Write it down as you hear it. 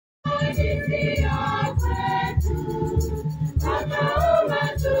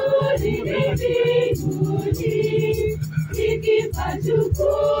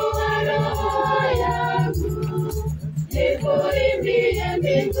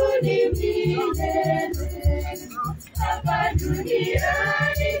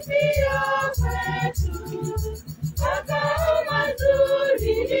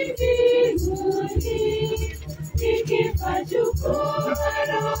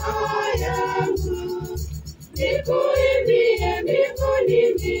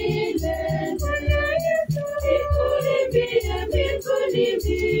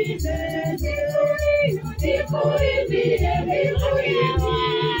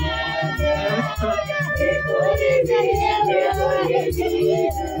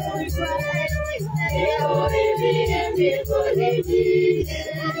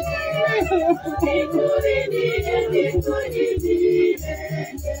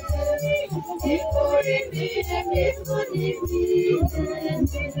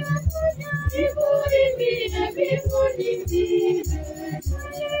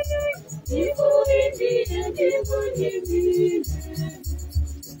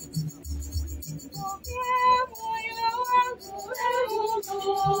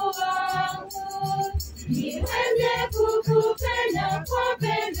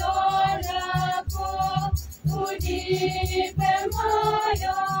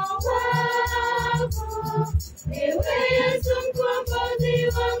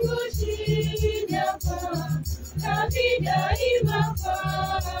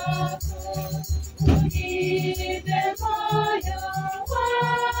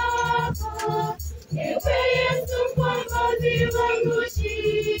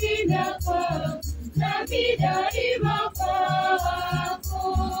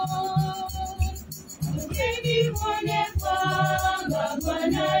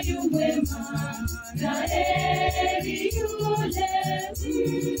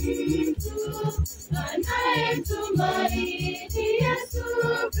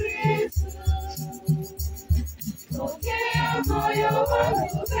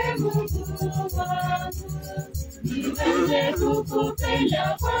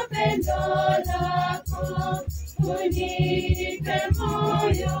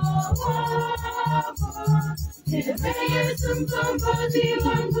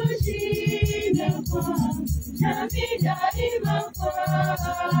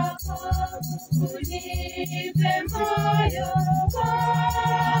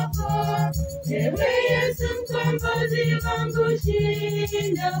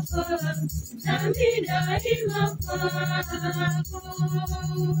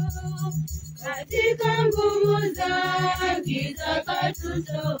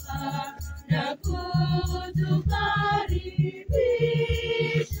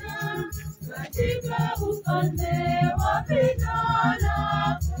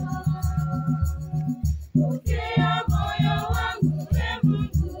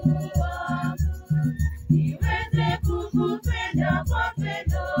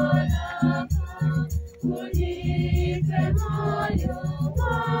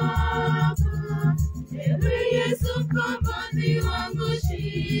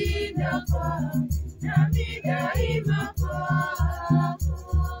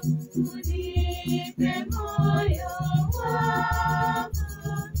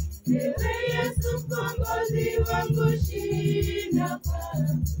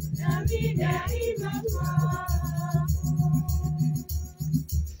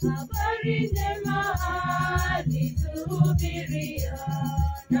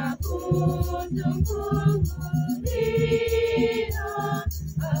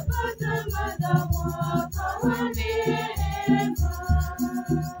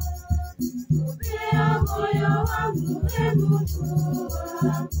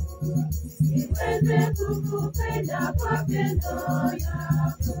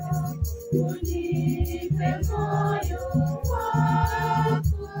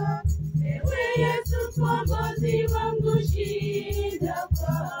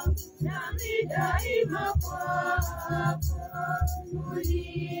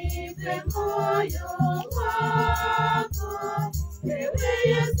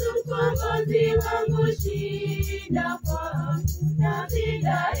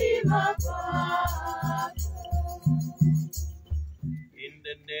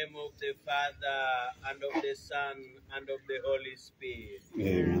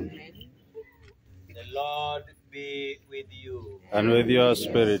And with your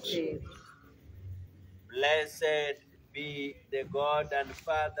spirit. Blessed be the God and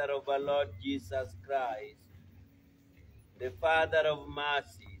Father of our Lord Jesus Christ, the Father of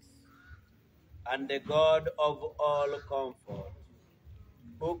mercies, and the God of all comfort,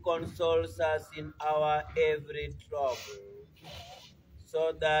 who consoles us in our every trouble,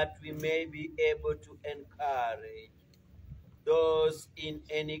 so that we may be able to encourage those in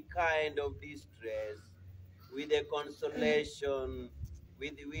any kind of distress with the consolation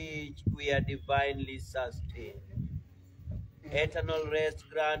with which we are divinely sustained. Eternal rest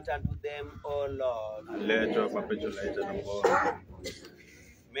grant unto them, O Lord. And let your perpetual light and abode.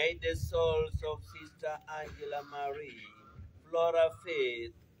 May the souls of Sister Angela Marie, Flora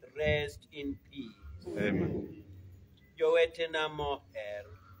Faith, rest in peace. Amen. Jowetena moher,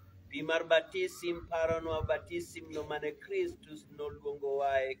 Pimar batisim parono batisim no mane Christus no luongo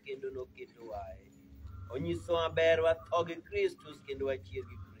wae kendo no keto wae. Onyiso maber wathogi Christus kendo wachier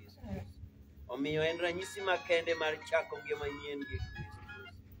gi Christus. Omiyo en ranyisi makende mar chako ngima manyien gi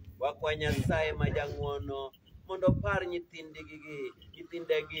Christus. Wakwa Nyasaye ma jang'wono mondo par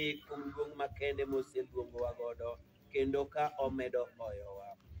nyithindegi kuom duong' makende moseluongowa godo kendo ka omedo hoyowa.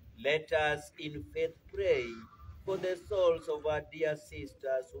 Let us in faith pray for the souls of our dear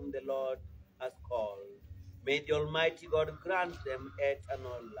sisters whom the Lord has called. May the Almighty God grant them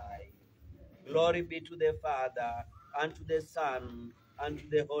eternal life. Glory be to the Father, and to the Son, and to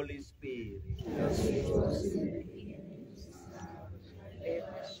the Holy Spirit. As it was in the beginning,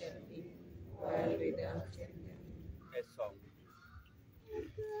 ever shall be, world without end. A song.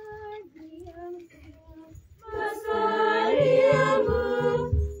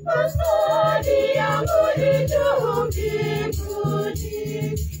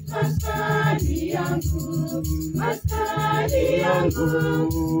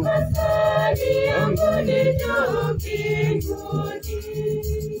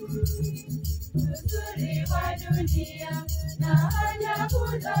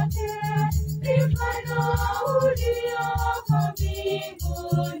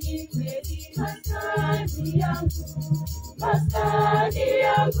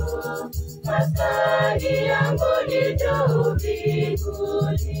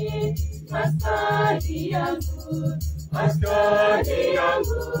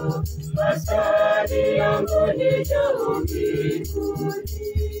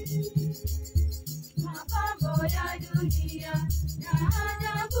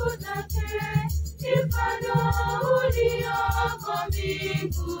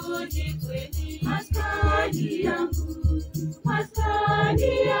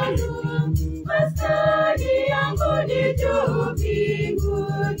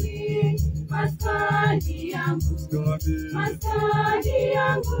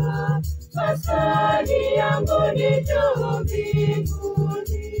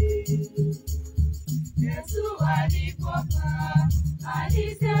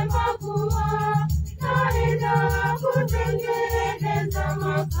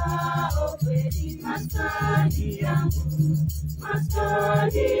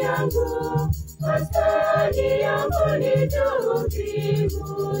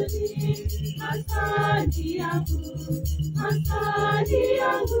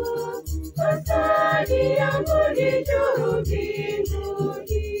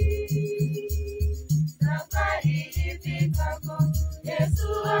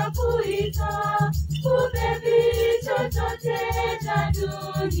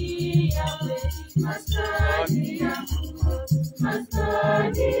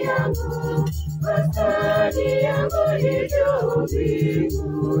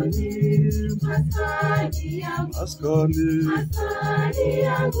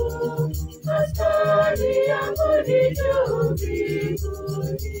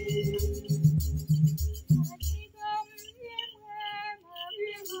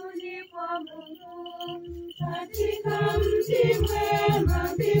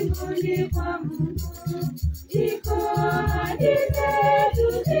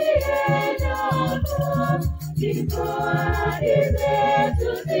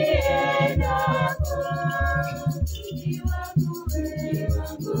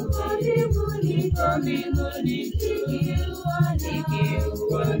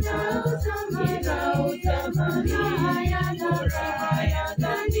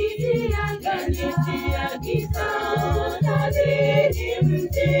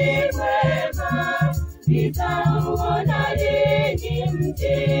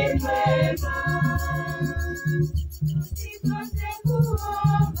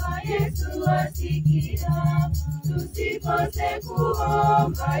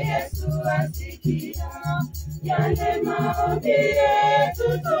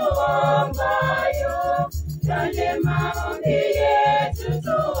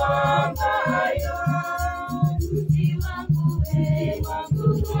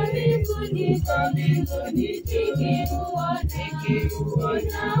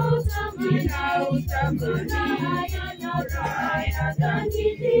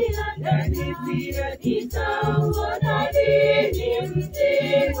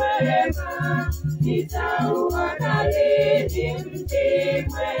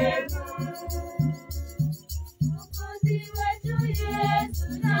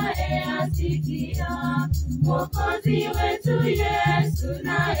 Mwokozi wetu Yesu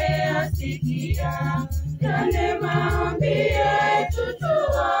naye asikia yale maombi yetu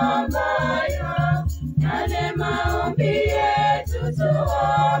tuombayo, yale maombi yetu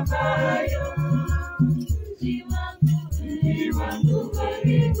tuombayo. Mji wangu wa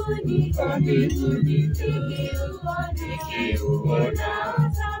mbinguni, nikiuona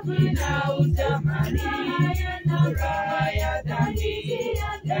utamani, furaha ya ndani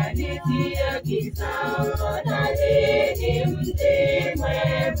yanitia nitauona lini mji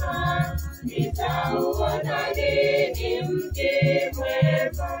mwema, nitauona lini mji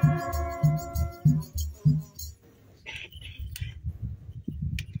mwema.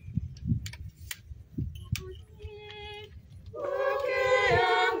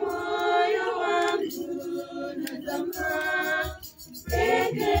 Pokea moyo wangu na tamaa,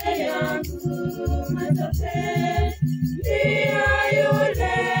 peke yangu matope, ndia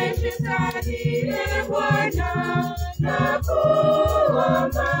yule shetani Bwana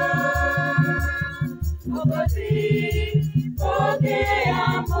nakuomba. Mwokozi, pokea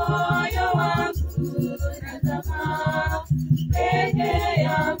moyo wangu na tamaa, peke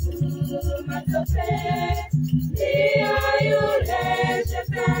yangu matope, ndia yule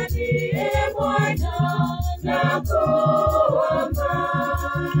shetani Bwana nakuomba.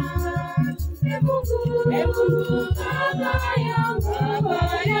 Mungu Baba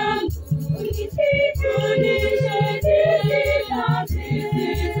yangu, unifundishe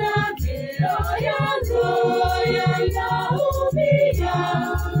roho yangu yanaumia,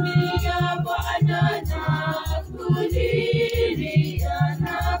 Bwana nakulilia.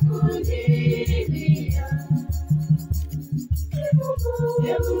 Mungu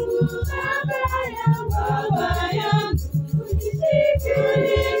Baba yangu, unifundishe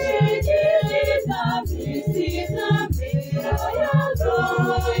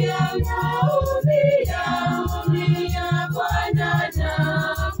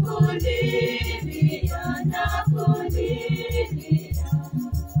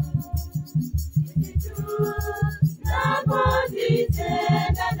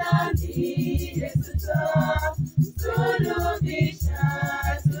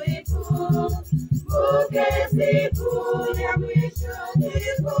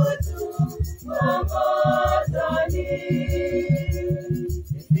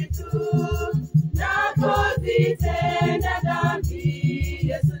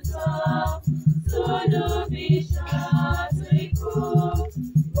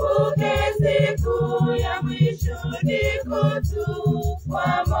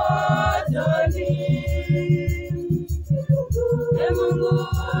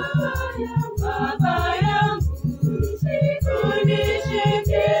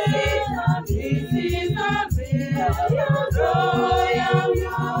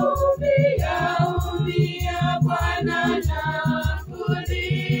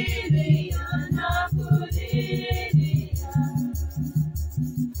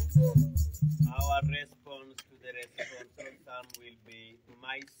Our response to the responsorial psalm will be,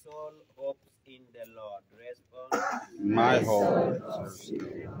 my soul hopes in the Lord. Response, My hope.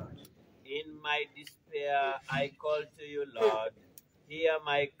 in my despair I call to you, Lord. Hear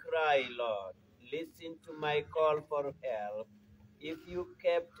my cry, Lord. Listen to my call for help. If you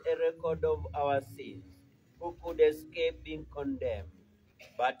kept a record of our sins, who could escape being condemned?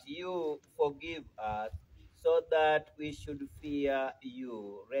 But you forgive us, so that we should fear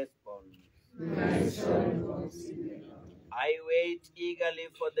you. Response, My soul hopes in the Lord. I wait eagerly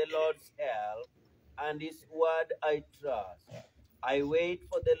for the Lord's help, and his word I trust. I wait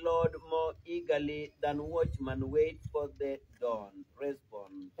for the Lord more eagerly than watchmen wait for the dawn.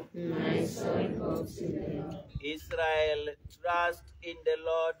 Response, My soul hopes in the Lord. Israel, trust in the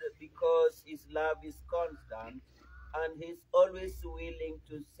Lord, because his love is constant and he's always willing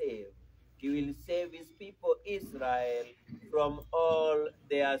to save. He will save his people Israel from all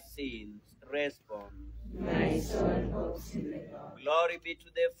their sins. Response, My soul hopes in the Lord. glory be to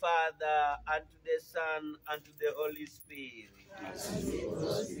the Father, and to the Son, and to the Holy Spirit. As it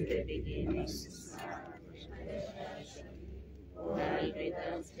was in the beginning, is now, and ever shall be, world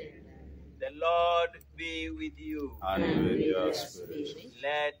without end. The Lord be with you. And with your spirit.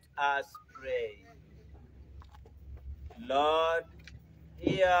 Let us pray. Lord,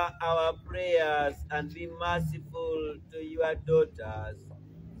 Hear our prayers and be merciful to your daughters,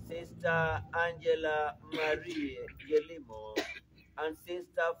 Sister Angela Marie Yelimo and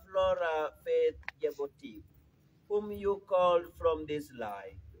Sister Flora Faith Jebotik, whom you called from this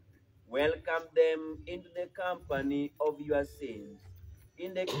life. Welcome them into the company of your saints,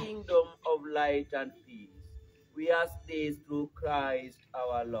 in the kingdom of light and peace. We ask this through Christ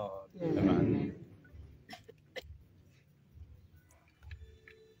our Lord. Amen.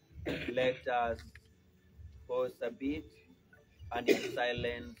 Let us pause a bit and in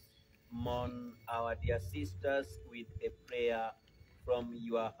silence mourn our dear sisters with a prayer from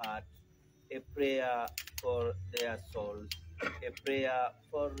your heart, a prayer for their souls, a prayer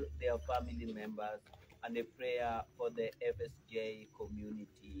for their family members, and a prayer for the FSJ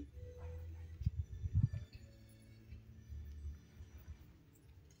community.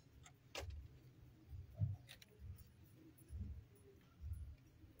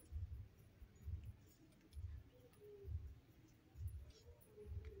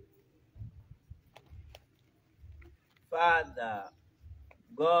 Father,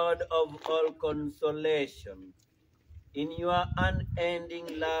 God of all consolation, in your unending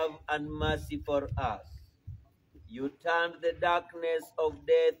love and mercy for us, you turned the darkness of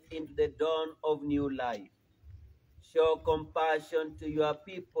death into the dawn of new life. Show compassion to your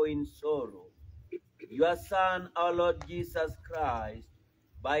people in sorrow. Your Son, our Lord Jesus Christ,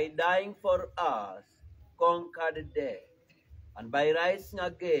 by dying for us, conquered death, and by rising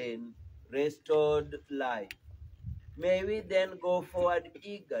again, restored life. May we then go forward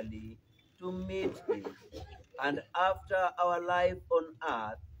eagerly to meet him, and after our life on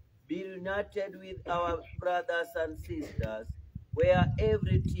earth, be united with our brothers and sisters, where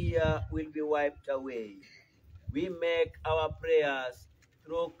every tear will be wiped away. We make our prayers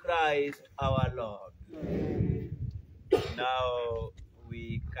through Christ our Lord. Now,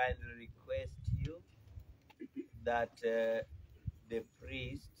 we kindly request you that the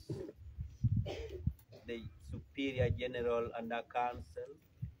priests, the superior general and the council,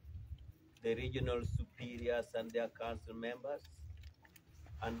 the regional superiors and their council members,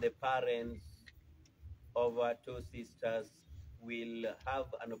 and the parents of our two sisters will have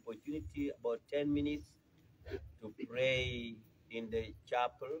an opportunity, about 10 minutes, to pray in the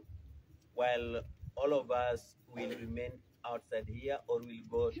chapel, while all of us will remain outside here or will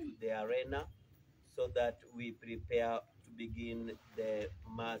go to the arena so that we prepare to begin the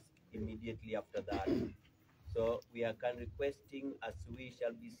mass immediately after that. So we are kind of requesting, as we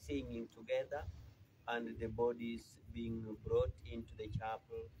shall be singing together and the bodies being brought into the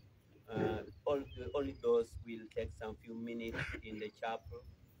chapel, only those will take some few minutes in the chapel,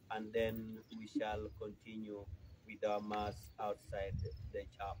 and then we shall continue with our mass outside the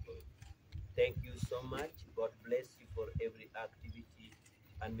chapel. Thank you so much. God bless you for every activity,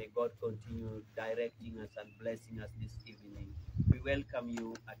 and may God continue directing us and blessing us this evening. We welcome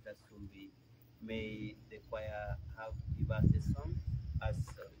you at Asumbi. May the choir give us a song as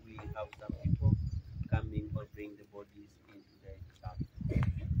we have some people coming or bring the bodies into the chapel.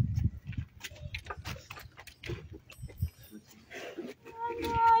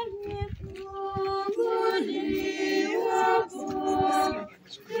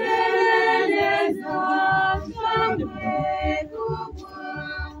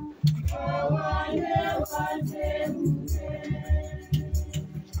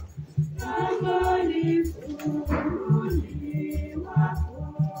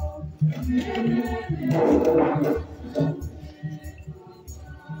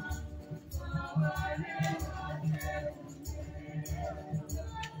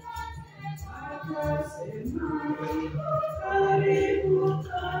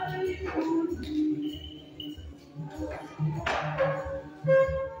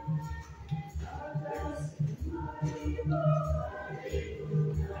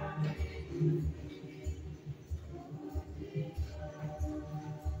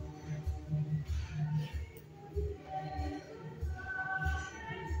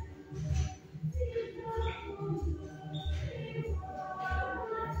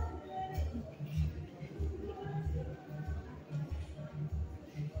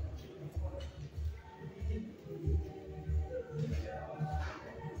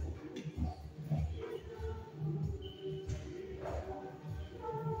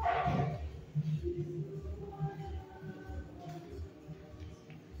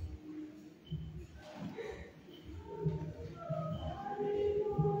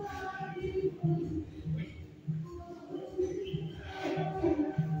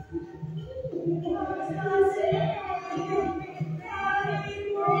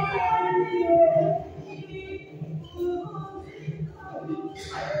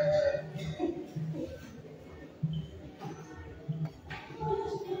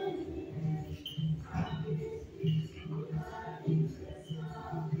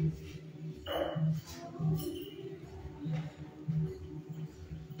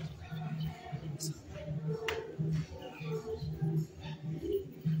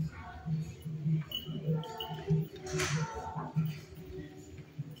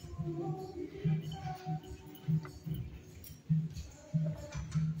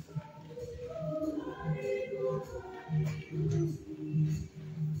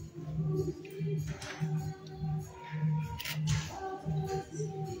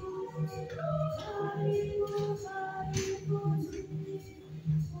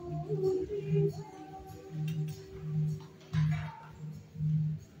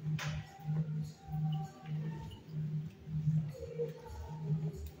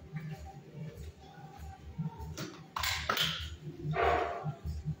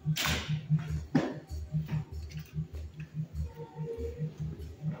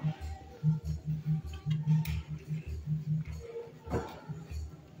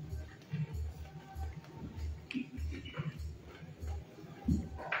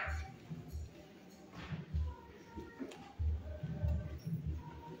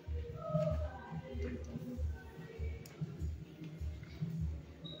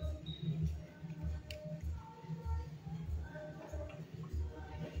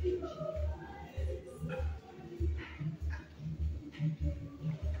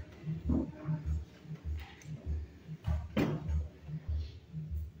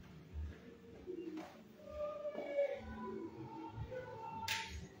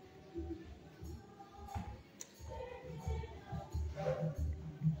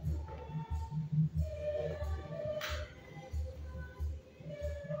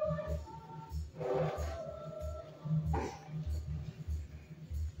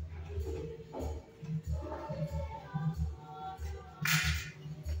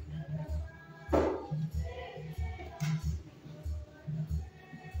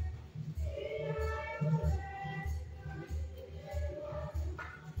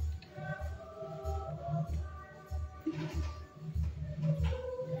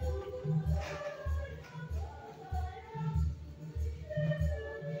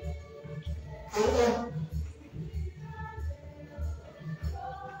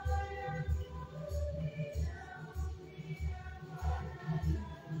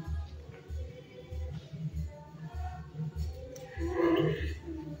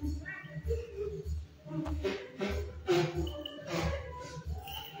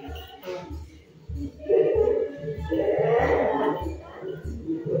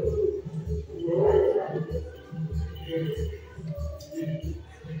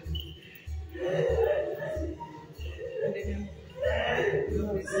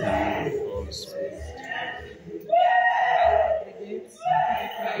 Spirit. Out of the depths, I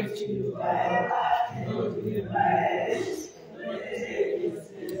cry to you, Lord. Lord, hear my voice. Lord, take your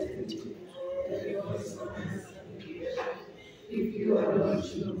sensitivity to the voice of my supplication. If you, O Lord,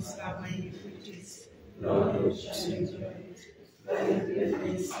 should observe my iniquities, Lord, who shall enjoy it? By your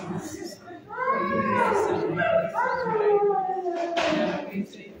goodness and mercy, forgive me my sacrifices tonight. I have been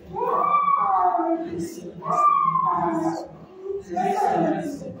faithful, Lord, and so mercy. The rest of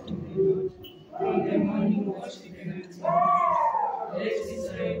us said to me, Lord, in the morning watch began to me. Let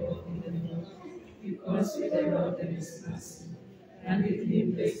Israel walk in the Lord, because with the Lord there is mercy, and with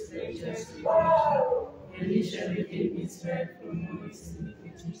him there is righteous redemption, and he shall redeem Israel from all his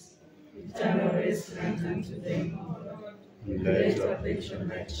iniquities. Eternal rest grant unto them, O Lord, and let salvation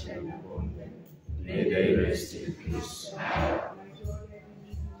light shine upon them. May they rest in peace.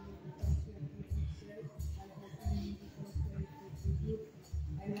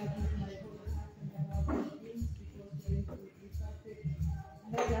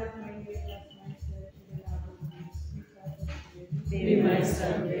 Be my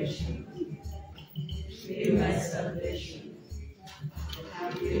salvation. Be my salvation.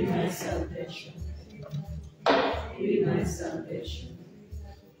 Be my salvation. Be my salvation.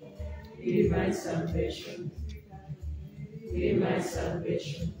 Be my salvation. Be my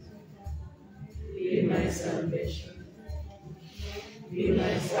salvation. Be my salvation. Be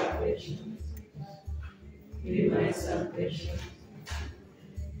my salvation. Be my salvation.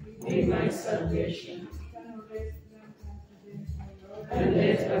 Be my salvation. And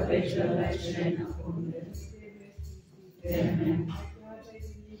let perpetual light shine upon them. Amen.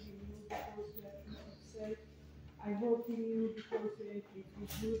 I hope in you because you are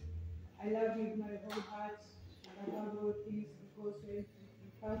good. I love you with my whole heart, and above all things because you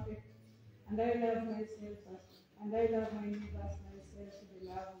are perfect. And I love myself and I love my neighbors myself to the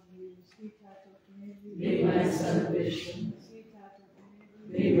love of you, sweetheart of Mary. Be my salvation. Sweetheart of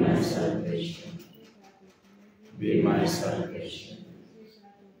Mary. Be my salvation. Be my salvation.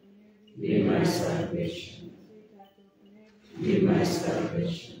 Be my salvation. Be my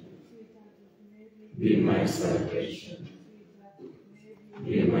salvation. Be my salvation.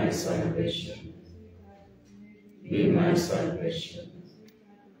 Be my salvation. Be my salvation.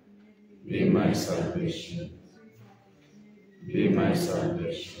 Be my salvation. Be my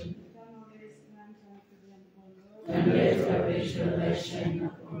salvation. And let salvation light shine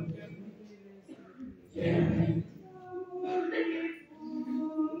upon them. Amen.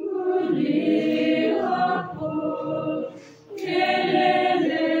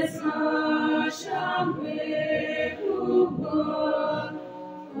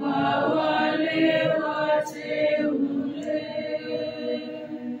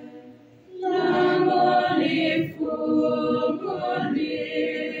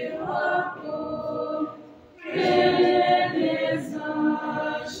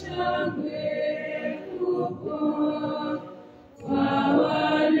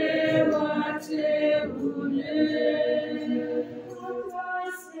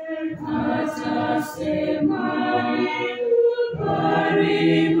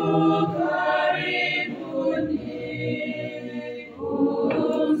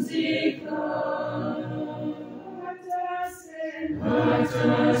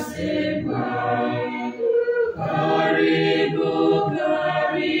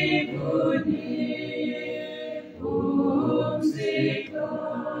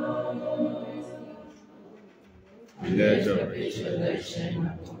 Let your gracious light shine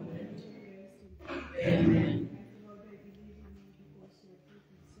upon them. Amen.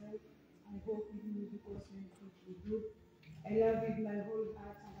 I hope in you because you are deeply good. I love you with my whole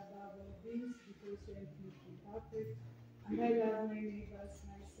heart and above all things because you are deeply perfect. And I love my neighbors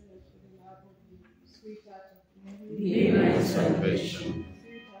myself for the love of you, sweetheart of Mary. Be my salvation.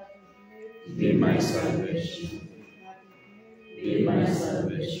 Be my salvation. Be my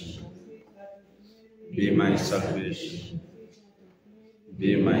salvation. Be my salvation.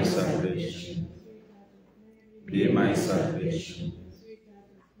 Be my salvation. Be my salvation.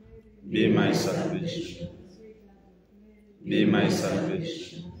 Be my salvation. Be my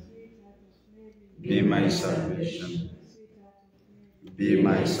salvation. Be my salvation. Be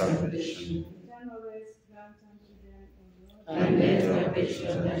my salvation. And let your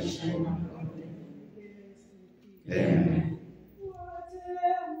perpetual light shine upon them. Amen.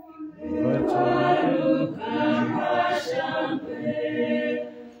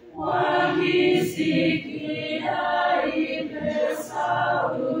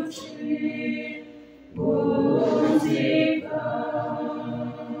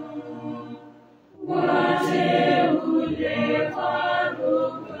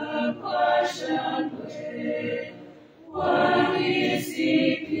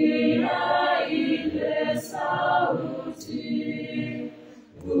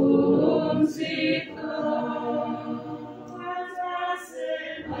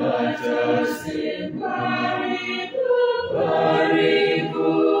 Let us sing karibu, karibu,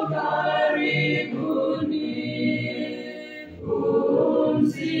 karibuni,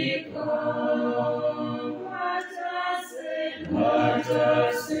 pumzika. Let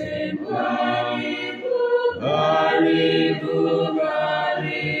us sing karibu, karibu,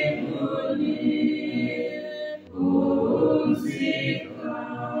 karibuni, pumzika.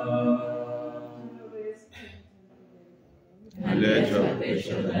 And let your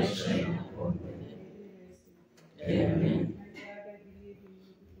patience shine upon them. Amen.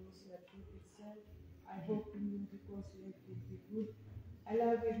 I hope in you because you will be good. I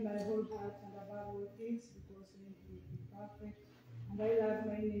love you with my whole heart and above all things because you will be perfect. And I love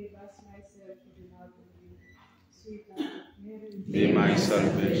my neighbors, myself, to the love of you. Sweet Lord of Mary. Be my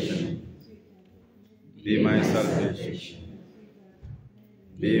salvation. Be my salvation.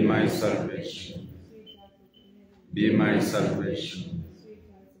 Be my salvation. Be my salvation.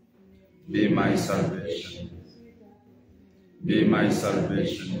 Be my salvation. Be my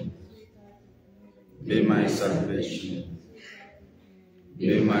salvation. Be my salvation.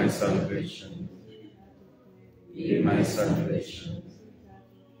 Be my salvation. Be my salvation.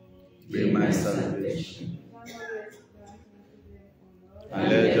 Be my salvation. And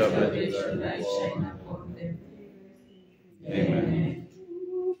let your better light shine upon them. Amen.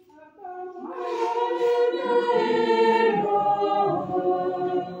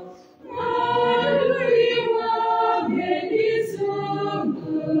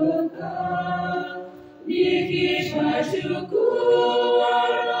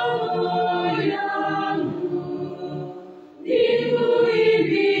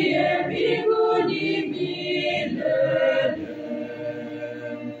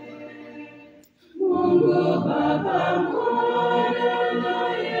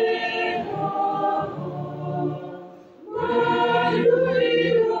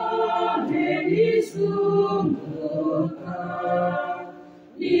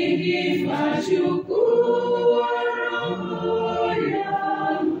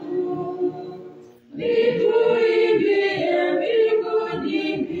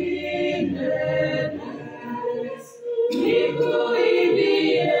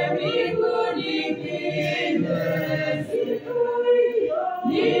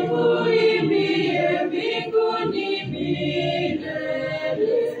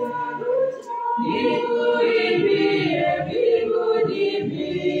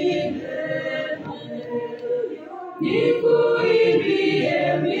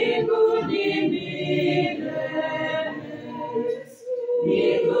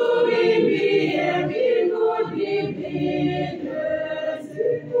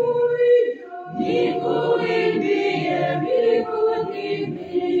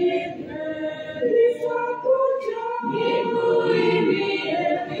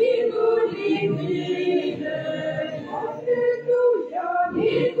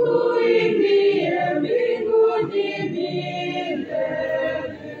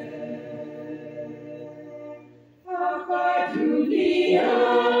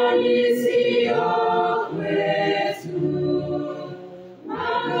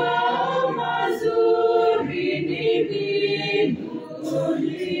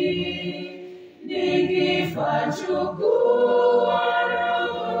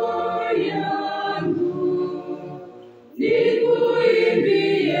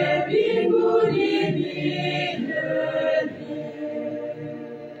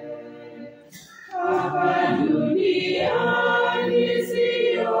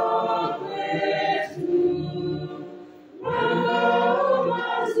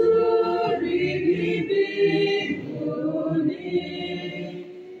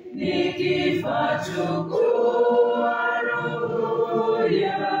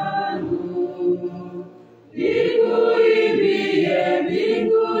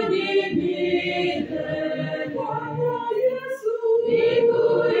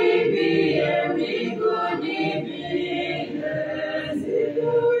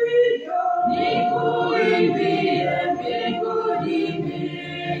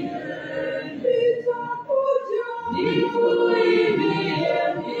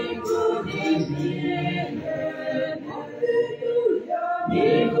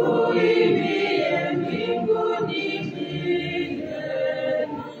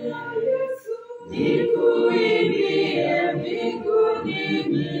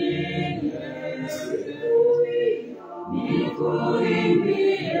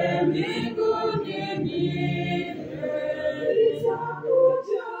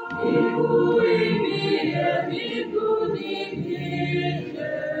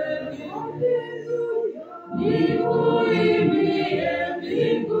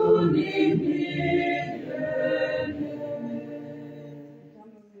 Hallelujah.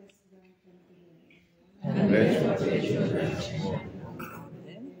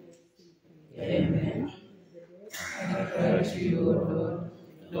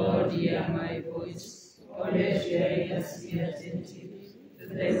 Lord, hear my voice. O let your ears be attentive to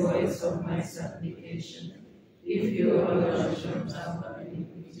the voice of my supplication. If you, O Lord, should have my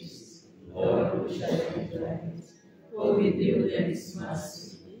iniquities, Lord, who shall declare it? For with you there is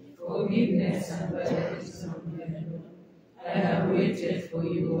mercy, forgiveness, and by wisdom, my Lord. I have waited for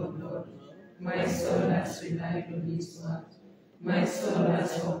you, O Lord. My soul has relied on his word. My soul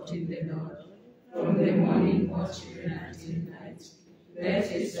has hoped in the Lord. From the morning watch even until night.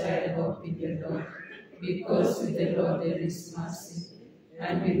 Let Israel hope in the Lord, because with the Lord there is mercy,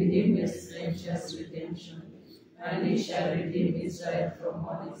 and with him is gracious redemption. And he shall redeem Israel from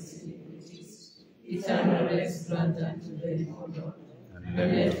all his iniquities. Eternal rest grant unto them, O Lord, and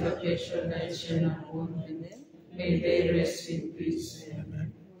let perpetual light shine upon them. May they rest in peace.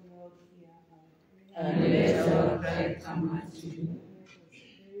 Amen. And let our cry come unto you.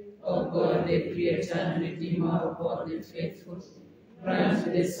 O God, the Creator and Redeemer of all the faithful, grant to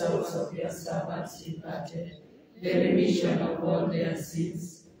the souls of your servants departed the remission of all their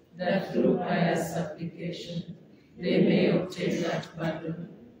sins, that through pious supplication they may obtain that pardon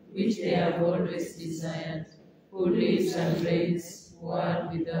which they have always desired, who lives and reigns,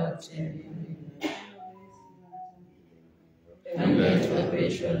 world without end. And let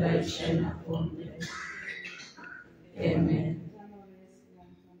perpetual light shine upon them. Amen.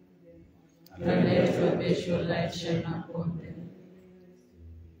 And let perpetual light shine upon them.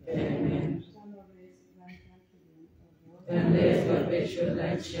 Amen. And let perpetual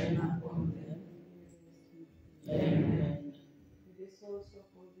light shine upon them. Amen.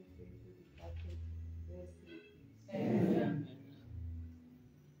 Amen.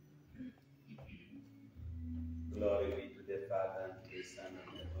 Glory be to the Father, and to the Son, and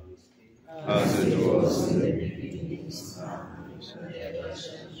to the Holy Spirit. As it was in the beginning, is now, and ever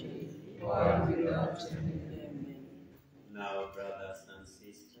shall be, world without end. Amen. Now, brothers and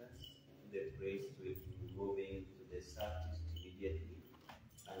sisters, the priest will be moving to the service immediately,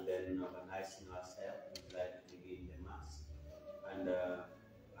 and then organizing ourselves, we'd like to begin the Mass. And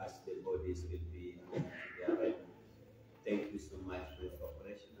as the bodies will be ready. Thank you so much for your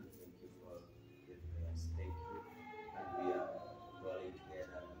cooperation, and thank you for the prayers. Thank you. And we are rolling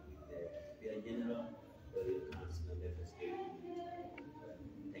together with the Superior General, the Royal Council, and the State.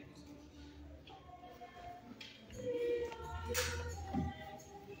 Thank you so much.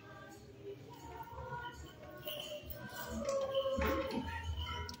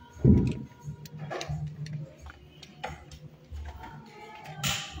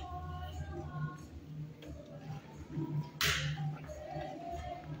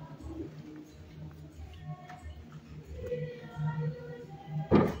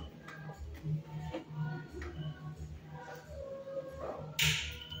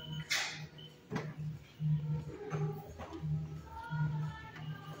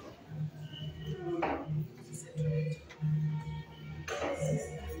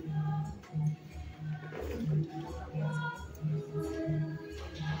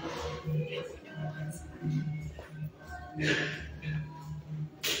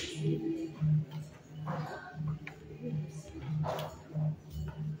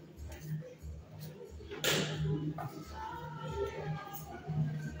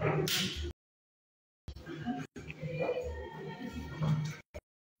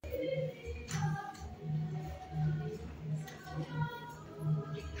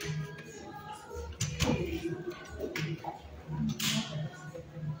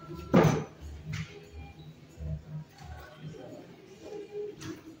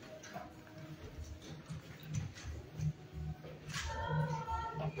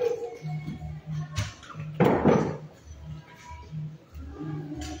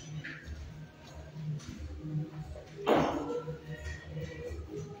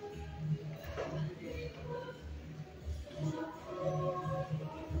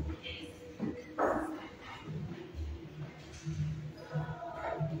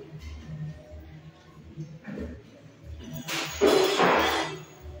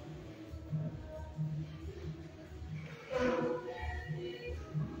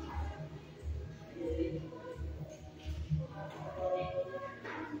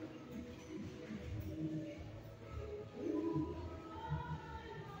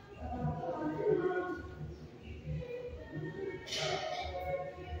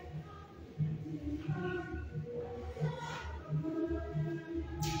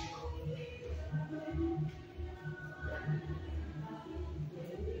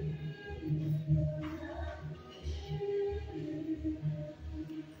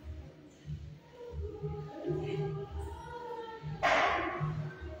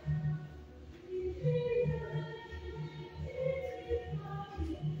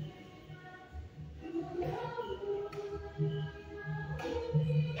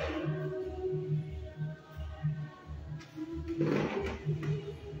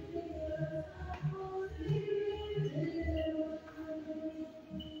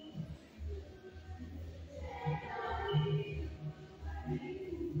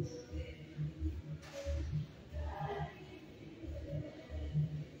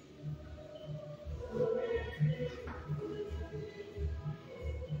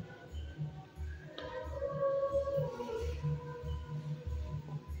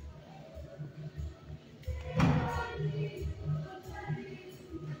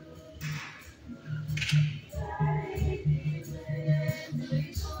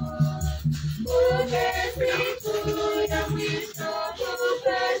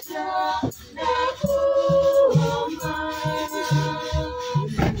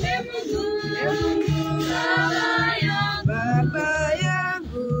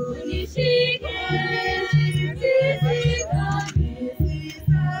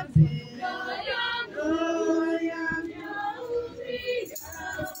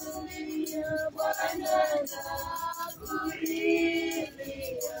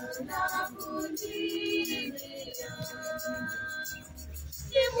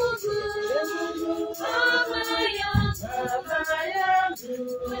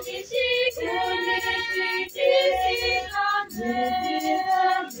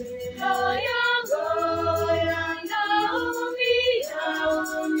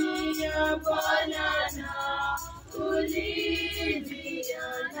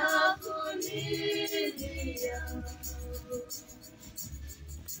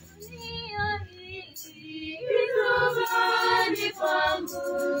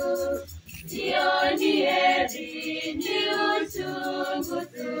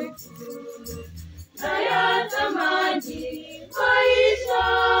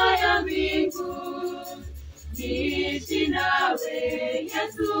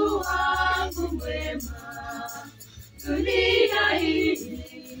 Yesu wangu mwema. Dunia hii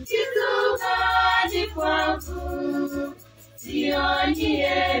kitu gani kwangu? Sioni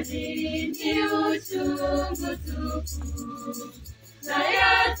heri, ni uchungu tupu.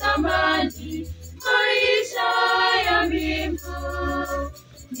 Nayatamani maisha ya mbingu,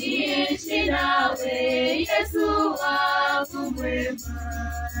 niishi nawe Yesu wangu mwema.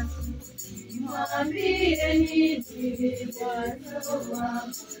 Mwambie nini Bwana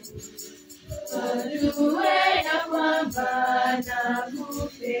wangu, wajue ya kwamba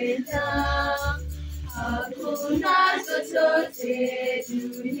nakupenda. Hakuna chochote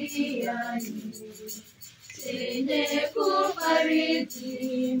duniani chenye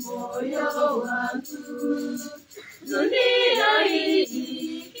kufariji moyo wangu. Dunia hii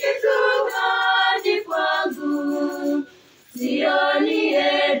kitu gani kwangu? Sioni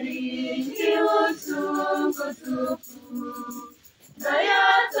heri, ni uchungu tupu.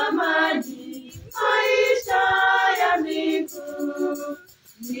 Nayatamani maisha ya mbingu,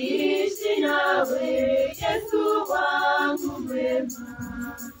 niishi nawe Yesu wangu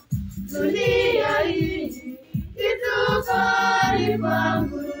mwema. Dunia hii kitu gani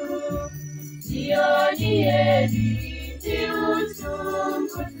kwangu? Sioni heri, ni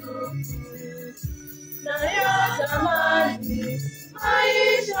uchungu tupu. Nayatamani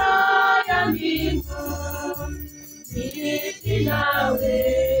maisha ya mbingu, niishi nawe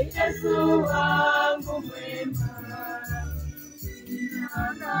Yesu wangu mwema.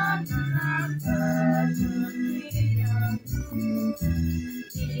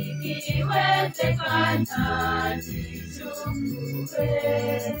 Ikiwezekana nichukue,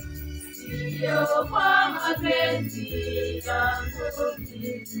 sio kwa mapenzi yangu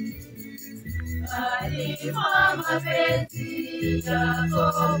mimi, bali kwa mapenzi yako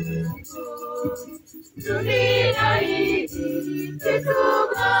Mungu. Dunia hii kitu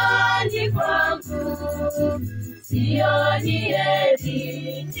gani kwangu? Sioni heri,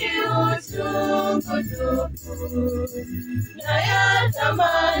 ni uchungu tupu.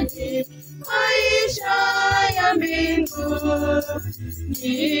 Nayatamani maisha ya mbingu,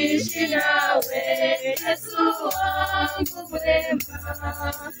 niishi nawe Yesu wangu mwema.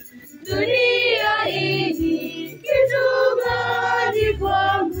 Dunia hii kitu gani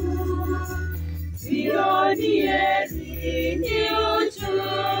kwangu? Sioni heri, ni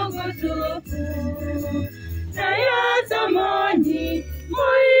uchungu tupu. Nayatamani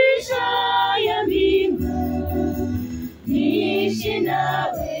maisha ya mbingu, niishi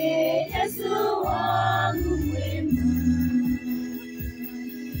nawe Yesu wangu mwema.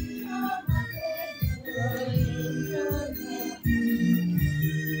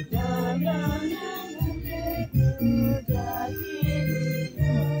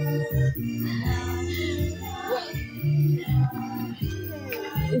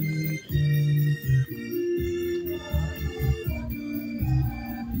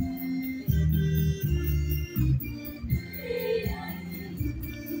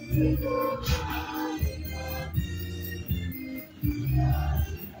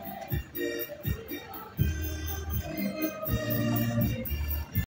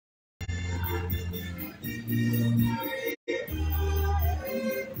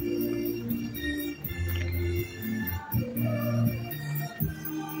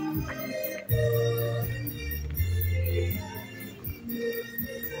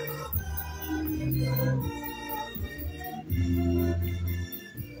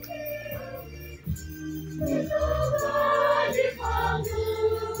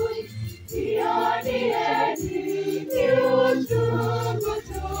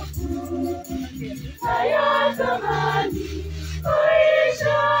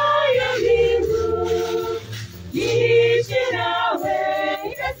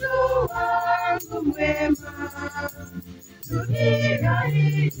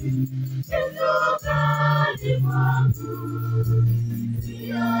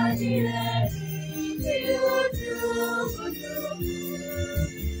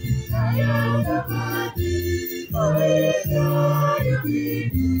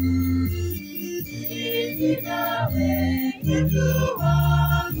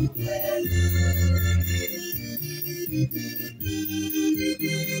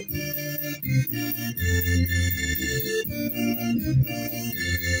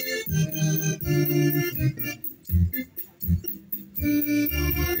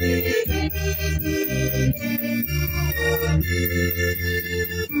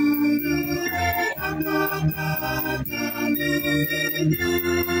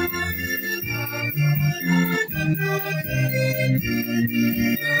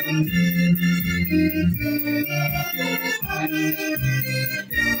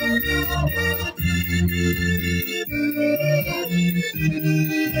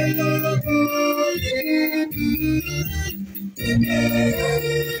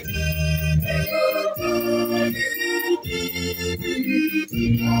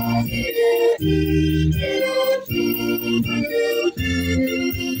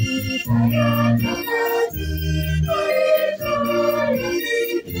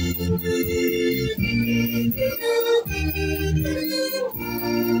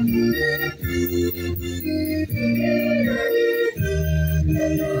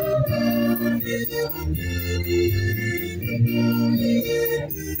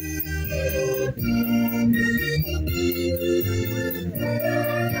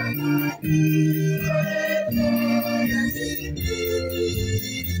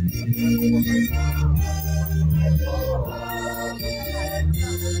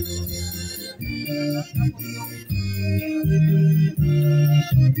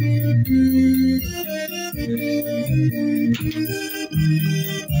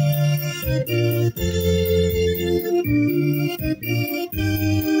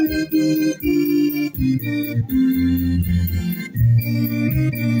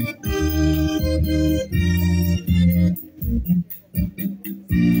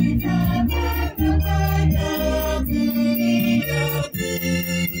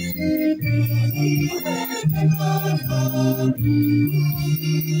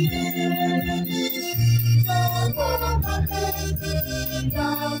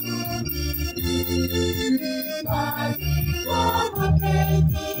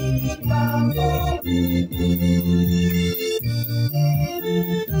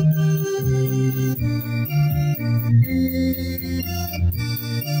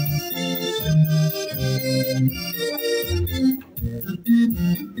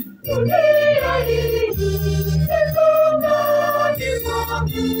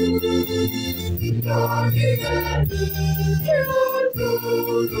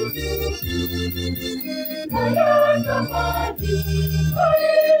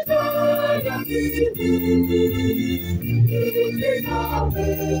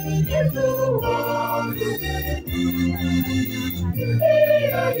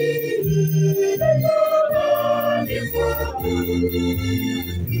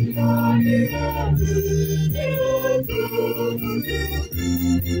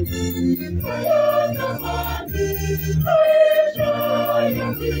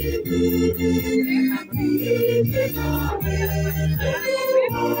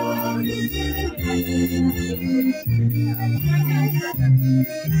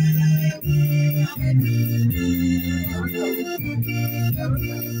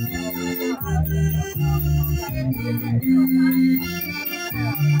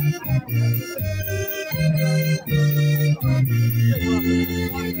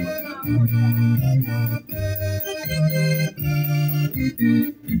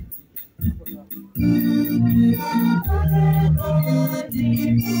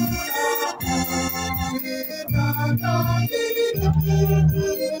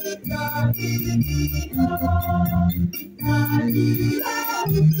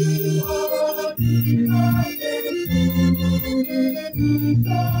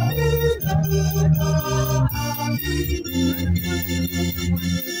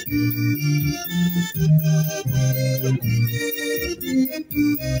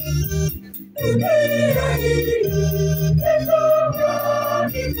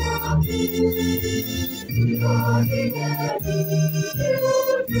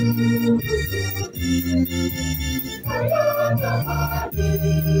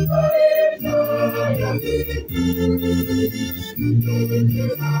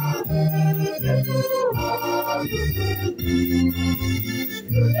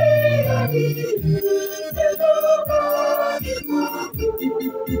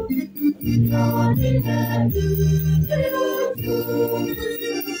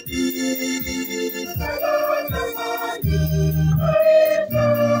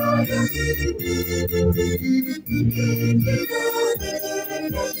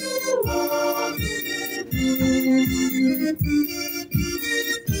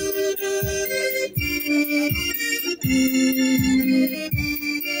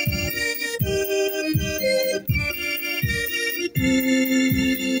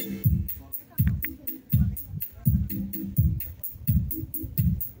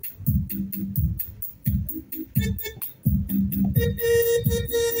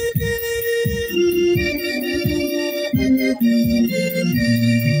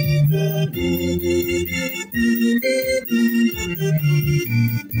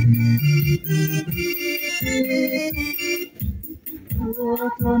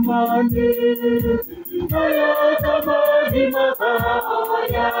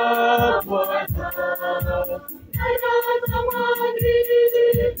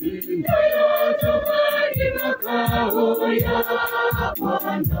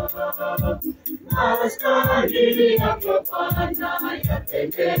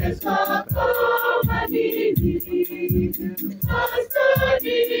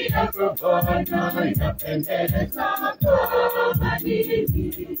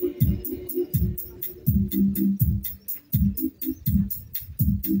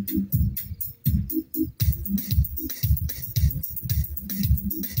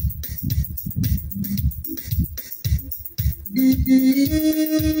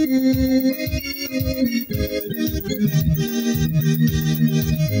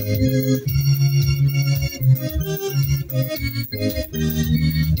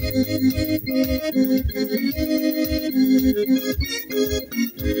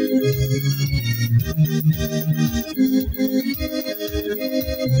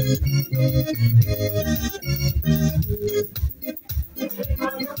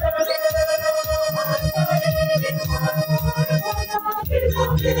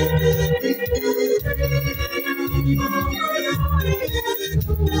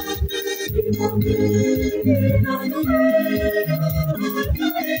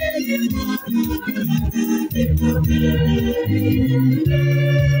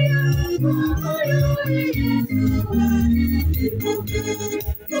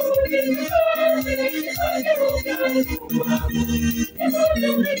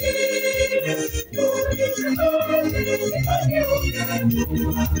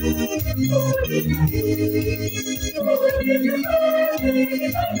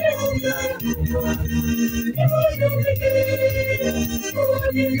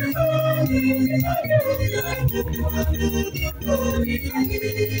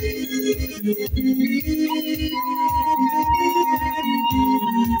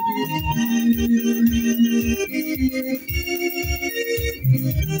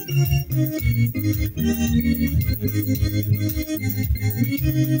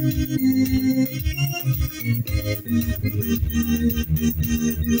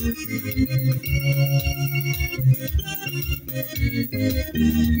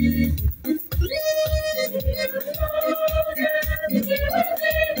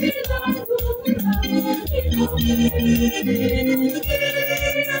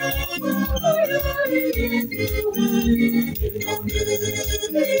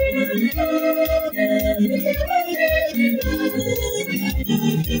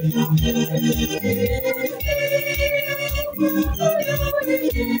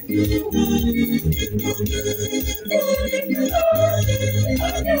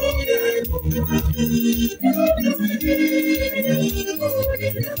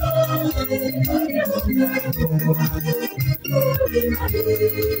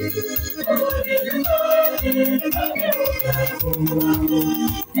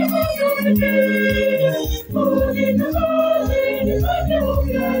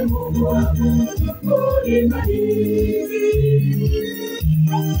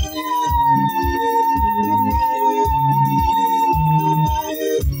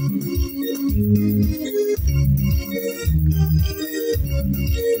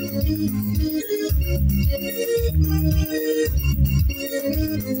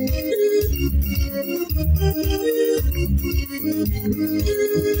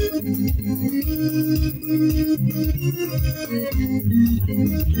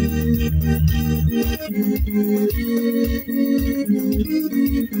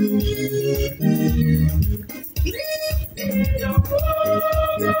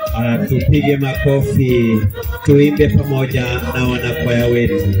 Tupige makofi, tuimbe pamoja na wanakwaya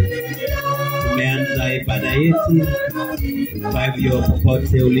wetu. Tumeanza ibada yetu, kwa hivyo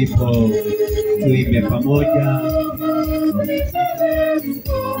popote ulipo tuimbe pamoja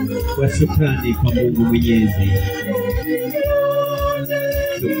kwa shukrani kwa Mungu Mwenyezi,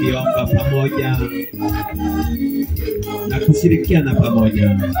 tukiomba pamoja na kushirikiana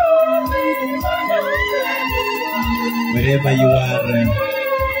pamoja. Wherever you are,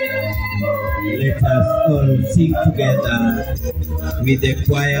 let us all sing together with the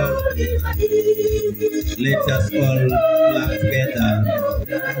choir. Let us all clap together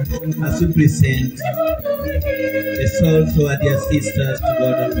as we present the souls of our dear sisters to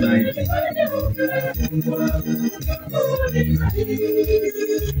God Almighty.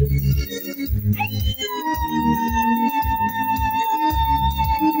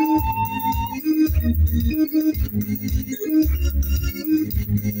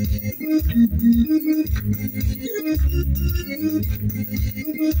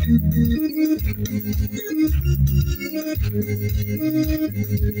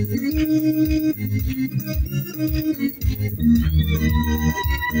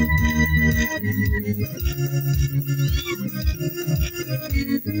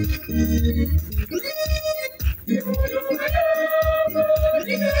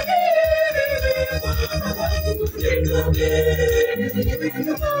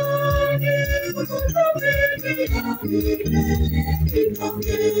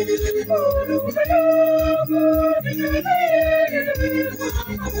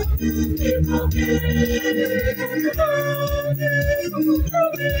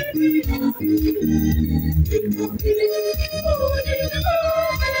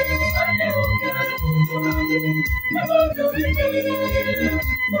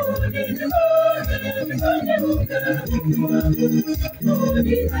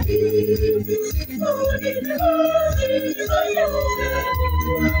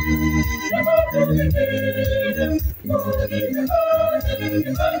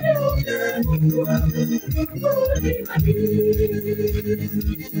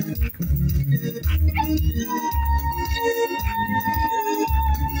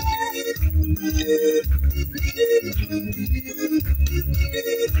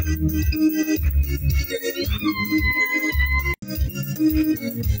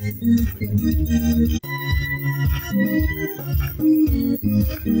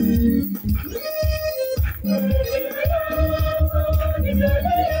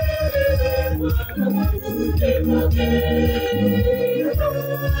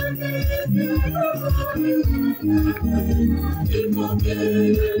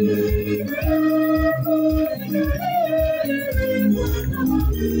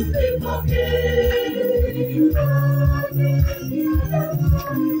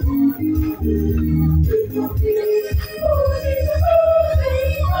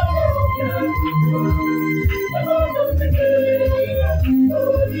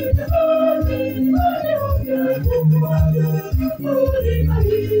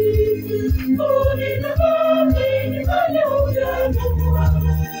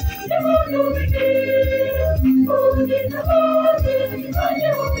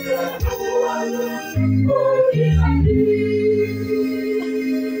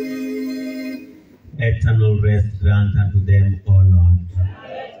 Eternal rest grant unto them, O Lord.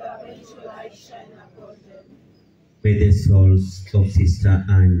 May the souls of Sister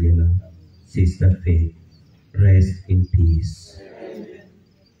Angela, Sister Faith, rest in peace.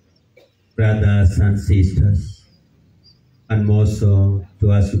 Brothers and sisters, and more so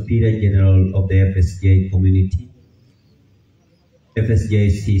to our Superior General of the FSJ community, FSJ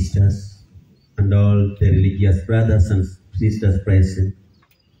sisters, and all the religious brothers and sisters present,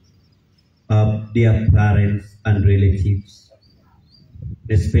 our dear parents and relatives,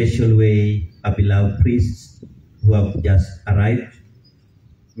 in a special way, our beloved priests who have just arrived,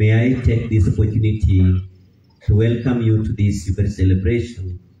 may I take this opportunity to welcome you to this super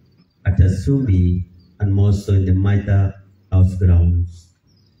celebration at Asumbi and more so in the Mother House grounds.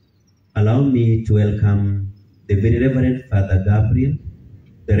 Allow me to welcome the Very Reverend Father Gabriel,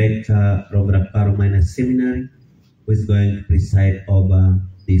 Director of Raparo Minor Seminary, who is going to preside over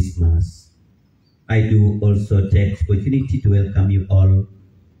this Mass. I do also take the opportunity to welcome you all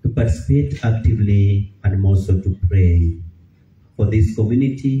to participate actively and also to pray for this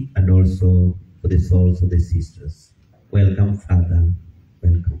community and also for the souls of the sisters. Welcome, Father.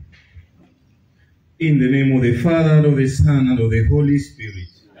 Welcome. In the name of the Father, of the Son, and of the Holy Spirit.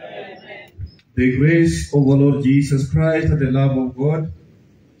 Amen. The grace of our Lord Jesus Christ and the love of God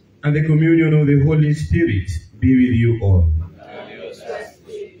and the communion of the Holy Spirit be with you all.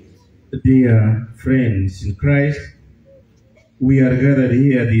 Dear friends in Christ, we are gathered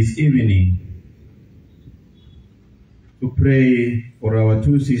here this evening to pray for our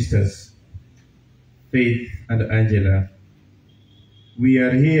two sisters, Faith and Angela. We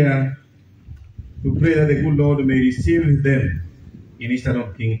are here to pray that the good Lord may receive them in His eternal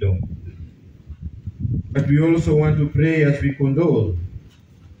kingdom. But we also want to pray as we condole,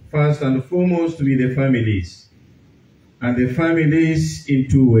 first and foremost, with the families. And the families in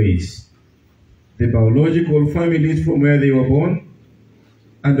two ways. The biological families from where they were born,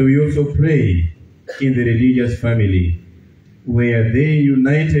 and we also pray in the religious family, where they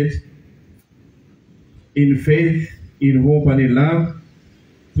united in faith, in hope, and in love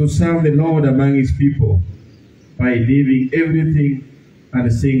to serve the Lord among His people by leaving everything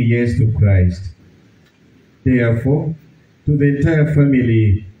and saying yes to Christ. Therefore, to the entire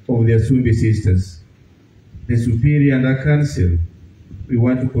family of the Asumbi Sisters, the Superior and our Council, we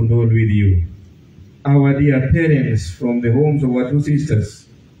want to condole with you. Our dear parents from the homes of our two sisters,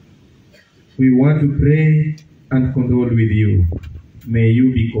 we want to pray and condole with you. May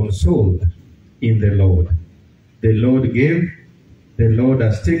you be consoled in the Lord. The Lord gave, the Lord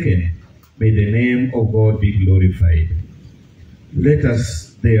has taken. May the name of God be glorified. Let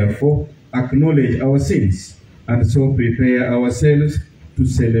us, therefore, acknowledge our sins and so prepare ourselves to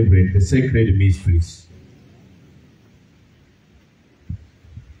celebrate the sacred mysteries.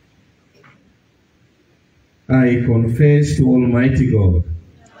 I confess to Almighty God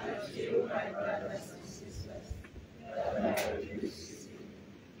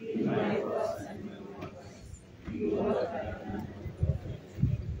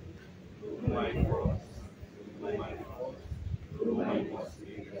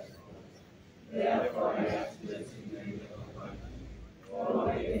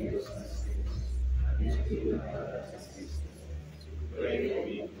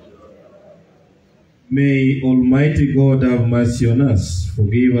May Almighty God have mercy on us,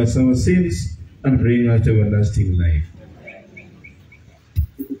 forgive us our sins, and bring us to everlasting life.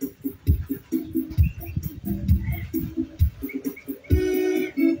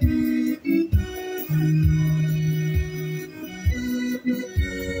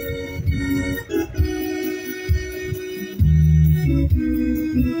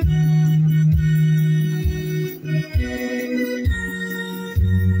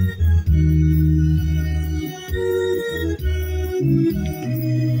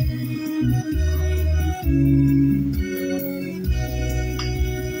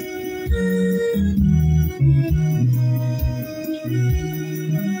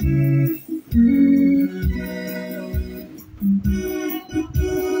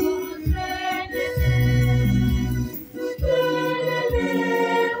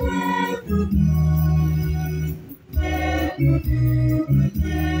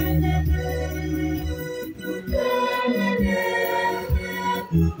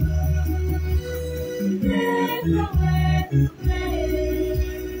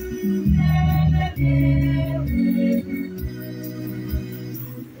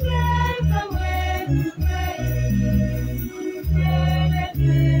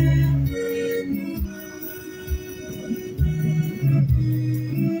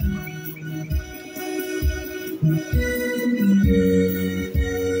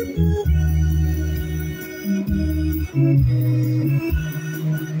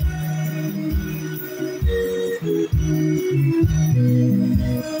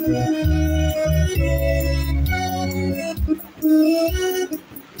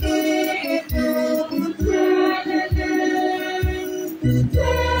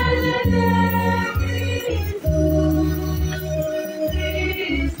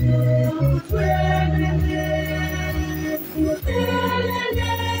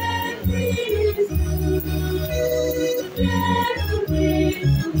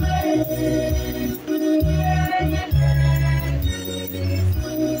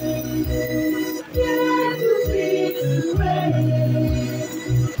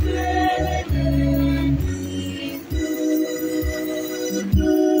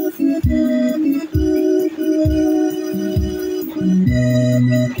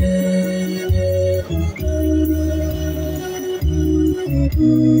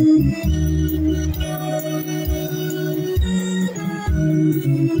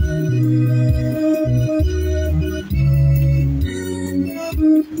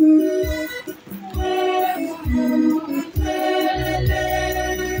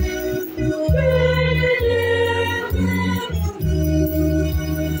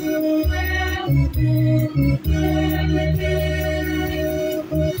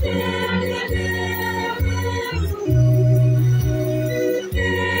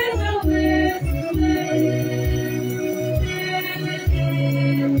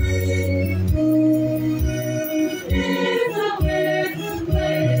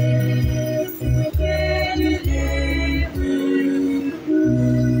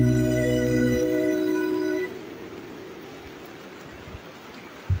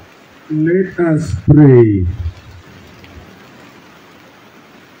 Let us pray.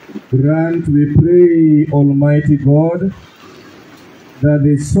 Grant, we pray, Almighty God, that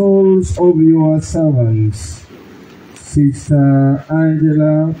the souls of your servants, Sister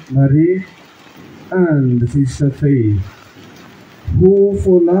Angela Marie and Sister Faith, who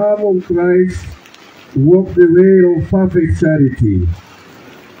for love of Christ walk the way of perfect charity,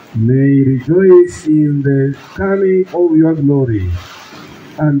 may rejoice in the coming of your glory,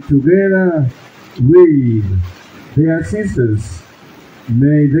 and together with their sisters,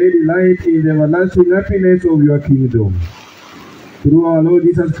 may they delight in the everlasting happiness of your kingdom. Through our Lord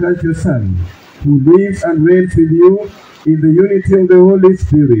Jesus Christ, your Son, who lives and reigns with you in the unity of the Holy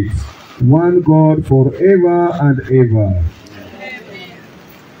Spirit, one God forever and ever. Amen.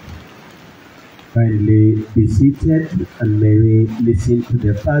 Kindly be seated and may we listen to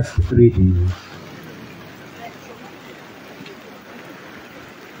the first reading.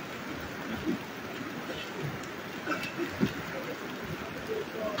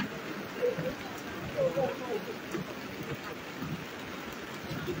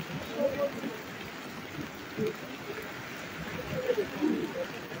 A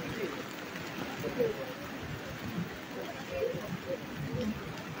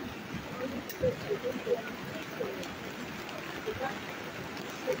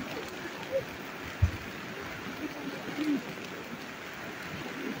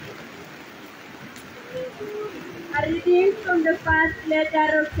reading from the first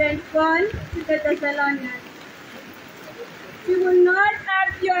letter of St. Paul to the Thessalonians. We will not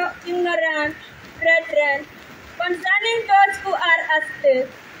have you ignorant, brethren, concerning those who are asleep,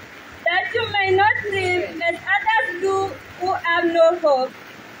 that you may not live as others do who have no hope.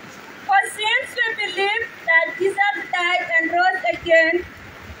 For since we believe that Jesus died and rose again,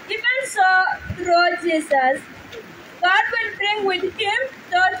 even so through Jesus, God will bring with him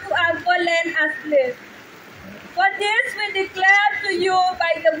those who have fallen asleep. For this we declare to you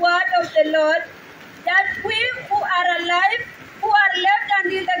by the word of the Lord, that we who are alive, who are left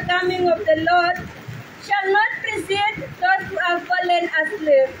until the coming of the Lord, shall not precede those who have fallen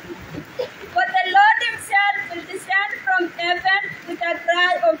asleep. For the Lord himself will descend from heaven with a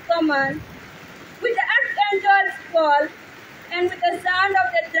cry of command, with the archangel's call, and with the sound of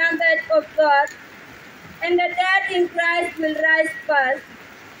the trumpet of God, and the dead in Christ will rise first.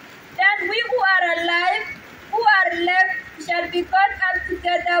 Then we who are alive, who are left, shall be caught up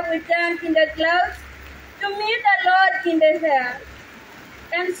together with them in the clouds to meet the Lord in the air.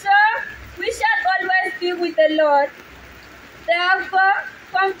 And so we shall always be with the Lord. Therefore,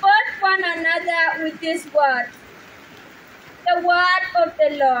 comfort one another with these words. The word of the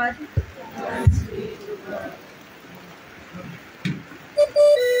Lord.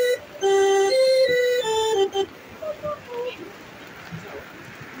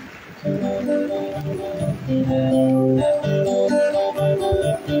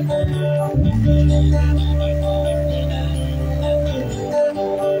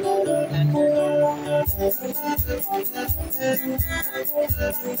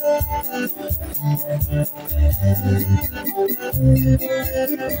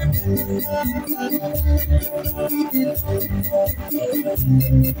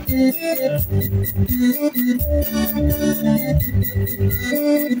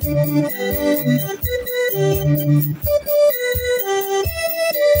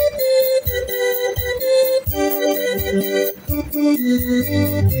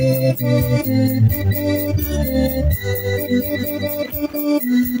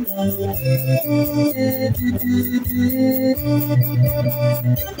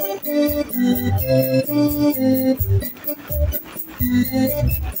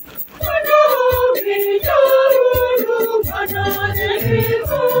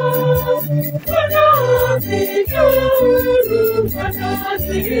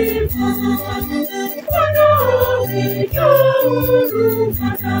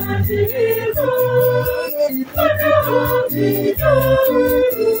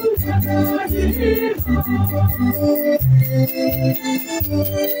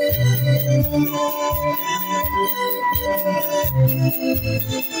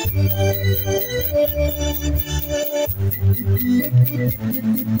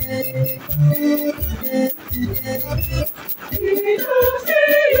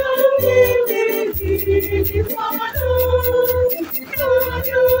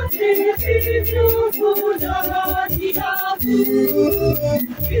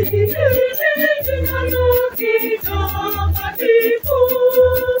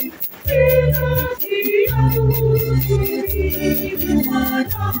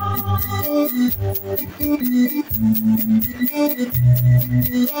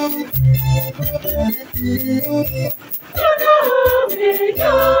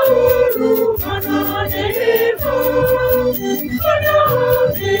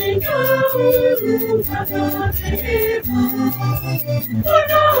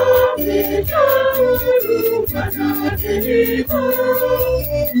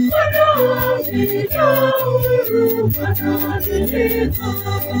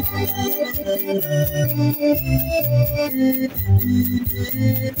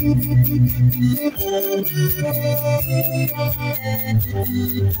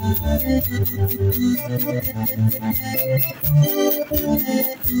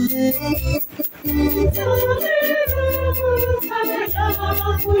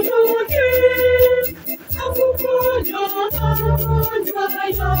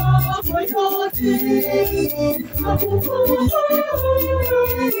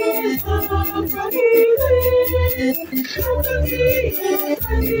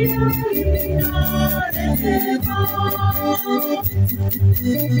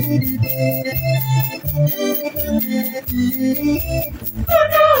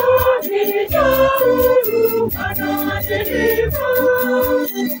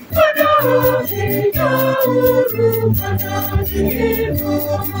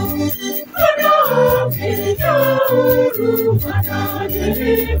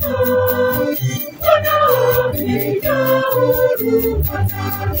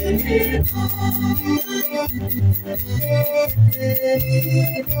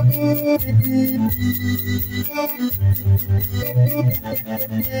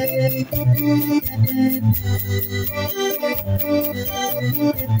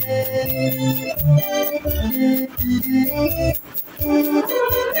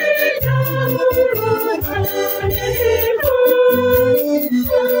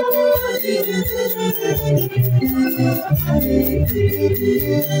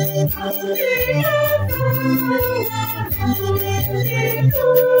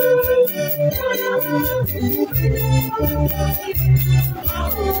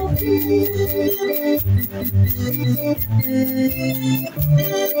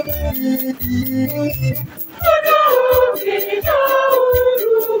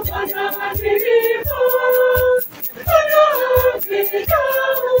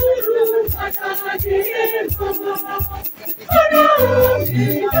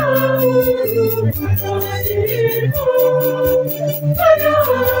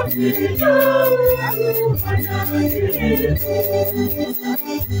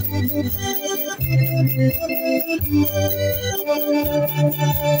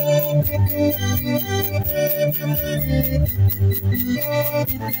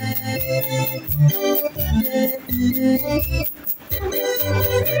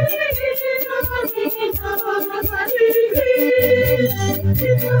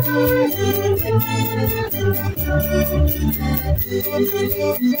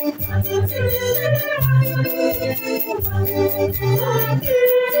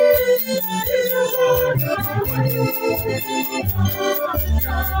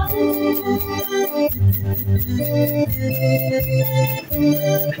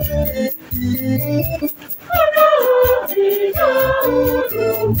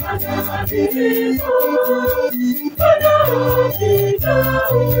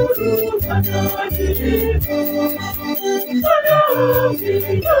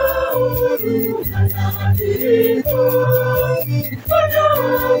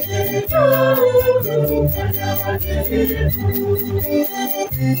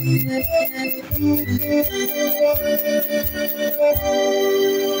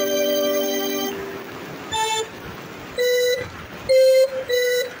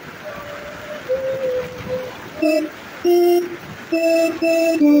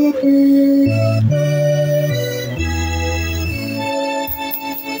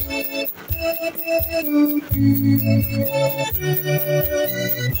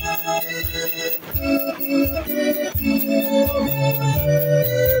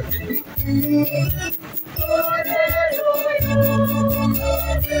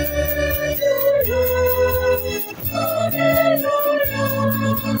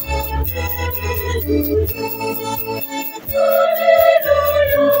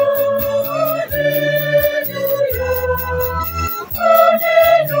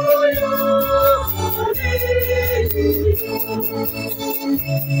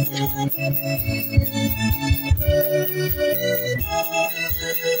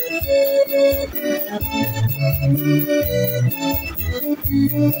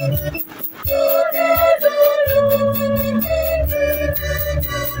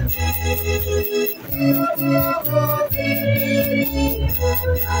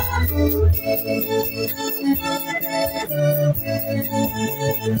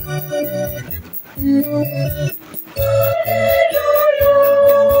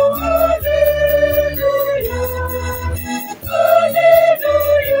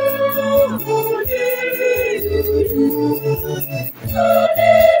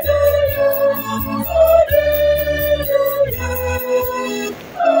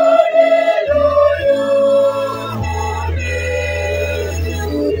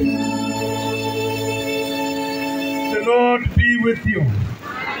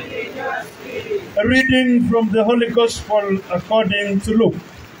 Reading from the Holy Gospel according to Luke.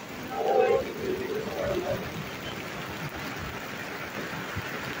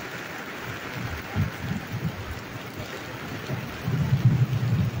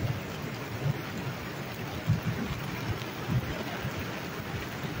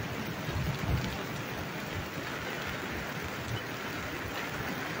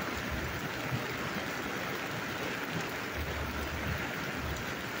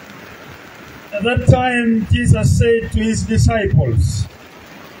 At that time, Jesus said to his disciples,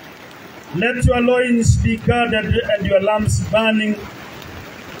 Let your loins be girded and your lamps burning,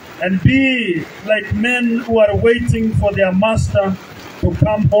 and be like men who are waiting for their master to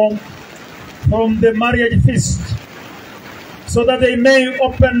come home from the marriage feast, so that they may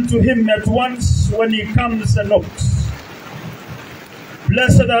open to him at once when he comes and knocks.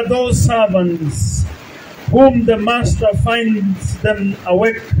 Blessed are those servants whom the master finds them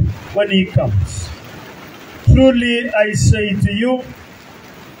awake when he comes. Truly I say to you,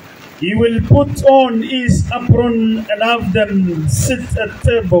 he will put on his apron and have them sit at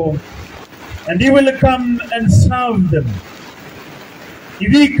table, and he will come and serve them.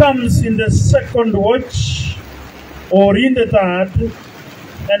 If he comes in the second watch or in the third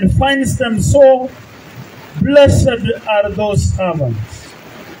and finds them so, blessed are those servants.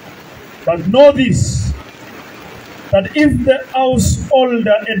 But know this, that if the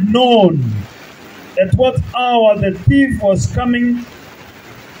householder had known at what hour the thief was coming,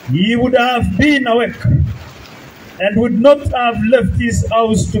 he would have been awake and would not have left his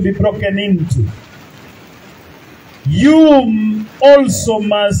house to be broken into. You also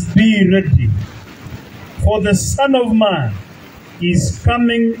must be ready, for the Son of Man is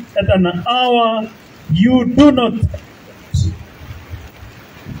coming at an hour you do not.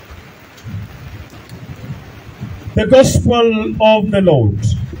 The Gospel of the Lord.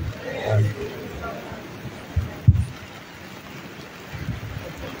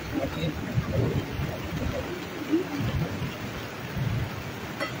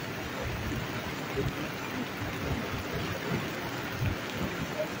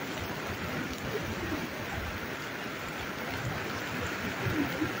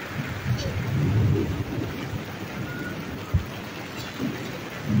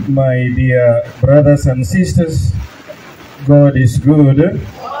 My dear brothers and sisters, God is good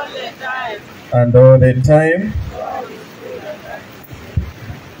all the time. and all the time.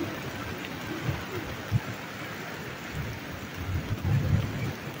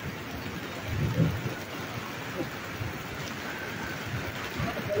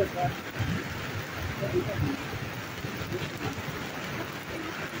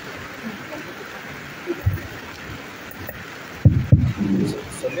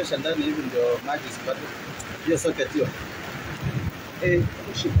 Songesha ndani hivi ndio maji sipate. Hiyo socket hiyo.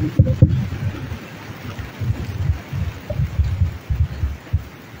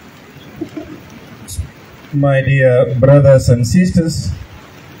 My dear brothers and sisters,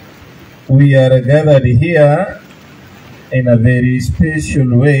 we are gathered here in a very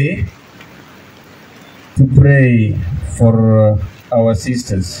special way to pray for our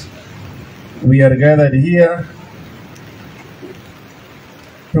sisters. We are gathered here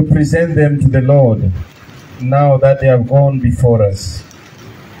to present them to the Lord now that they have gone before us.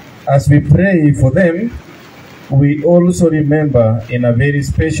 As we pray for them, we also remember in a very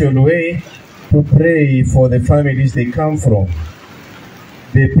special way to pray for the families they come from,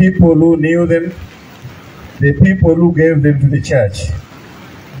 the people who knew them, the people who gave them to the church,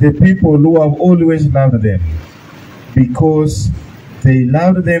 the people who have always loved them, because they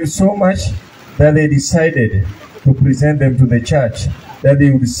loved them so much that they decided to present them to the church, that they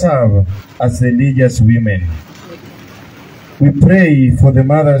would serve as religious women. We pray for the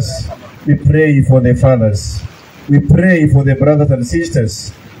mothers, we pray for the fathers, we pray for the brothers and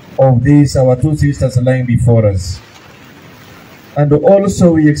sisters of these, our two sisters lying before us. And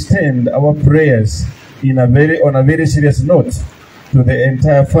also we extend our prayers on a very serious note to the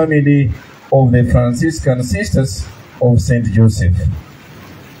entire family of the Franciscan Sisters of St. Joseph.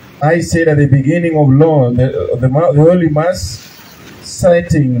 I said at the beginning of the Holy Mass,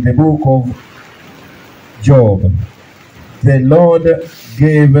 citing the book of Job, the Lord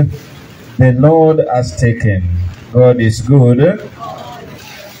gave, the Lord has taken. God is good.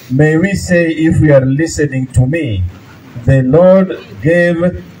 May we say, if we are listening to me, the Lord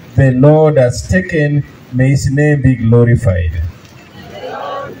gave, the Lord has taken, may his name be glorified. The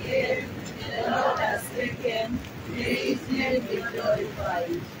Lord gave, the Lord has taken, may his name be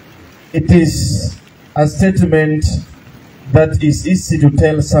glorified. It is a statement that is easy to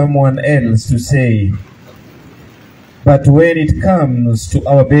tell someone else to say, but when it comes to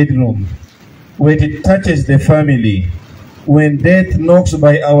our bedroom, when it touches the family, when death knocks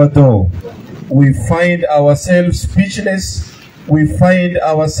by our door, we find ourselves speechless, we find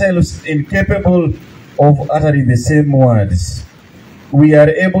ourselves incapable of uttering the same words. We are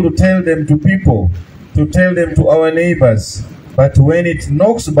able to tell them to people, to tell them to our neighbors, but when it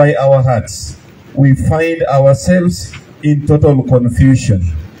knocks by our hearts, we find ourselves in total confusion.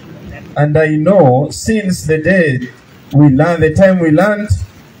 And I know since the time we learned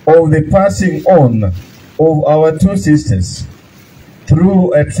of the passing on of our two sisters,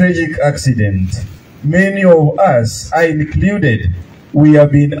 through a tragic accident. Many of us, I included, we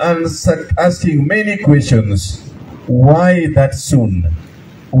have been asking many questions. Why that soon?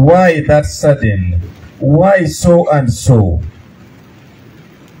 Why that sudden? Why so and so?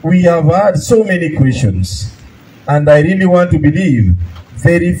 We have had so many questions, and I really want to believe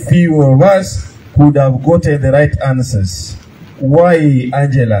very few of us could have gotten the right answers. Why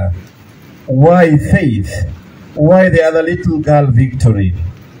Angela? Why Faith? Why the other little girl Victory?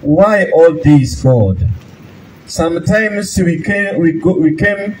 Why all this, God? Sometimes we came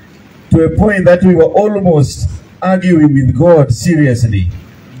to a point that we were almost arguing with God seriously.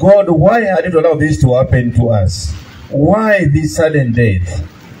 God, why had you allowed this to happen to us? Why this sudden death?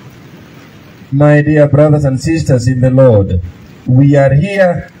 My dear brothers and sisters in the Lord, we are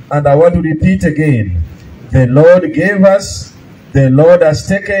here, and I want to repeat again, the Lord gave us, the Lord has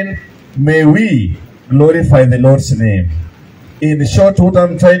taken, may we glorify the Lord's name. In short, what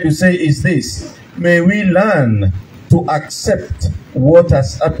I'm trying to say is this: may we learn to accept what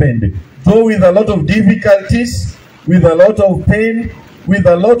has happened, though with a lot of difficulties, with a lot of pain, with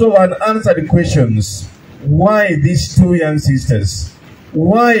a lot of unanswered questions. Why these two young sisters?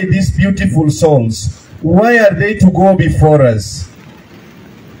 Why these beautiful souls? Why are they to go before us?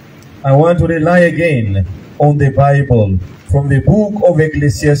 I want to rely again on the Bible from the book of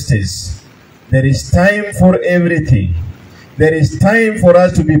Ecclesiastes. There is time for everything. There is time for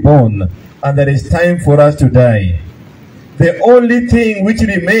us to be born, and there is time for us to die. The only thing which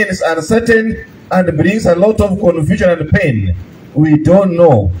remains uncertain and brings a lot of confusion and pain, we don't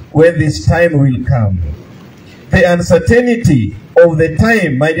know when this time will come. The uncertainty of the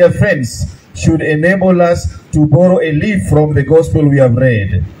time, my dear friends, should enable us to borrow a leaf from the gospel we have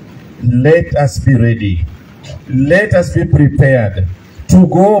read. Let us be ready. Let us be prepared to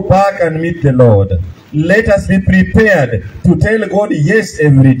go back and meet the Lord. Let us be prepared to tell God yes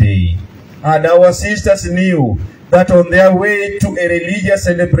every day. And our sisters knew that on their way to a religious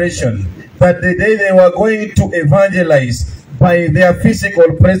celebration, that the day they were going to evangelize by their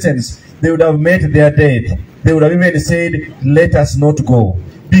physical presence, they would have met their death. They would have even said, let us not go,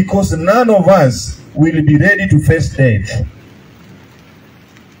 because none of us will be ready to face death.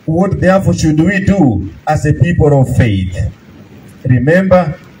 What therefore should we do as a people of faith?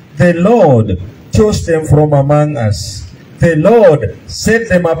 Remember, the Lord chose them from among us. The Lord set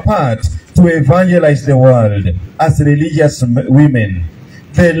them apart to evangelize the world as religious women.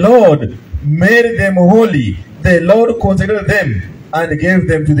 The Lord made them holy. The Lord consecrated them and gave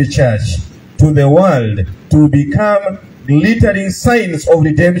them to the church, to the world, to become glittering signs of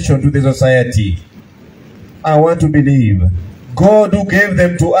redemption to the society. I want to believe God, who gave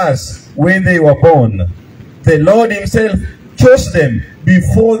them to us when they were born, the Lord himself chose them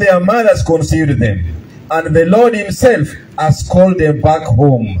before their mothers conceived them, and the Lord himself has called them back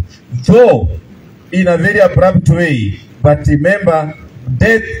home, though in a very abrupt way. But remember,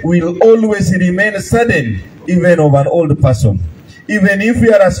 death will always remain sudden, even of an old person. Even if we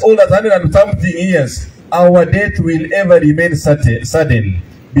are as old as 100 and something years, our death will ever remain sudden,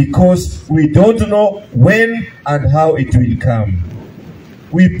 because we don't know when and how it will come.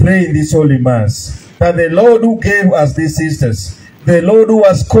 We pray in this Holy Mass that the Lord who gave us these sisters, the Lord who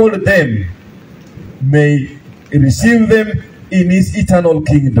has called them, may receive them in his eternal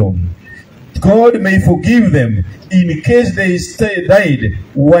kingdom. God may forgive them in case they died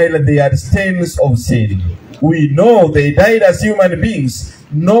while they had stains of sin. We know they died as human beings,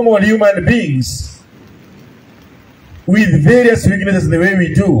 normal human beings, with various weaknesses the way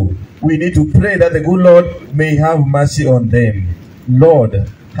we do. We need to pray that the good Lord may have mercy on them. Lord,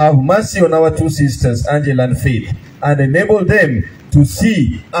 have mercy on our two sisters, Angela and Faith, and enable them to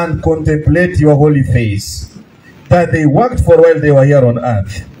see and contemplate your holy face, that they worked for while they were here on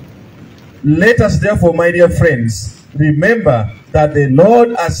earth. Let us therefore, my dear friends, remember that the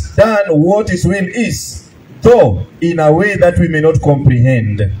Lord has done what his will is, though in a way that we may not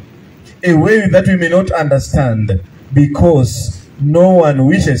comprehend, a way that we may not understand, because no one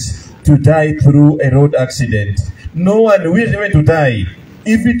wishes to die through a road accident. No one wishes even to die.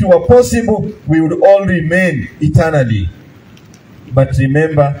 If it were possible, we would all remain eternally. But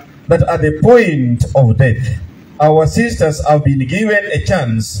remember that at the point of death, our sisters have been given a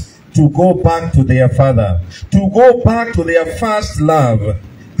chance to go back to their father, to go back to their first love,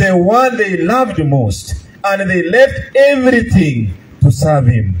 the one they loved most, and they left everything to serve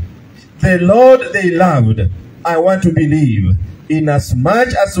him. The Lord they loved, I want to believe, in as much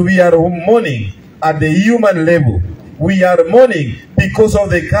as we are mourning at the human level, we are mourning because of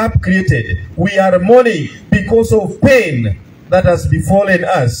the gap created. We are mourning because of pain that has befallen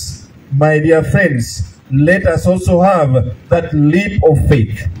us. My dear friends, let us also have that leap of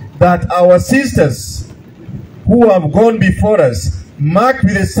faith, that our sisters who have gone before us, marked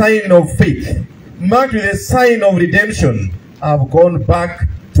with a sign of faith, marked with a sign of redemption, have gone back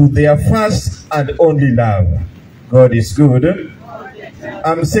to their first and only love. God is good.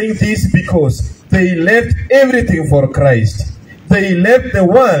 I'm saying this because they left everything for Christ. They left the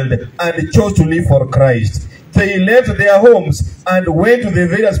world and chose to live for Christ. They left their homes and went to the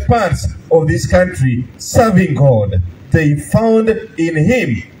various parts of this country serving God. They found in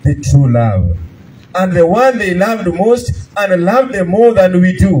Him the true love. And the one they loved most and loved them more than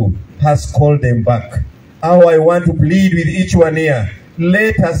we do has called them back. How I want to plead with each one here.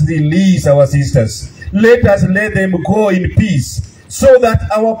 Let us release our sisters. Let us let them go in peace, so that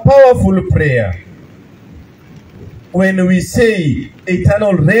our powerful prayer, when we say,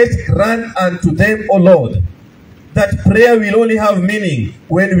 eternal rest grant unto them, O Lord, that prayer will only have meaning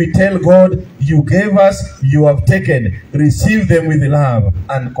when we tell God, you gave us, you have taken, receive them with love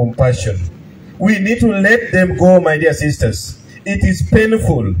and compassion. We need to let them go, my dear sisters. It is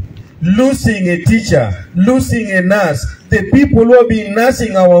painful. Losing a teacher, losing a nurse, the people who have been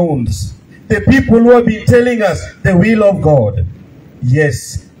nursing our wounds, the people who have been telling us the will of God.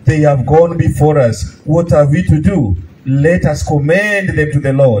 Yes, they have gone before us. What have we to do? Let us commend them to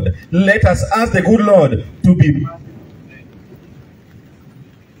the Lord. Let us ask the good Lord to be.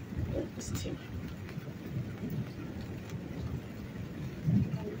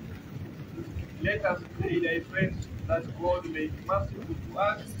 Let us pray, dear friends, that God may be merciful to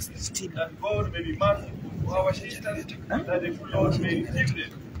us, that God may be merciful to our sisters, that the good Lord may receive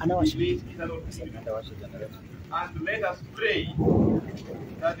them. And let us pray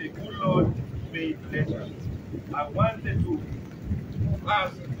that the good Lord may bless us. I wanted to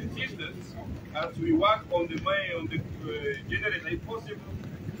ask the sisters, as we work on the generator, if possible,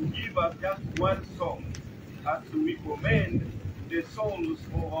 to give us just one song as we commend the souls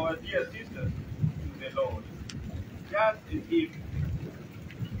of our dear sisters to the Lord. Just a hymn.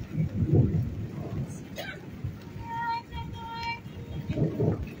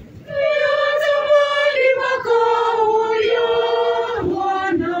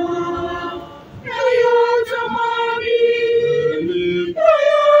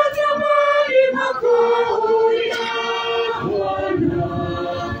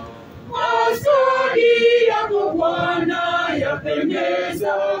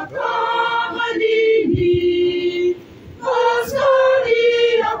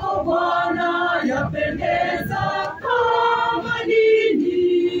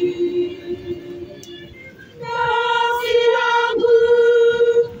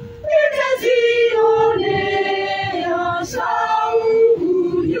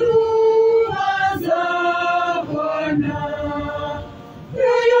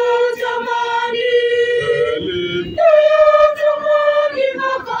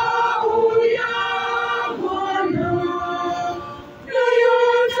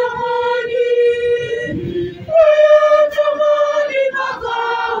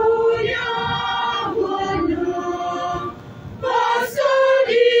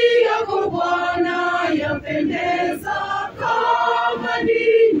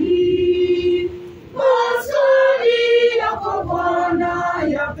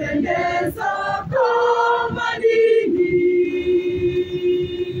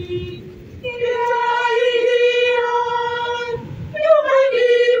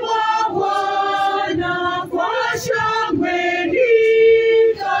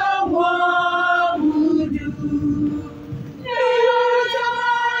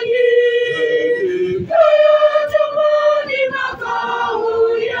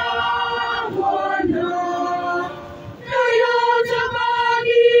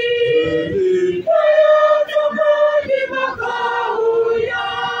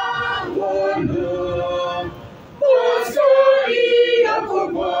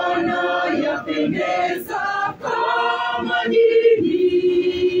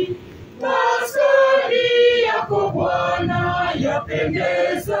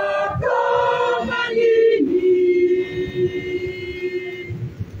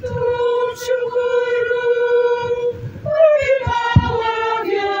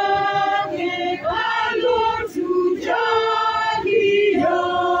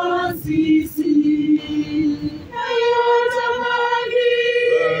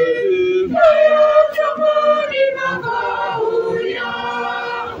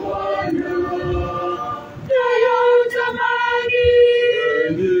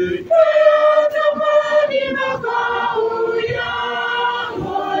 Hey!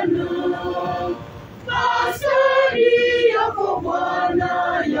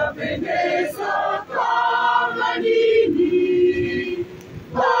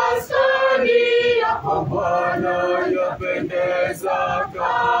 Kwa Bwana yapendeza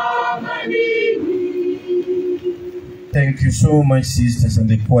kama nini. Thank you so much, sisters and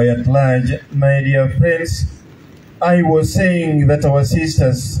the choir at large. My dear friends, I was saying that our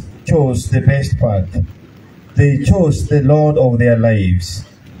sisters chose the best path. They chose the Lord of their lives.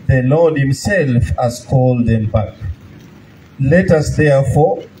 The Lord himself has called them back. Let us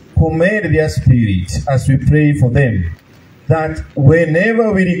therefore commend their spirit as we pray for them, that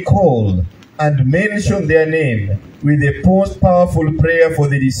whenever we recall and mention their name with a most powerful prayer for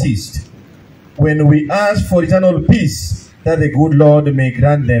the deceased, when we ask for eternal peace, that the good Lord may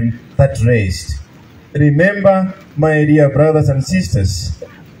grant them that rest. Remember, my dear brothers and sisters,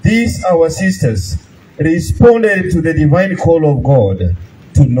 these our sisters responded to the divine call of God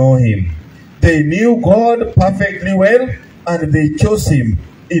to know him. They knew God perfectly well, and they chose him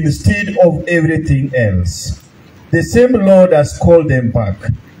instead of everything else. The same Lord has called them back,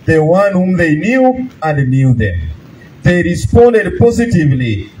 the one whom they knew and knew them. They responded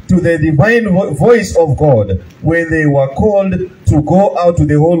positively to the divine voice of God when they were called to go out to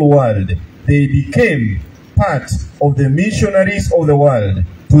the whole world. They became part of the missionaries of the world,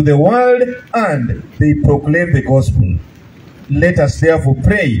 to the world, and they proclaimed the gospel. Let us therefore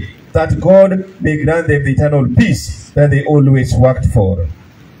pray that God may grant them the eternal peace that they always worked for.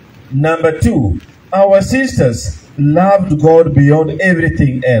 Number 2, our sisters loved God beyond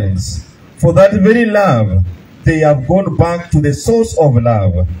everything else. For that very love, they have gone back to the source of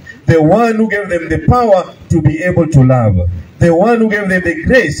love, the one who gave them the power to be able to love, the one who gave them the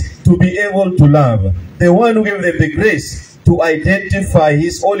grace to be able to love, the one who gave them the grace to identify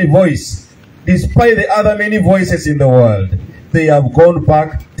his holy voice. Despite the other many voices in the world, they have gone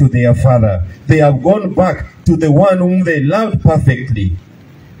back to their Father. They have gone back to the one whom they loved perfectly.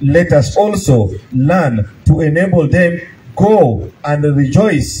 Let us also learn to enable them go and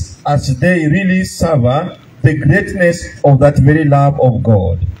rejoice as they really savor the greatness of that very love of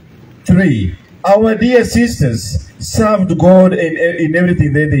God. 3, our dear sisters served God in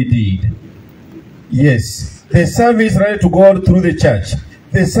everything that they did. Yes, the service rendered to God through the church,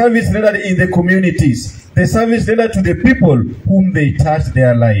 the service rendered in the communities, the service rendered to the people whom they touched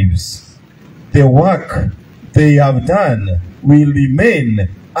their lives. The work they have done will remain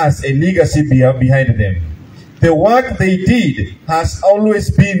as a legacy behind them. The work they did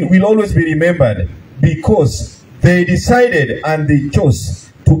will always be remembered, because they decided and they chose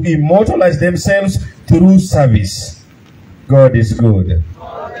to immortalize themselves through service. God is good.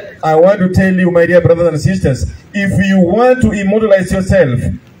 I want to tell you, my dear brothers and sisters, if you want to immortalize yourself,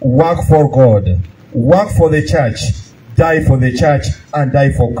 work for God, work for the church, die for the church, and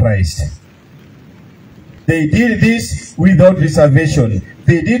die for Christ. They did this without reservation.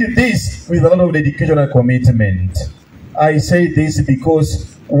 They did this with a lot of dedication and commitment. I say this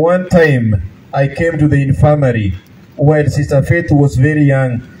because one time I came to the infirmary while Sister Faith was very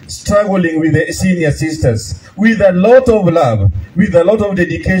young, struggling with the senior sisters. With a lot of love, with a lot of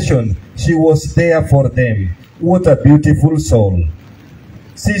dedication, she was there for them. What a beautiful soul.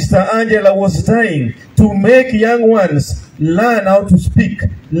 Sister Angela was trying to make young ones learn how to speak,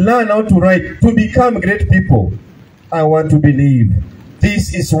 learn how to write, to become great people. I want to believe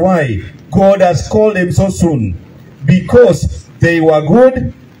this is why God has called them so soon, because they were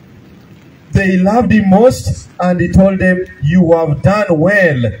good, they loved him most, and he told them, you have done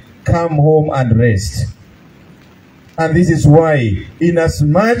well, come home and rest. And this is why,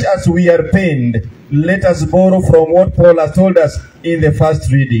 inasmuch as we are pained, let us borrow from what Paul has told us in the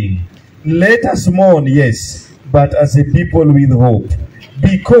first reading. Let us mourn, yes, but as a people with hope,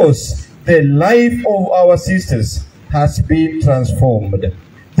 because the life of our sisters has been transformed.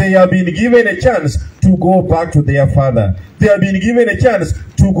 They have been given a chance to go back to their Father. They have been given a chance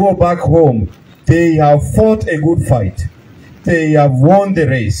to go back home. They have fought a good fight. They have won the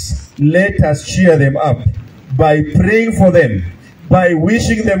race. Let us cheer them up by praying for them, by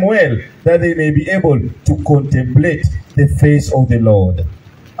wishing them well, that they may be able to contemplate the face of the Lord.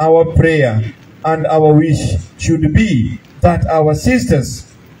 Our prayer and our wish should be that our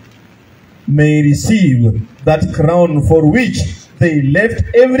sisters may receive that crown for which they left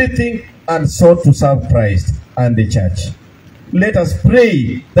everything and sought to serve Christ and the church. Let us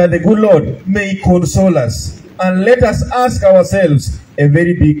pray that the good Lord may console us, and let us ask ourselves a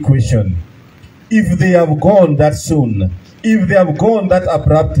very big question. If they have gone that soon, if they have gone that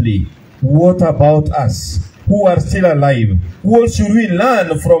abruptly, what about us who are still alive? What should we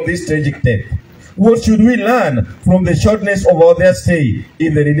learn from this tragic death? What should we learn from the shortness of their stay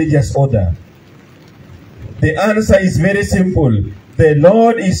in the religious order? The answer is very simple. The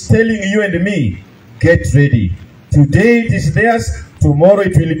Lord is telling you and me, get ready. Today it is theirs, Tomorrow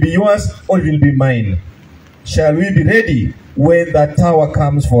it will be yours or it will be mine. Shall we be ready when that tower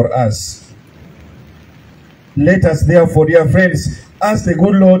comes for us? Let us therefore, dear friends, ask the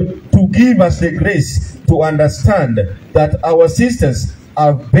good Lord to give us the grace to understand that our sisters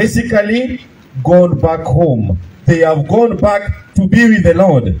have basically gone back home. They have gone back to be with the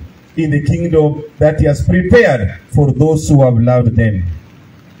Lord in the kingdom that He has prepared for those who have loved them,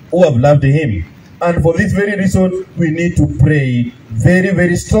 who have loved Him. And for this very reason, we need to pray very,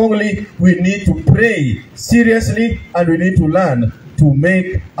 very strongly. We need to pray seriously, and we need to learn to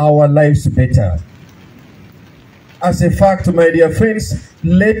make our lives better. As a fact, my dear friends,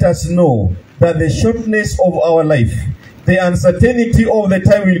 let us know that the shortness of our life, the uncertainty of the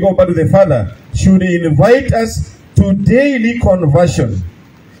time we'll go back to the Father, should invite us to daily conversion,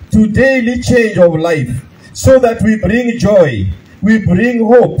 to daily change of life, so that we bring joy, we bring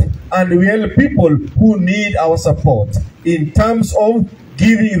hope, and we help people who need our support in terms of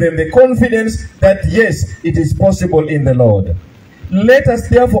giving them the confidence that yes, it is possible in the Lord. Let us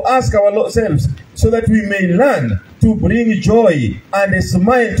therefore ask ourselves so that we may learn to bring joy and a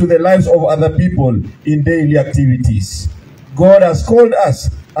smile to the lives of other people in daily activities. God has called us,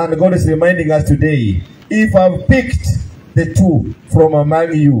 and God is reminding us today, if I've picked the two from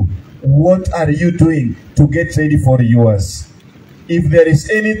among you, what are you doing to get ready for yours? If there is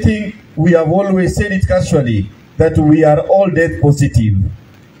anything, we have always said it casually, that we are all death positive.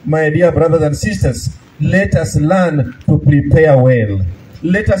 My dear brothers and sisters, let us learn to prepare well.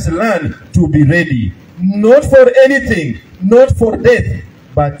 Let us learn to be ready, not for anything, not for death,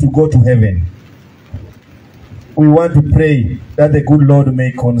 but to go to heaven. We want to pray that the good Lord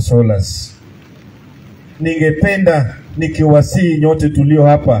may console us. Ningependa nikiwasihi nyote tulio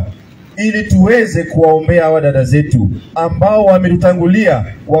hapa, ili tuweze kuwaombea hawa dada zetu ambao wametutangulia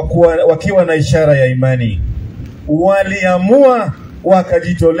wakiwa na ishara ya imani. Waliamua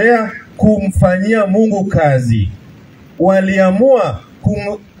wakajitolea kumfanyia Mungu kazi. Waliamua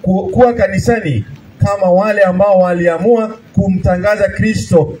kuwa kanisani kama wale ambao waliamua kumtangaza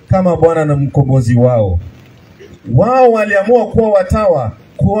Kristo kama Bwana na mkombozi wao. Wao waliamua kuwa watawa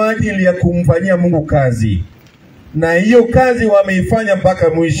kwa ajili ya kumfanyia Mungu kazi. Na hiyo kazi wameifanya mpaka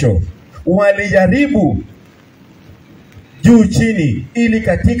mwisho. Walijaribu juu chini ili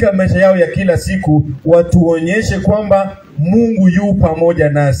katika maisha yao ya kila siku watuonyeshe kwamba Mungu yu pamoja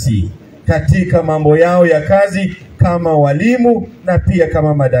nasi katika mambo yao ya kazi kama walimu na pia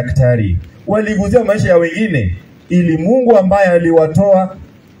kama madaktari. Waliguzia maisha ya wengine ili Mungu ambaye aliwatoa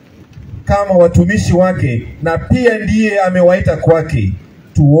kama watumishi wake na pia ndiye amewaita kwake,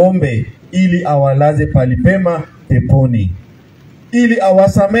 tuombe ili awalaze palipema peponi, ili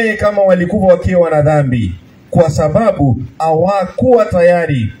awasamehe kama walikuwa wakiwa na dhambi, kwa sababu hawakuwa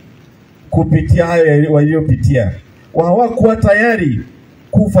tayari kupitia hayo waliopitia. Hawakuwa tayari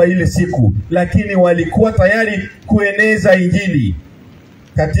kufa ile siku, lakini walikuwa tayari kueneza Injili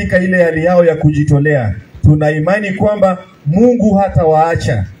katika ile hali yao ya kujitolea. Tuna imani kwamba Mungu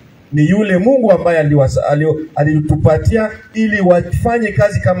hatawaacha. Ni yule Mungu ambaye alitupatia ili wafanye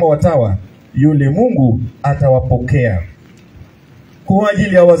kazi kama watawa. Yule Mungu atawapokea. Kwa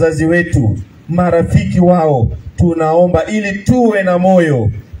ajili ya wazazi wetu, marafiki wao, tunaomba ili tuwe na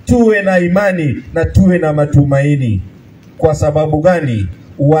moyo, tuwe na imani na tuwe na matumaini. Kwa sababu gani?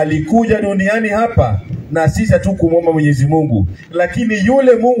 Walikuja duniani hapa na sisi hatukumwomba Mwenyezi Mungu, lakini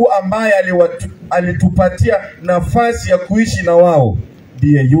yule Mungu ambaye alitupatia nafasi ya kuishi na wao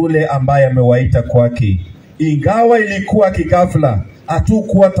ndiye yule ambaye amewaita kwake. Ingawa ilikuwa kigafla,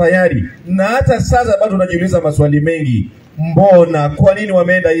 hatukuwa tayari, na hata sasa bado tunajiuliza maswali mengi. Mbona, kwa nini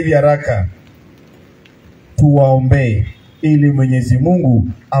wameenda hivi haraka? Tuwaombee ili Mwenyezi Mungu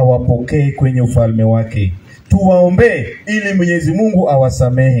awapokee kwenye ufalme wake. Tuwaombee ili Mwenyezi Mungu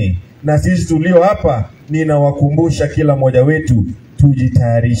awasamehe. Na sisi tulio hapa, ninawakumbusha kila mmoja wetu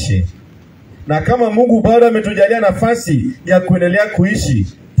tujitayarishe. Na kama Mungu bado ametujalia nafasi ya kuendelea kuishi,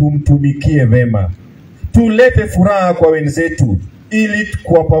 tumtumikie vema. Tulete furaha kwa wenzetu ili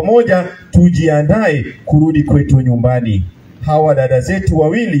kwa pamoja tujiandae kurudi kwetu nyumbani. Hawa dada zetu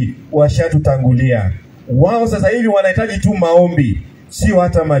wawili washatutangulia. Wao sasa hivi wanahitaji tu maombi, sio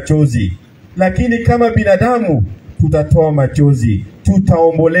hata machozi. Lakini kama binadamu tutatoa machozi,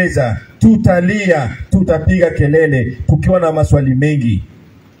 tutaomboleza, tutalia, tutapiga kelele tukiwa na maswali mengi.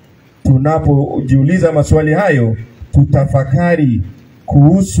 Tunapojiuliza maswali hayo, tutafakari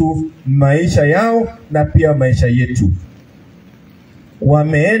kuhusu maisha yao na pia maisha yetu.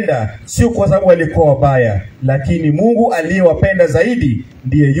 Wameenda sio kwa sababu walikuwa wabaya, lakini Mungu aliyewapenda zaidi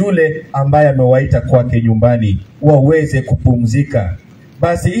ndiye yule ambaye amewaita kwake nyumbani waweze kupumzika.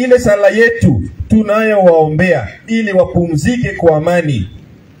 basi ile sala yetu tunayowaombea ili wapumzike kwa amani,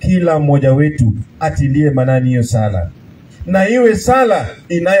 kila mmoja wetu atilie manani hiyo sala, na iwe sala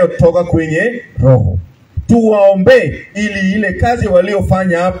inayotoka kwenye roho. Tuwaombe ili ile kazi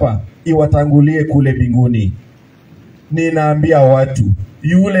waliofanya hapa iwatangulie kule mbinguni. Ninaambia watu,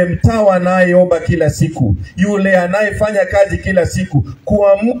 yule mtawa anayeomba kila siku, yule anayefanya kazi kila siku,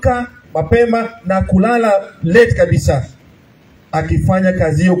 kuamka mapema na kulala late kabisa, akifanya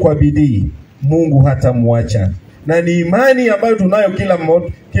kazi hiyo kwa bidii, Mungu hatamwacha. Na ni imani ambayo tunayo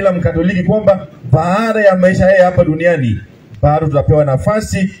kila Mkatoliki kwamba baada ya maisha haya hapa duniani bado tutapewa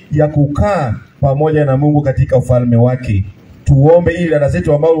nafasi ya kukaa pamoja na Mungu katika ufalme wake. Tuombe ili dada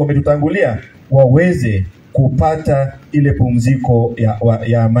zetu ambao wametutangulia waweze kupata ile pumziko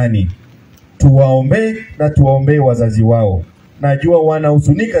ya amani. Tuwaombe na tuwaombe wazazi wao. Najua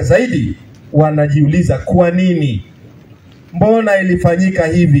wanahuzunika zaidi, wanajiuliza kwa nini, mbona ilifanyika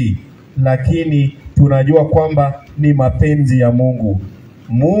hivi, lakini tunajua kwamba ni mapenzi ya Mungu.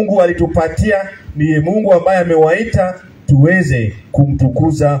 Mungu alitupatia, ni Mungu ambaye amewaita tuweze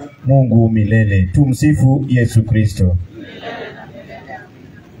kumtukuza Mungu milele. Tumsifu Yesu Kristo.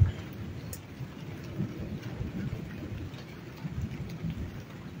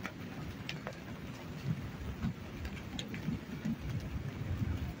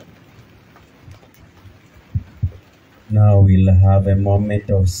 Now we'll have a moment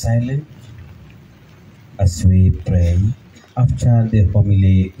of silence as we pray after the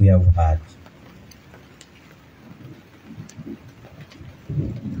homily we have had.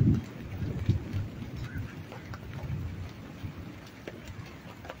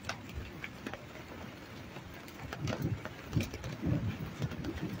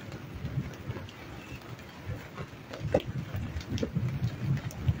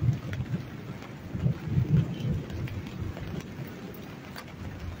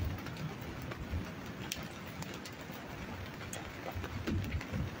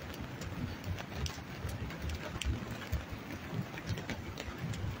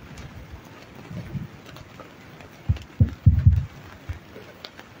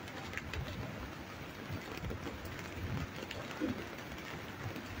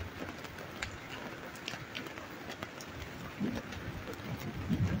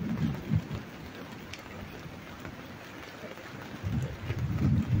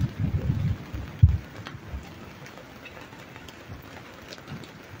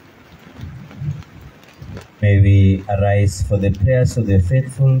 May we arise for the prayers of the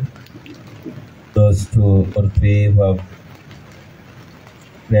faithful. Those 2 or 3 who have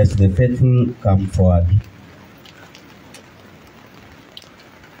prayers of the faithful, come forward.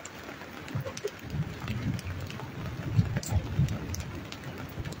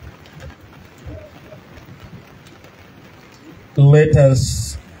 Let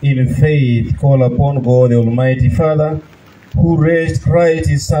us in faith call upon God the Almighty Father, who raised Christ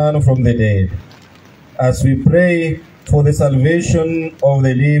his Son from the dead, as we pray for the salvation of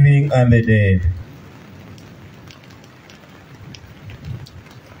the living and the dead.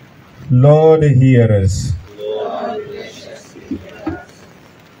 Lord, hear us.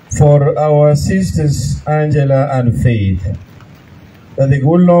 For our sisters Angela and Faith, that the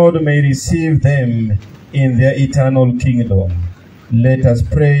good Lord may receive them in their eternal kingdom, let us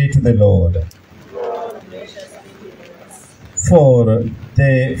pray to the Lord. For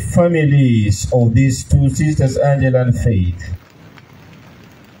the families of these 2 sisters, Angela and Faith,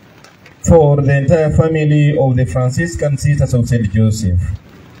 for the entire family of the Franciscan Sisters of St. Joseph,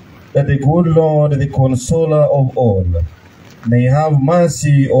 that the good Lord, the consoler of all, may have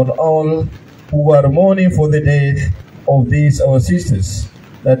mercy on all who are mourning for the death of these our sisters,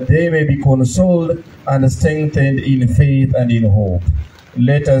 that they may be consoled and strengthened in faith and in hope.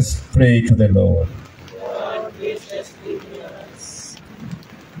 Let us pray to the Lord.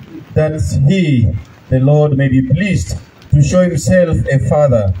 That he, the Lord, may be pleased to show himself a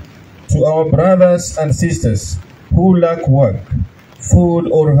father to our brothers and sisters who lack work, food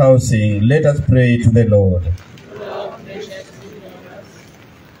or housing. Let us pray to the Lord.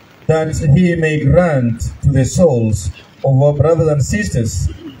 That he may grant to the souls of our brothers and sisters,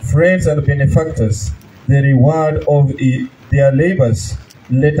 friends and benefactors, the reward of their labors.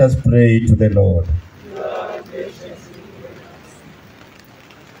 Let us pray to the Lord.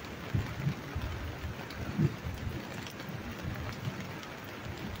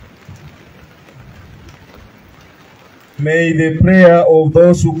 May the prayer of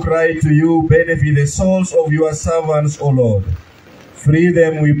those who cry to you benefit the souls of your servants, O Lord. Free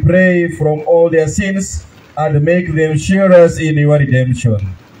them, we pray, from all their sins and make them sharers in your redemption.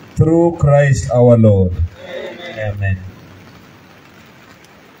 Through Christ our Lord. Amen. Amen.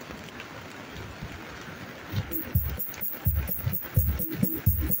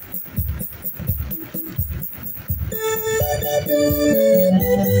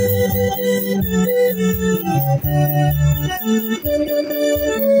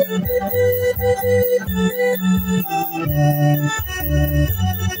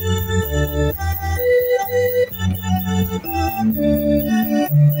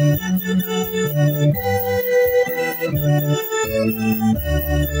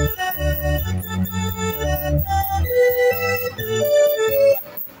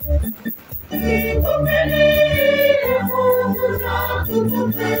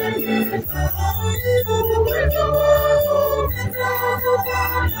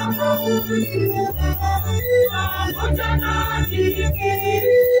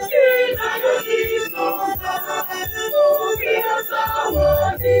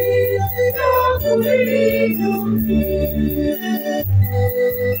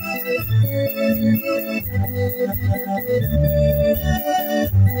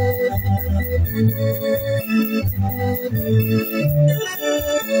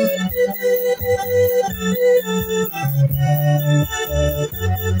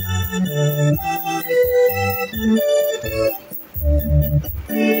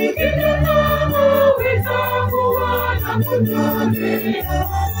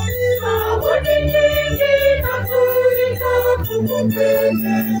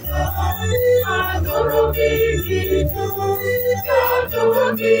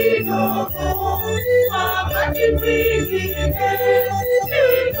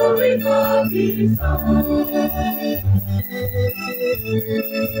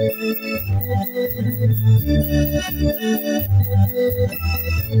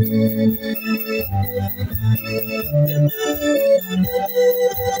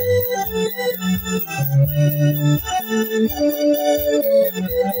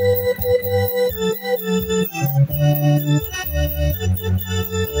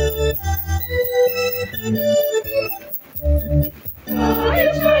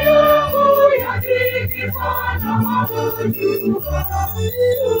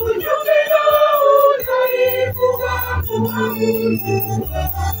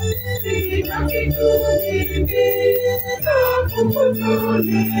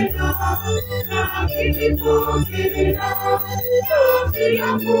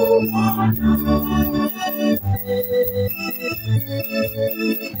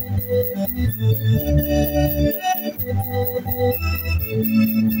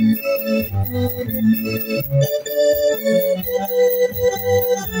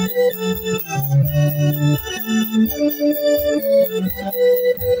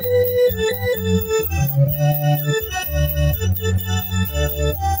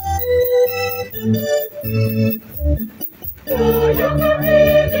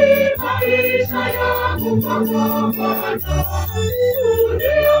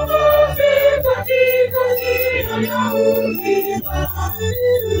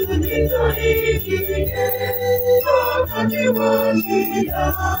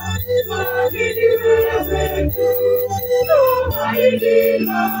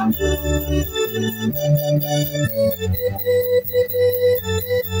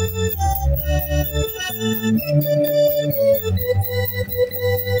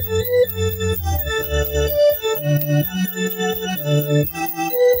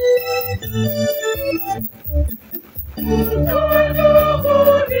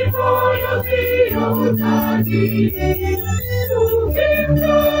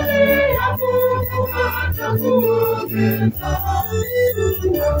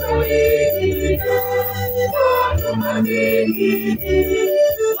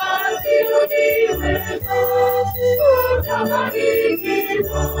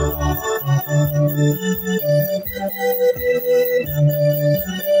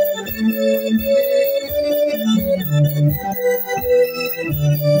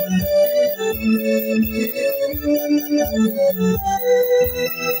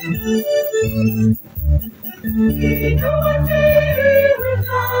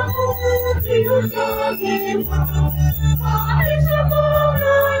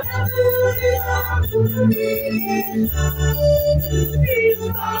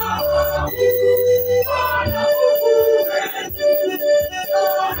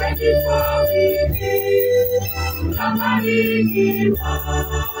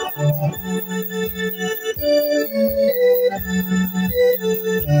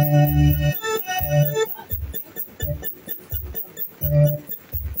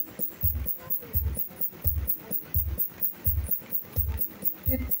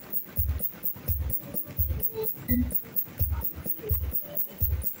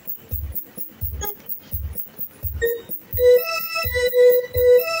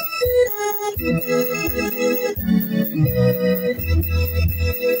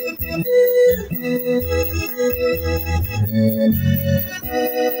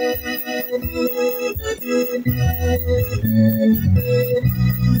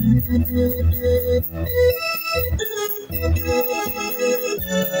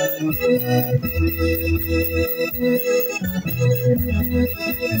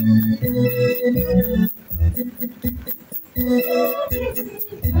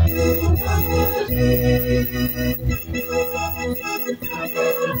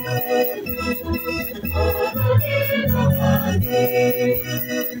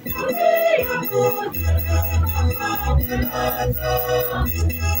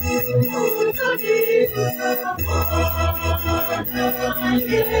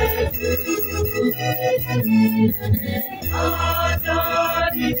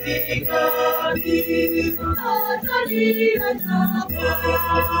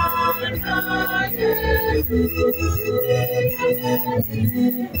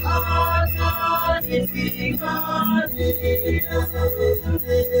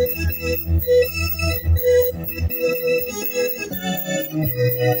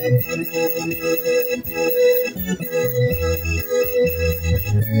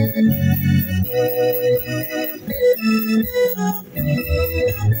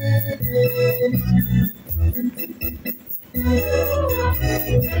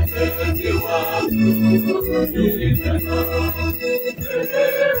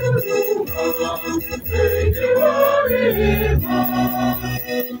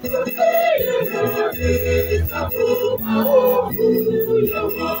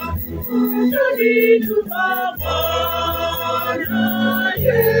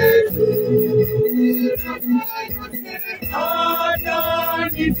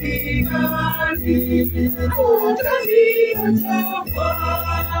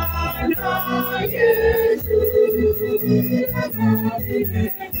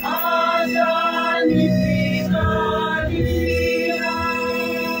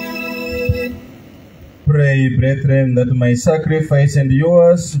 Pray, brethren, that my sacrifice and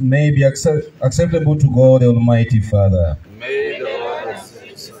yours may be acceptable to God, the Almighty Father. May the Lord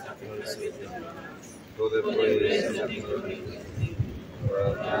accept sacrifice for the praise of God.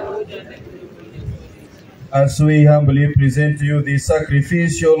 As we humbly present to you the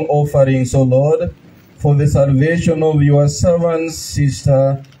sacrificial offerings, O Lord, for the salvation of your servants,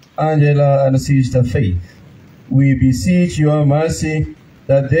 Sister Angela and Sister Faith, we beseech your mercy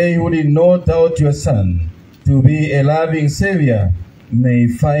that they who did not doubt your Son to be a loving Savior may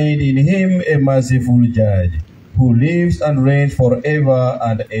find in him a merciful Judge, who lives and reigns forever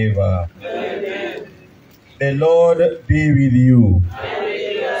and ever. Amen. The Lord be with you. And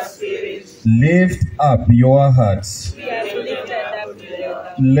with your spirit. Lift up your hearts. We are lifted up to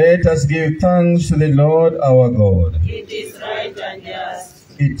you. Let us give thanks to the Lord our God. It is right and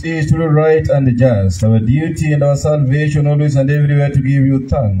just. It is truly right and just, our duty and our salvation always and everywhere to give you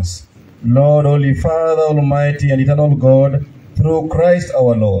thanks, Lord, Holy Father, Almighty and eternal God, through Christ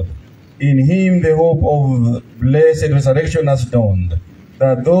our Lord. In him the hope of blessed resurrection has dawned,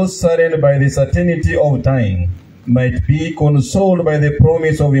 that those saddened by the certainty of dying might be consoled by the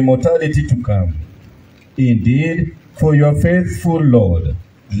promise of immortality to come. Indeed, for your faithful Lord,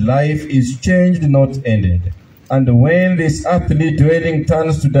 life is changed, not ended. And when this earthly dwelling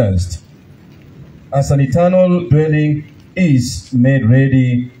turns to dust, as an eternal dwelling is made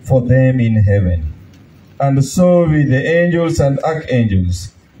ready for them in heaven. And so with the angels and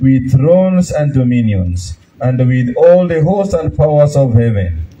archangels, with thrones and dominions, and with all the hosts and powers of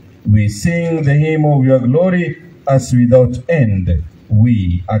heaven, we sing the hymn of your glory, as without end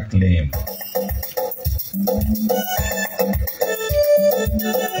we acclaim.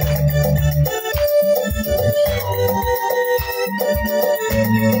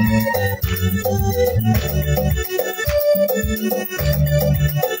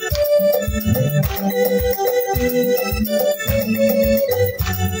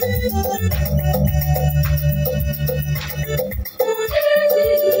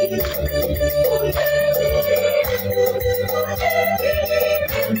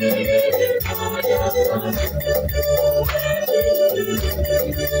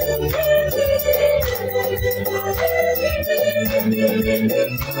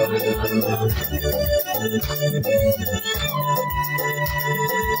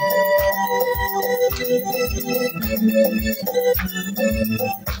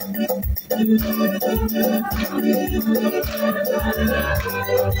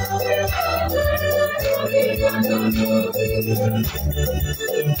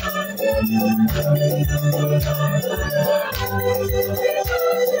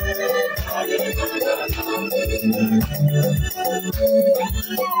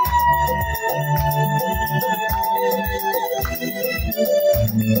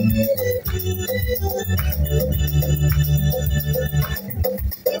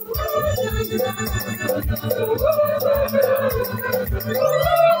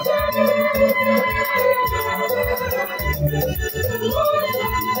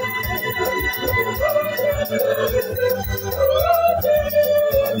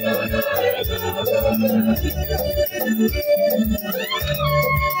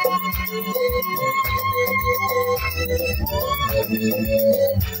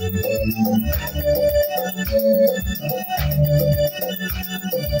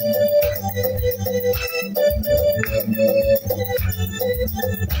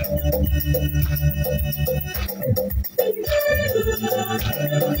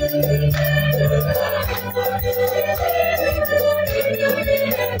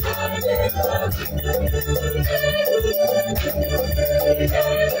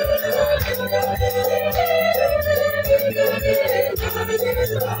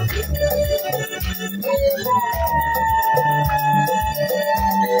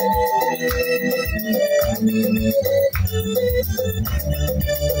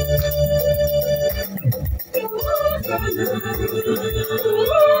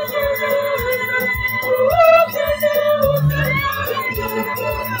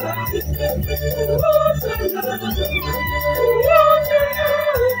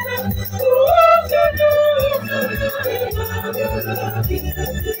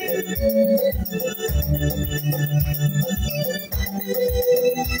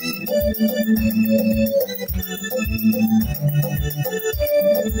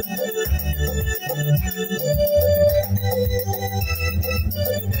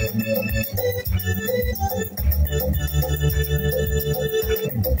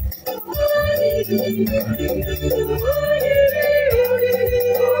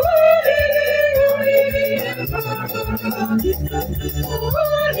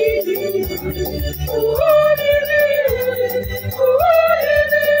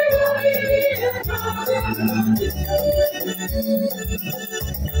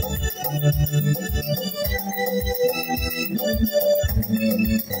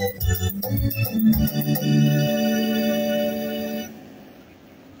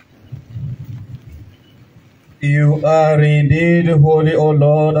 You are indeed holy, O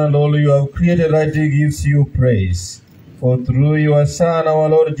Lord, and all you have created rightly gives you praise. For through your Son, our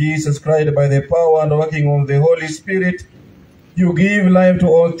Lord Jesus Christ, by the power and working of the Holy Spirit, you give life to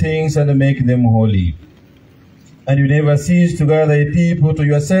all things and make them holy. And you never cease to gather a people to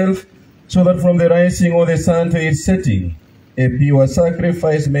yourself, so that from the rising of the sun to its setting, a pure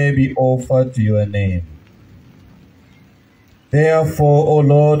sacrifice may be offered to your name. Therefore, O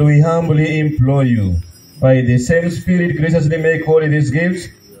Lord, we humbly implore you, by the same Spirit graciously make holy these gifts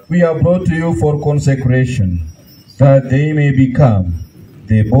we are brought to you for consecration, that they may become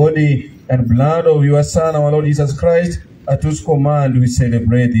the body and blood of your Son, our Lord Jesus Christ, at whose command we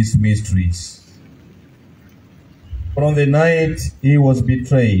celebrate these mysteries. From the night he was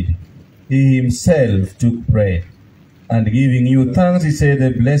betrayed, he himself took bread, and giving you thanks, he said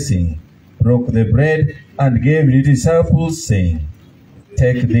a blessing, broke the bread, and gave it to his disciples, saying,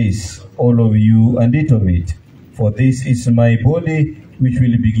 "Take this, all of you, and eat of it, for this is my body, which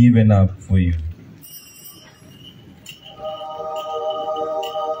will be given up for you."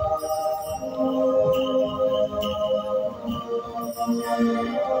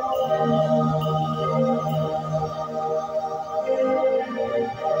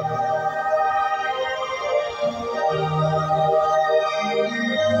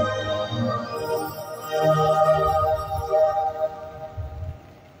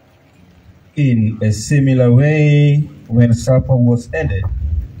 In a similar way, when supper was ended,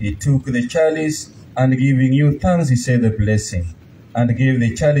 he took the chalice, and giving you thanks, he said a blessing, and gave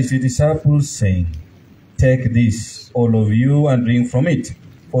the chalice to his disciples, saying, "Take this, all of you, and drink from it,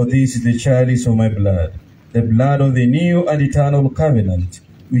 for this is the chalice of my blood, the blood of the new and eternal covenant,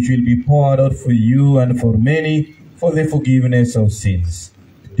 which will be poured out for you and for many for the forgiveness of sins.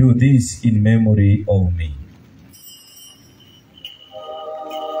 Do this in memory of me."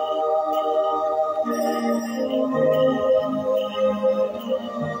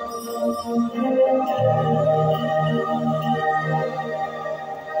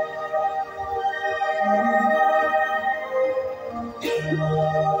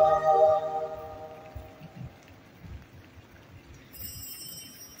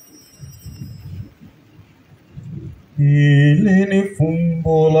 Hili ni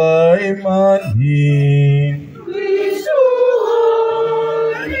fumbo la imani.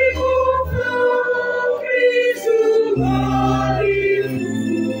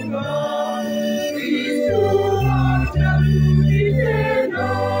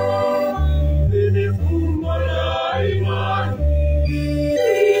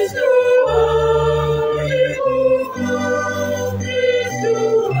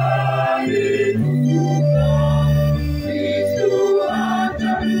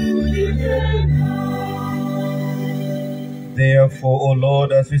 O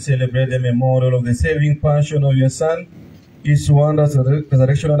Lord, as we celebrate the memorial of the saving passion of your Son, his wondrous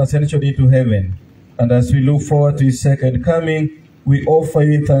resurrection and ascension into heaven, and as we look forward to his second coming, we offer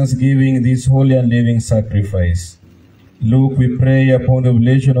you in thanksgiving this holy and living sacrifice. Look, we pray upon the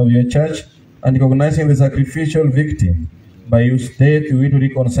oblation of your church, and recognizing the sacrificial victim, by whose death you will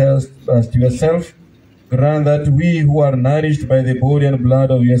reconcile us to yourself, grant that we who are nourished by the body and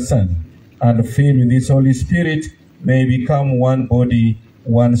blood of your Son, and filled with his Holy Spirit, may become one body,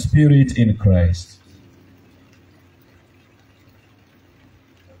 one spirit in Christ.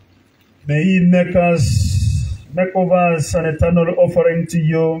 May he make of us an eternal offering to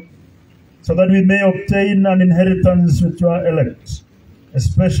you, so that we may obtain an inheritance with your elect,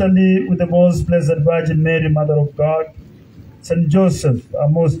 especially with the most blessed Virgin Mary, Mother of God, Saint Joseph, our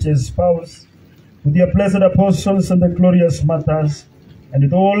most dear spouse, with your blessed apostles and the glorious martyrs, and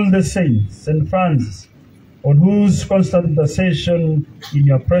with all the saints, Saint Francis, on whose constant intercession in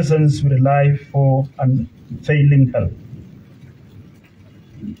your presence we rely for unfailing help.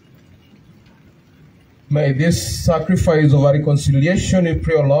 May this sacrifice of our reconciliation, we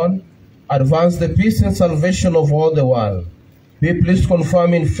pray, O Lord, advance the peace and salvation of all the world. Be pleased to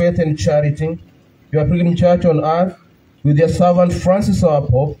confirm in faith and charity your pilgrim church on earth, with your servant Francis our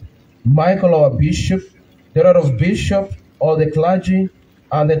Pope, Michael our Bishop, the Lord of Bishop, all the clergy,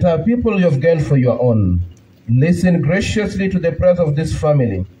 and the entire people you have gained for your own. Listen graciously to the prayers of this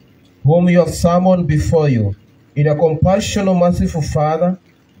family, whom you have summoned before you. In your compassion, O merciful Father,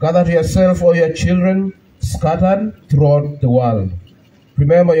 gather to yourself all your children scattered throughout the world.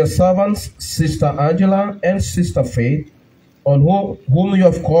 Remember your servants, Sister Angela and Sister Faith, on whom you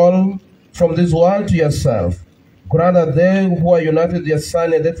have called from this world to yourself. Grant that they who are united with your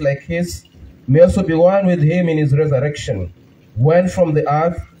Son in a death like his may also be one with him in his resurrection, when from the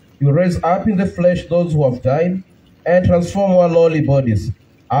earth you raise up in the flesh those who have died, and transform our lowly bodies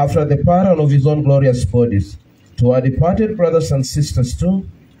after the pattern of his own glorious bodies. To our departed brothers and sisters too,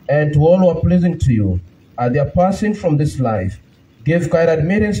 and to all who are pleasing to you, at their passing from this life, give kind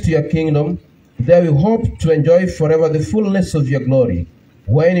admittance to your kingdom. There we hope to enjoy forever the fullness of your glory,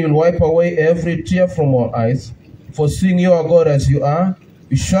 when you will wipe away every tear from our eyes. For seeing you, our God, as you are,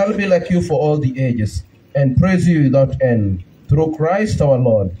 we shall be like you for all the ages, and praise you without end. Through Christ our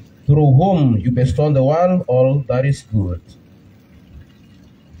Lord, through whom you bestow on the world all that is good.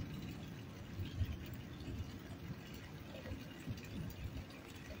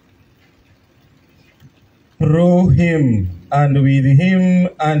 Through him, and with him,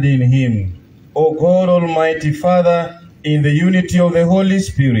 and in him, O God, Almighty Father, in the unity of the Holy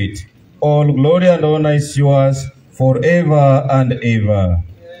Spirit, all glory and honor is yours forever and ever.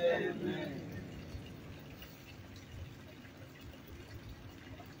 Amen.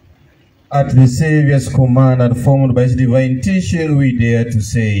 At the Saviour's command and formed by his divine teaching, we dare to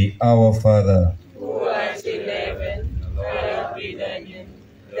say, Our Father, who art in heaven, hallowed be thy name.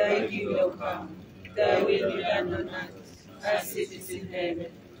 Thy kingdom come, thy will be done on earth as it is in heaven.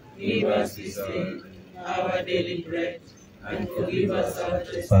 Give us this day our daily bread, and forgive us our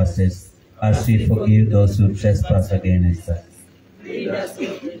trespasses, as we forgive those who trespass against us. Lead us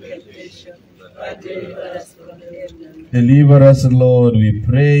not into temptation, but deliver us from evil. Deliver us, Lord, we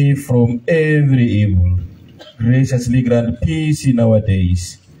pray, from every evil. Graciously grant peace in our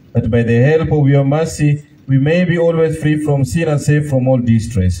days, that by the help of your mercy we may be always free from sin and safe from all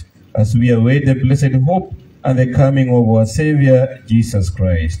distress, as we await the blessed hope and the coming of our Savior, Jesus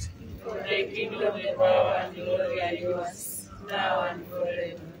Christ. For the kingdom, the power, and the glory are yours, now and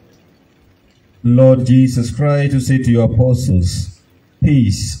forever. Lord Jesus Christ, you say to your apostles,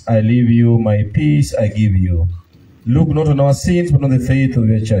 Peace I leave you, my peace I give you. Look not on our sins, but on the faith of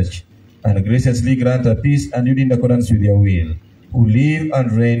your church, and graciously grant her peace and unity in accordance with your will, who live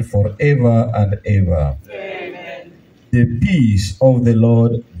and reign forever and ever. Amen. The peace of the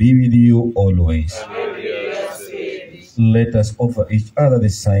Lord be with you always. And with your spirit. Let us offer each other the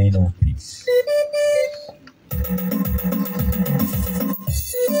sign of peace.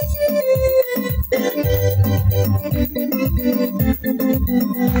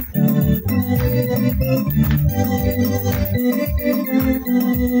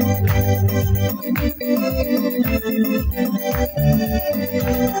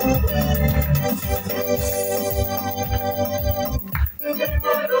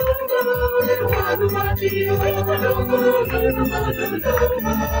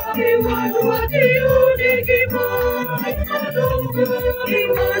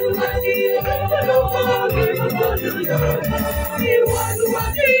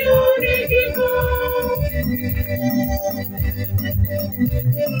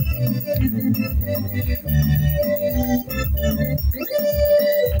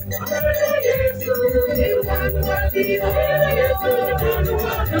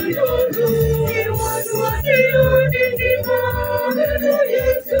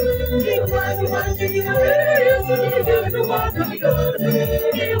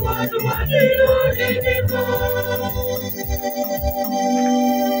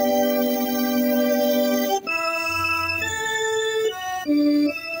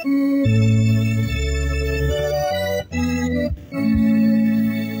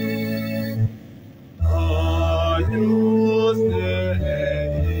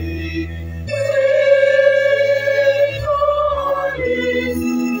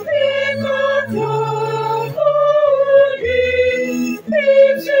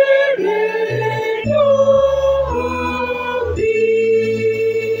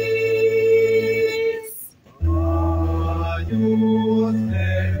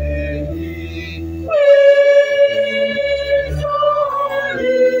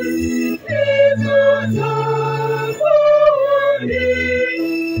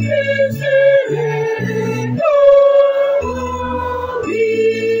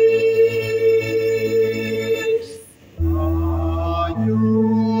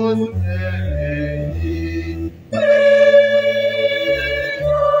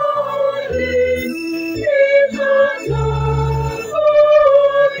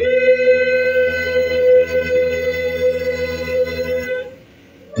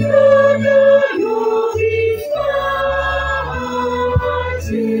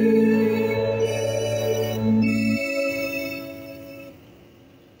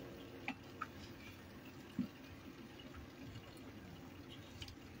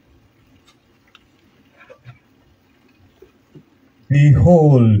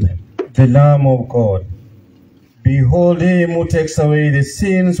 Behold the Lamb of God. Behold him who takes away the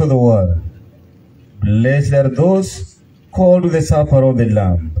sins of the world. Blessed are those called to the supper of the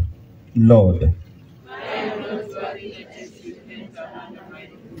Lamb. Lord, I am not worthy that you enter under my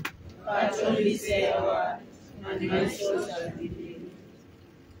roof, but only say a word, and my soul shall be healed.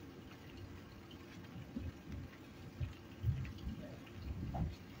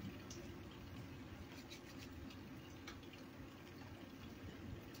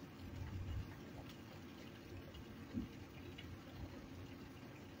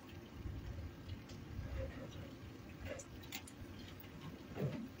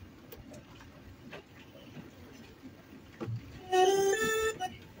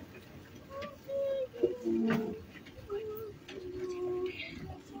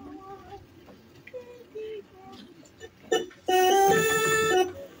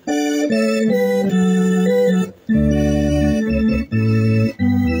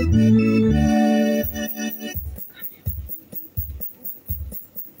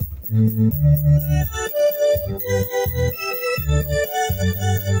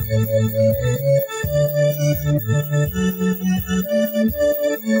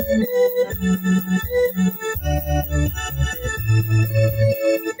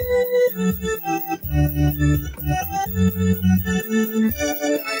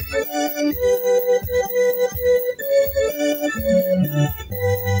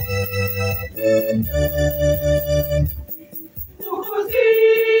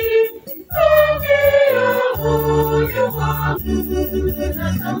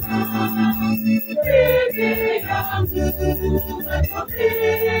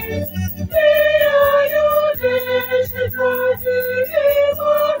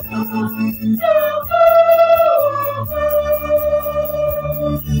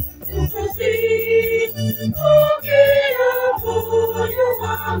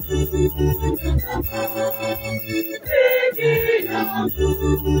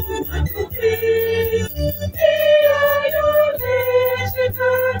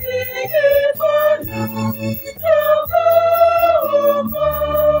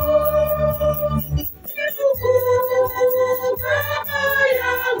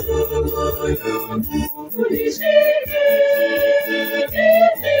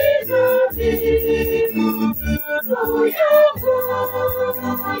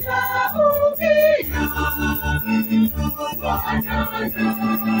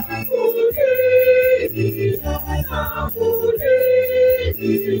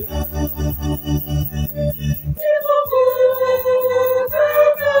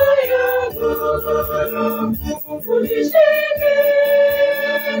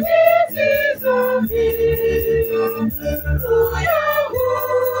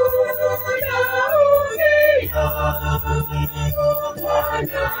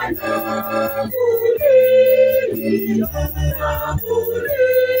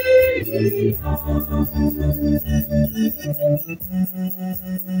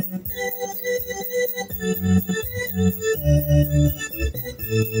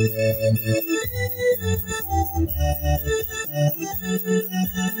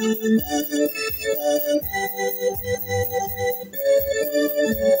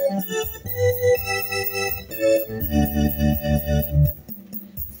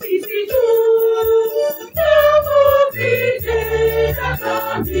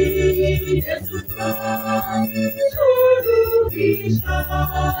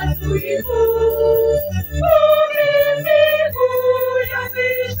 Thank you.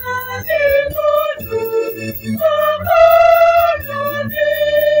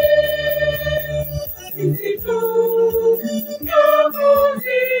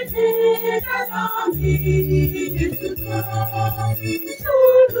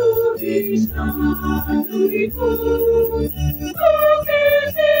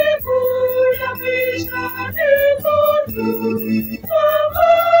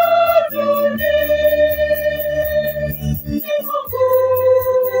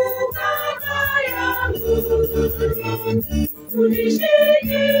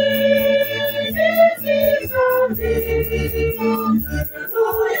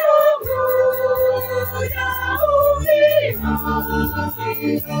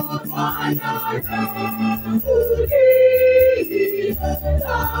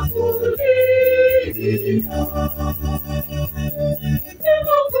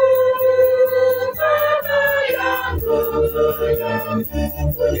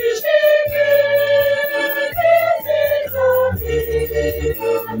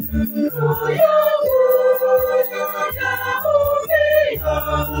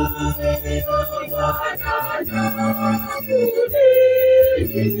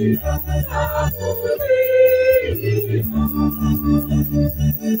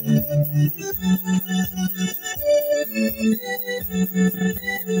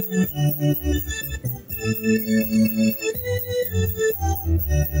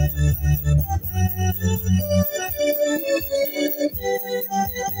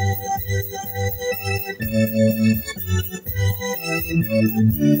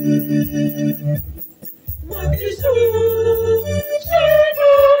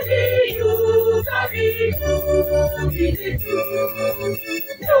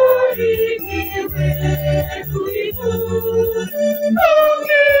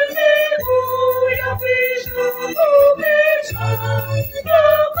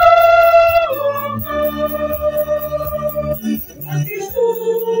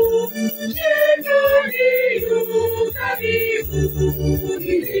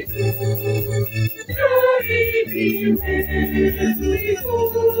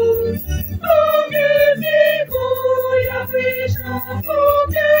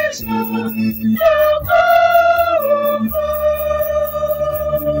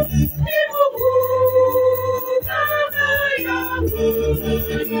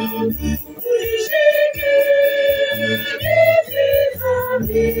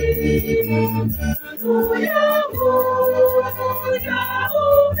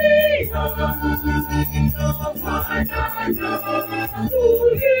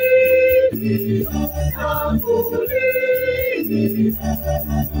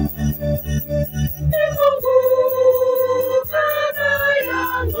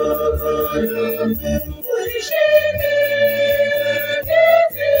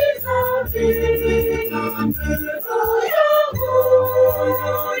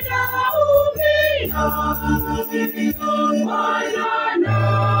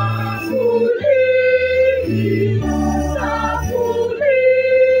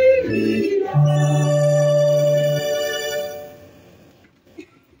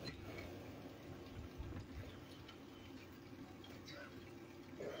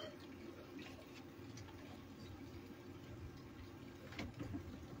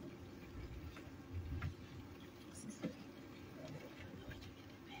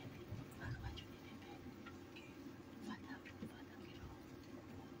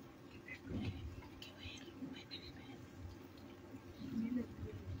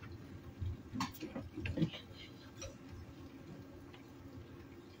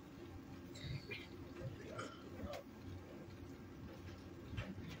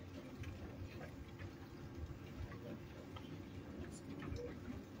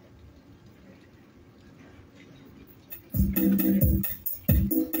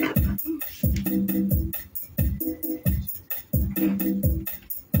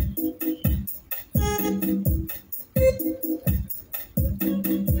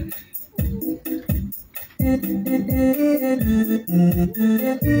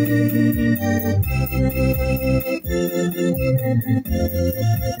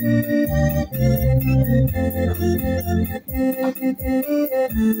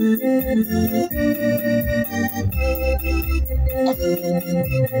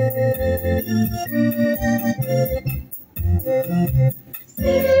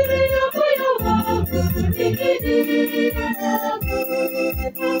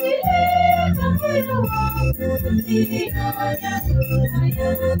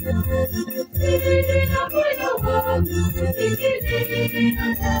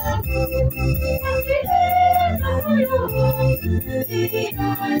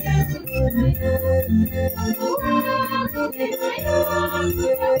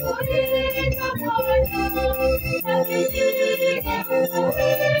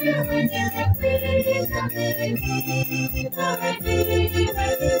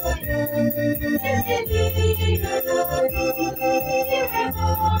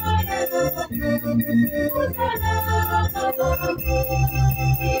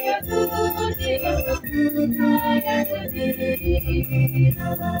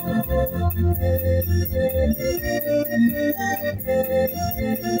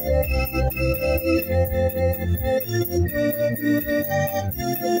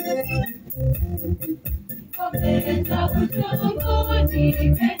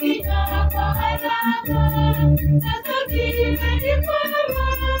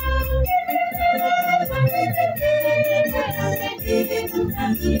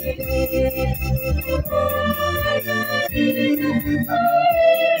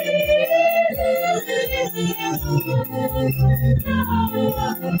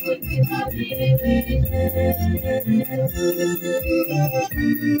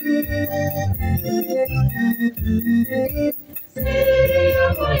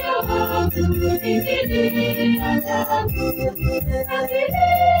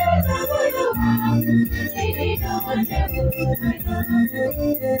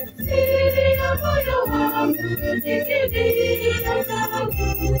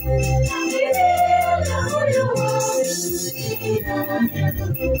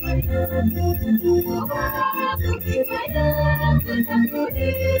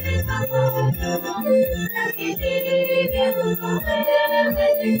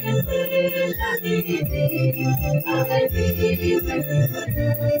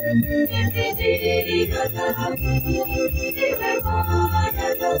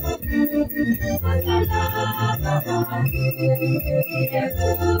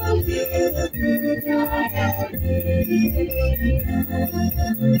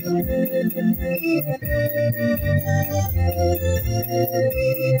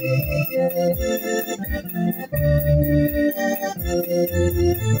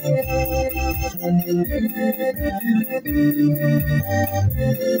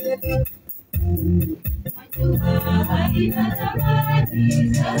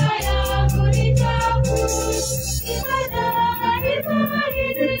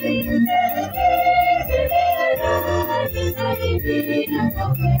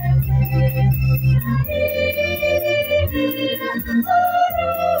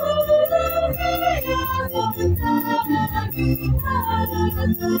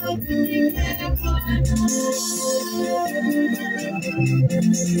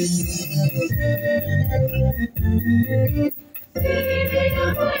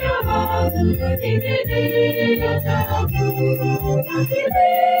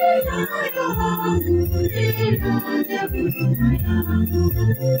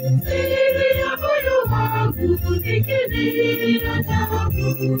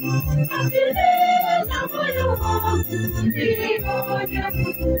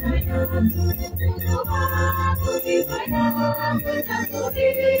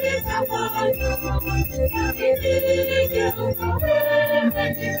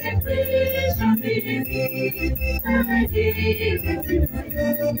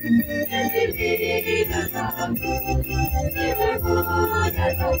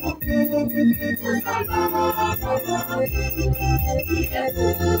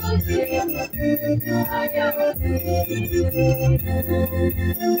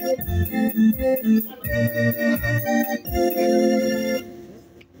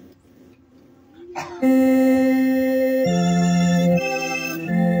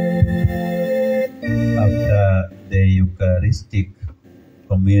 After the Eucharistic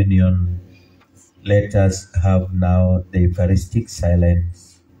communion, let us have now the Eucharistic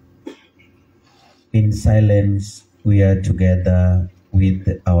silence. In silence, we are together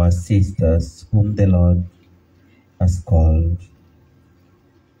with our sisters whom the Lord has called.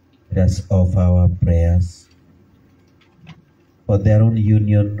 Let us offer our prayers for their own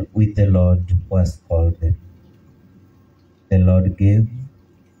union with the Lord who has called them. The Lord gave,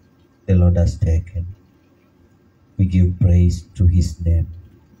 the Lord has taken. We give praise to his name.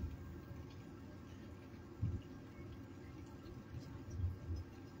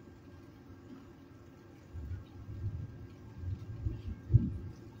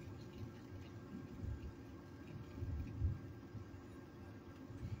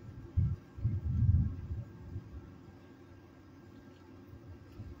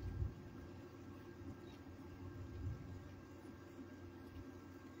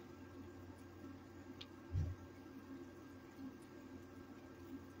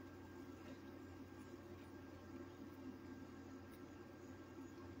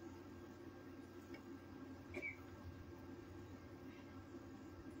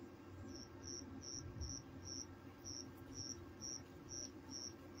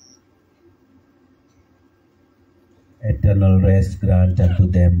 Eternal rest grant unto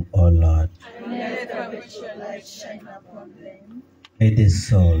them, O Lord. And let perpetual light shine upon them. May the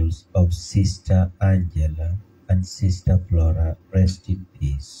souls of Sister Angela and Sister Flora rest in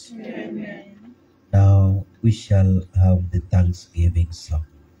peace. Amen. Now we shall have the Thanksgiving song.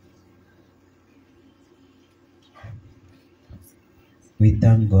 We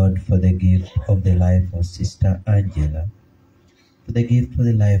thank God for the gift of the life of Sister Angela, for the gift of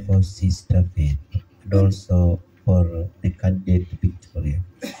the life of Sister Faith, and also for the candidate Victoria.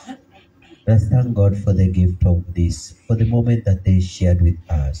 Let's thank God for the gift of this, for the moment that they shared with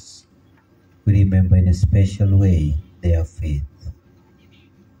us. We remember in a special way their faith.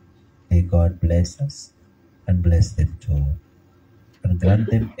 May God bless us and bless them too, and grant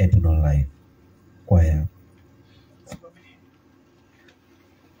them eternal life. Choir.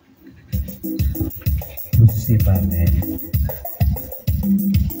 Tusimame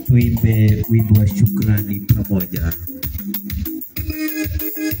tuimbe wimbo wa shukrani pamoja.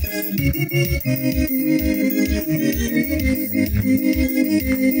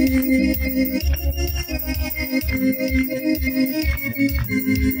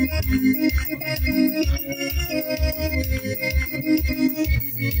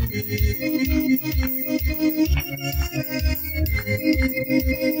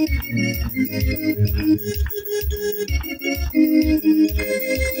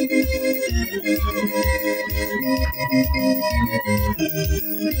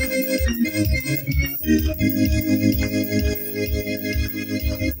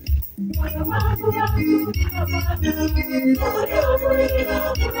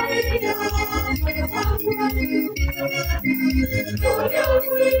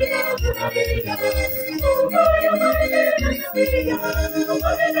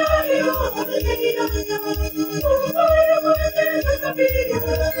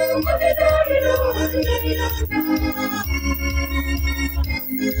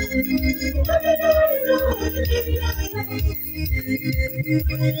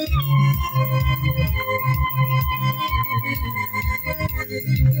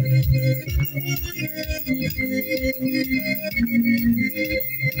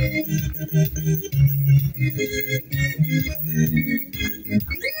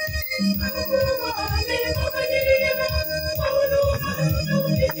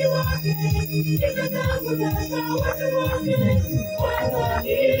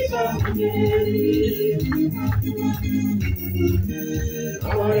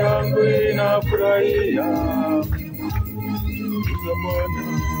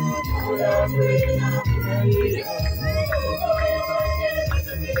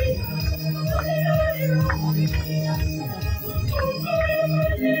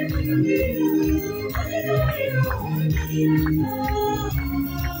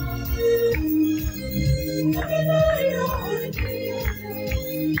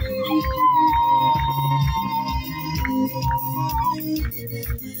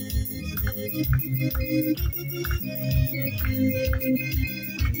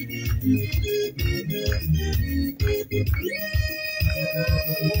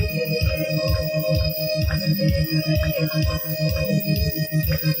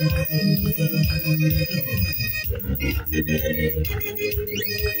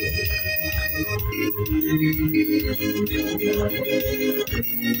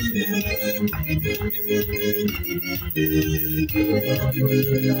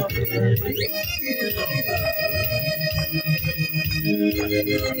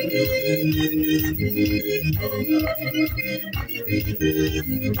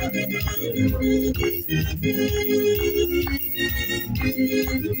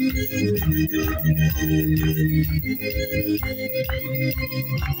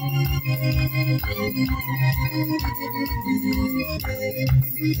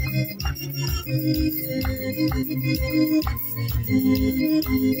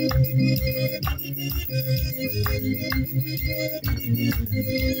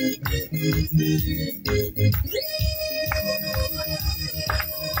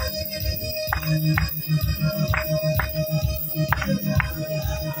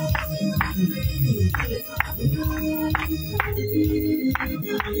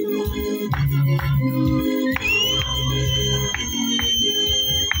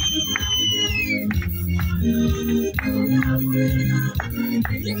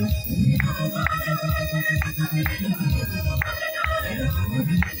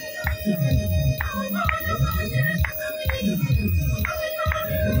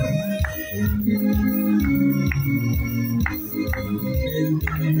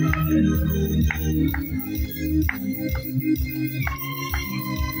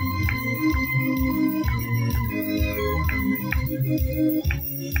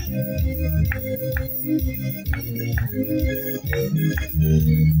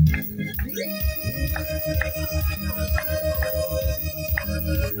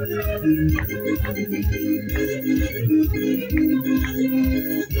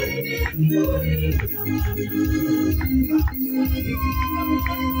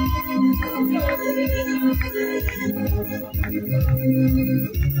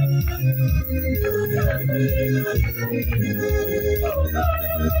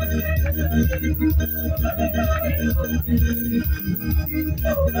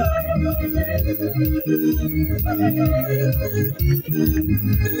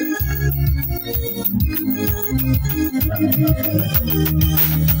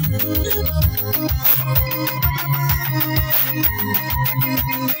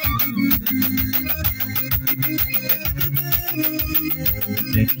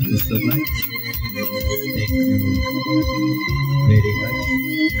 Thank you so much. Thank you very much.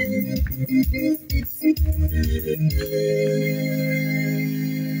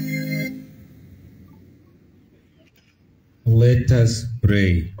 Let us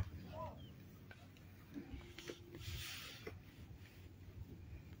pray.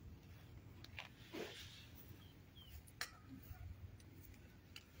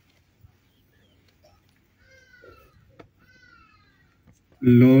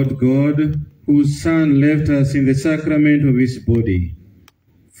 Lord God, whose Son left us in the sacrament of his body,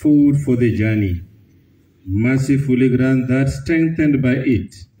 food for the journey, mercifully grant that, strengthened by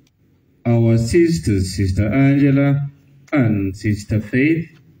it, our sisters, Sister Angela and Sister Faith,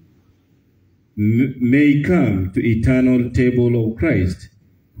 may come to eternal table of Christ,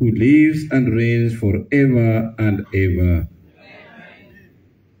 who lives and reigns forever and ever.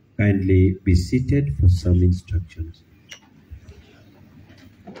 Kindly be seated for some instructions.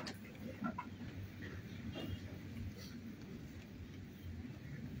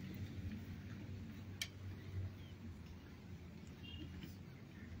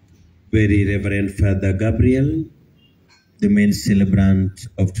 Very Reverend Father Gabriel, the main celebrant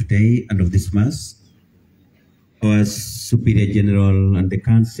of today and of this Mass, our Superior General and the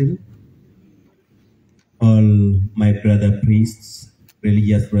Council, all my brother priests,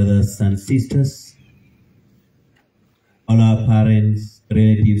 religious brothers and sisters, all our parents,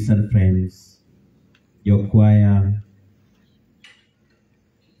 relatives and friends, your choir,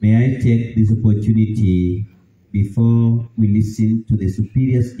 may I take this opportunity before we listen to the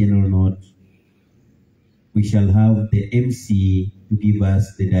Superior's General Note. We shall have the MC to give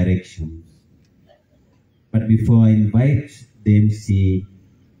us the directions. But before I invite the MC,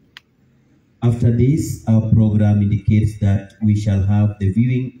 after this, our program indicates that we shall have the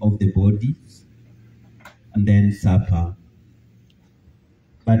viewing of the bodies and then supper.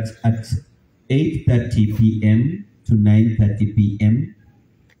 But at 8:30 p.m. to 9:30 p.m.,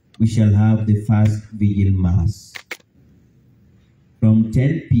 we shall have the first Vigil Mass. From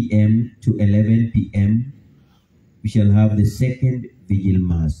 10 p.m. to 11 p.m., we shall have the second Vigil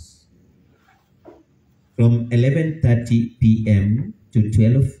Mass. From 11:30 p.m. to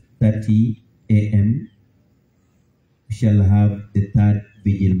 12:30 a.m., we shall have the third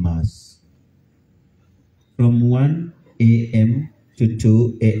Vigil Mass. From 1 a.m. to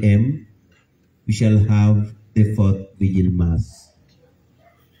 2 a.m., we shall have the fourth Vigil Mass.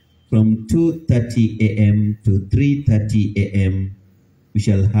 From 2:30 a.m. to 3:30 a.m., we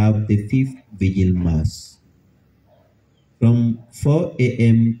shall have the fifth Vigil Mass. From 4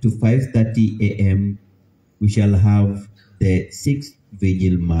 a.m. to 5:30 a.m., we shall have the sixth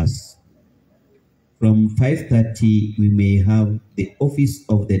Vigil Mass. From 5:30, we may have the Office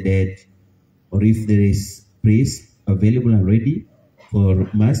of the Dead, or if there is priest available and ready for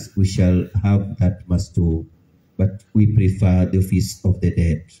Mass, we shall have that Mass too. But we prefer the Office of the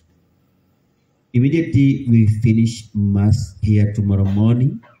Dead. Immediately we finish Mass here tomorrow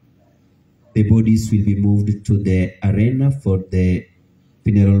morning, the bodies will be moved to the arena for the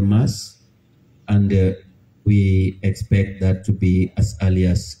funeral Mass, and we expect that to be as early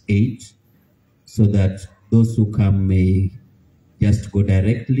as 8, so that those who come may just go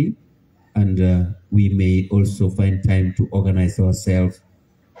directly, and we may also find time to organize ourselves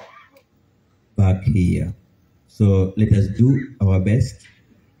back here. So let us do our best.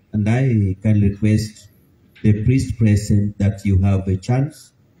 And I can request the priest present that you have a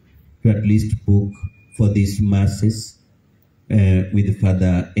chance to at least book for these Masses with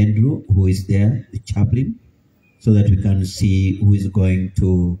Father Andrew, who is there, the chaplain, so that we can see who is going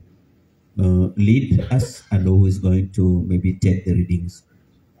to lead us and who is going to maybe take the readings.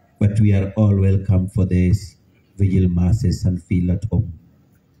 But we are all welcome for these Vigil Masses and feel at home.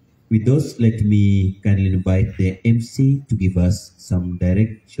 With those, let me kindly invite the MC to give us some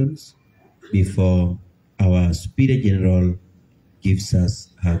directions before our Superior General gives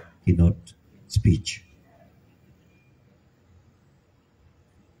us her keynote speech.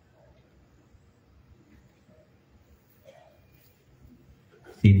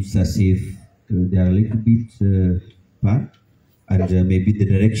 Seems as if they are a little bit far, and maybe the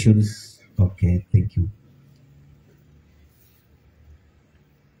directions. Okay, thank you.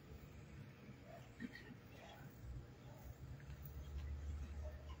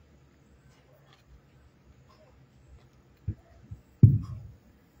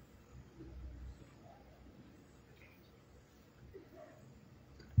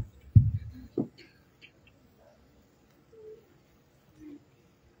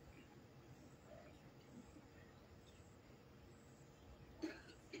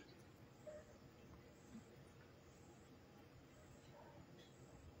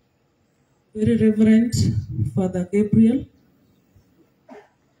 Very Reverend Father Gabriel,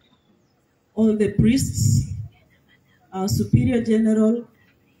 all the priests, our Superior General,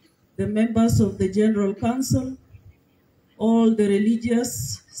 the members of the General Council, all the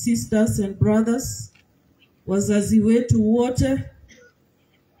religious sisters and brothers, wazazi wetu wote,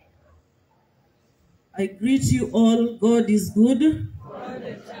 I greet you all. God is good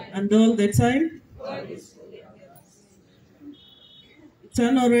and all the time.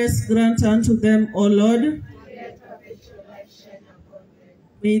 Eternal rest grant unto them, O Lord.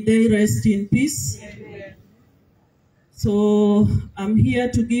 May they rest in peace. So I'm here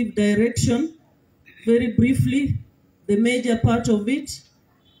to give direction very briefly. The major part of it,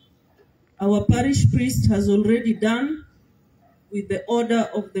 our parish priest has already done with the order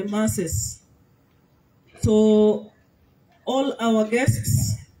of the masses. So all our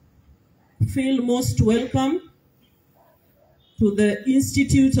guests feel most welcome to the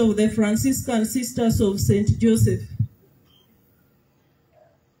Institute of the Franciscan Sisters of St. Joseph.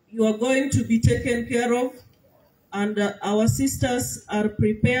 You are going to be taken care of, and our sisters are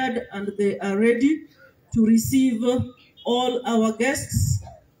prepared and they are ready to receive all our guests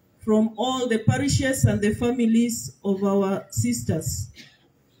from all the parishes and the families of our sisters.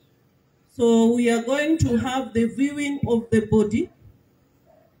 So we are going to have the viewing of the body.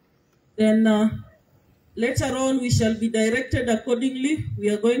 Then later on we shall be directed accordingly. We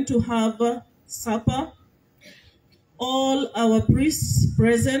are going to have supper. All our priests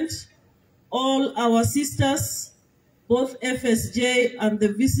present, all our sisters, both FSJ and the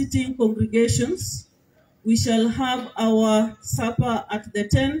visiting congregations. We shall have our supper at the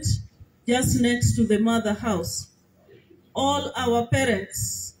tent just next to the mother house. All our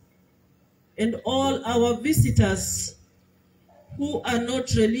parents and all our visitors who are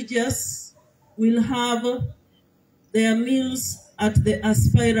not religious will have their meals at the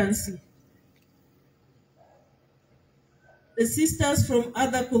aspirancy. The sisters from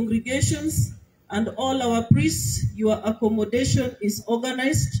other congregations and all our priests, your accommodation is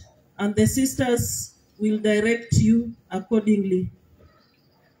organized, and the sisters will direct you accordingly.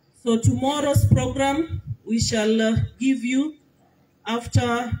 So tomorrow's program, we shall give you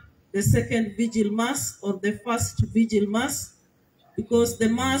after the second vigil mass or the first vigil mass, because the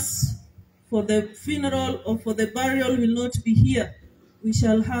mass for the funeral or for the burial will not be here. We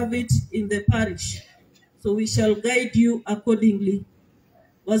shall have it in the parish. So we shall guide you accordingly.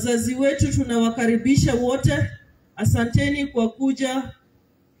 Wazazi wetu tunawakaribisha wote. Asanteni kwa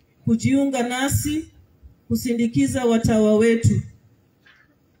kujiunga nasi, kusindikiza watawa wetu.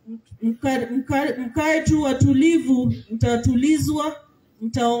 Mkae tu watulivu, mtatulizwa,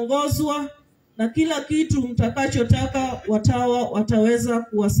 mtaongozwa, na kila kitu mtakachotaka watawa wataweza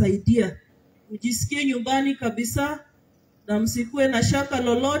kuwasaidia. Mjisikie nyumbani kabisa na msikuwe na shaka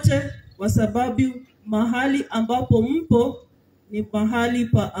lolote, kwa sababu mahali ambapo mpo ni mahali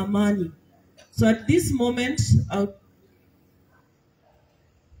pa amani. So at this moment,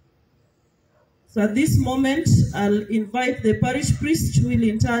 I'll invite the parish priest, who will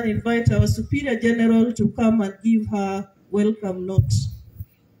in turn invite our Superior General to come and give her welcome note.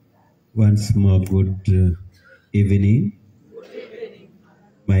 Once more, good evening.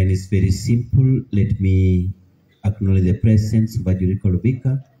 Mine is very simple. Let me acknowledge the presence of Adjurical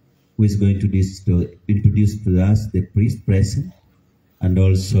Vicar, who is going to introduce to us the priest present, and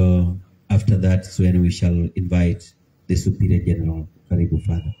also after that is when we shall invite the Superior General. Karibu,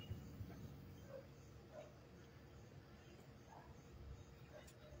 Father.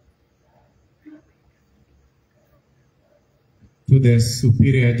 To the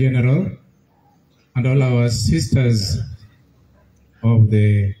Superior General and all our sisters of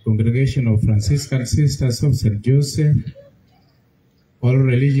the Congregation of Franciscan Sisters of St. Joseph, all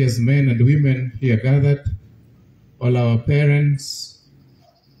religious men and women here gathered, all our parents,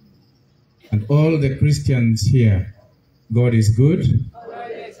 and all the Christians here. God is good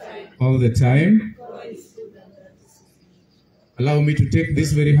all the time. Allow me to take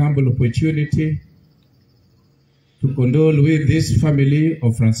this very humble opportunity to condole with this family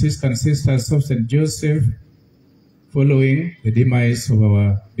of Franciscan Sisters of St. Joseph following the demise of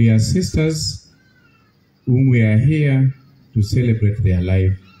our dear sisters whom we are here to celebrate their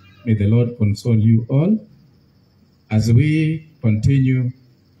life. May the Lord console you all as we continue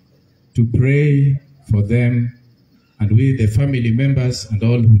to pray for them and with the family members and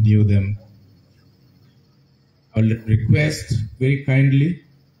all who knew them. I'll request very kindly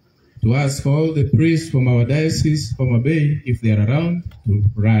to ask all the priests from our diocese, Homa Bay, if they are around, to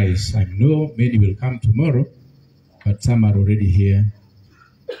rise. I know many will come tomorrow, but some are already here.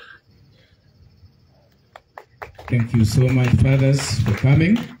 Thank you so much, fathers, for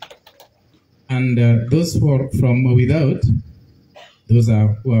coming. And those who are from without, those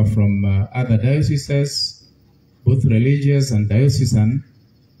who are from other dioceses, both religious and diocesan,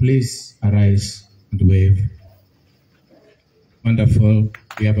 please arise and wave. Wonderful.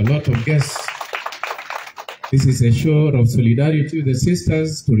 We have a lot of guests. This is a show of solidarity with the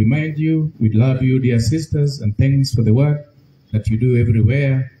sisters to remind you we love you, dear sisters, and thanks for the work that you do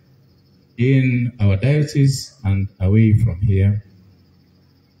everywhere in our diocese and away from here.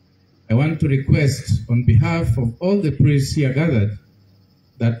 I want to request on behalf of all the priests here gathered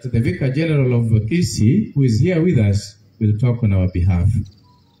that the Vicar General of Kisi, who is here with us, will talk on our behalf.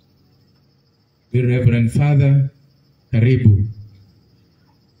 The Reverend Father, karibu.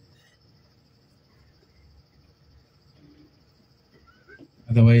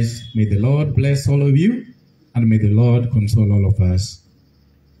 Otherwise, may the Lord bless all of you, and may the Lord console all of us.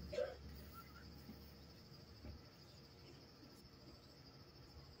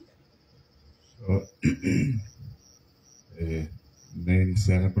 So, main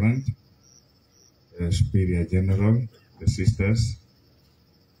celebrant, Superior General, the sisters,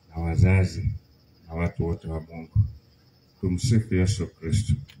 na wazazi, na watu wote wa Mungu. Tumsifu Yesu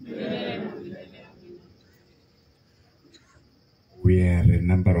Kristo. We are a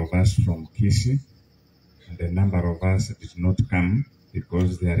number of us from Kisi, and a number of us did not come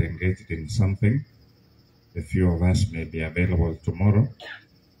because they are engaged in something. A few of us may be available tomorrow,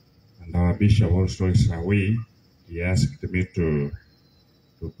 and our bishop also is away. He asked me to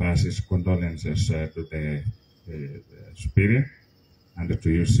pass his condolences to the superior and to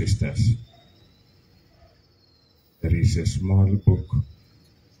you sisters. There is a small book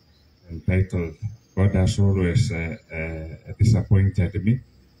entitled God Has Always Disappointed Me,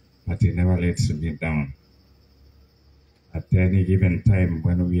 but He Never Lets Me Down. At any given time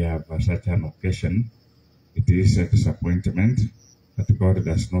when we have such an occasion, it is a disappointment, but God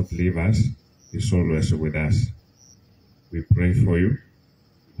does not leave us. He's always with us. We pray for you,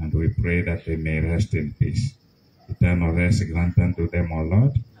 and we pray that they may rest in peace. Eternal rest grant unto them, O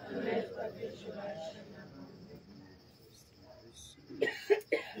Lord.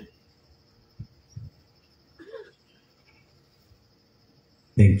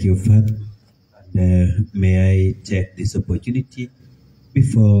 Thank you, Father. And, may I take this opportunity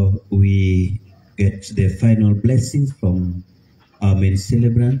before we get the final blessings from our main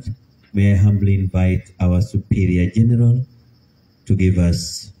celebrant. May I humbly invite our Superior General to give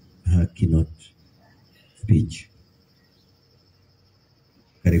us her keynote speech.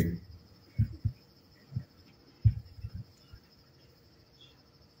 Karibu.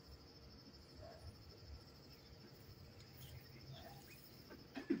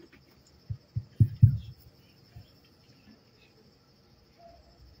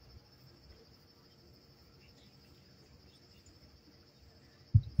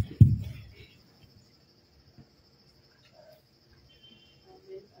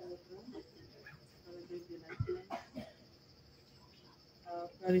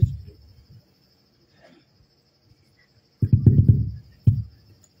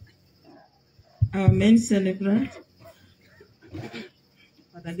 Our main celebrant,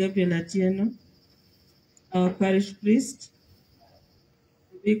 Father Gabriel Atieno, our parish priest,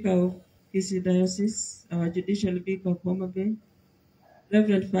 the Vicar of Kisi Diocese, our judicial Vicar of Homa Bay,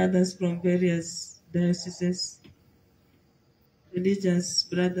 Reverend Fathers from various dioceses, religious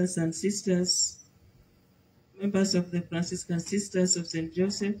brothers and sisters, members of the Franciscan Sisters of St.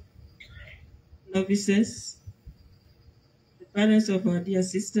 Joseph, novices, the parents of our dear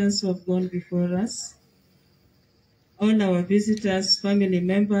sisters who have gone before us, all our visitors, family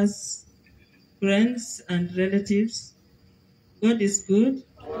members, friends, and relatives. God is good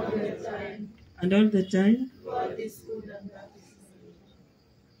all the time, and all the time. God is good and that is good.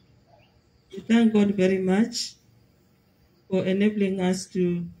 We thank God very much for enabling us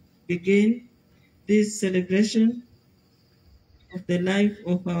to begin this celebration of the life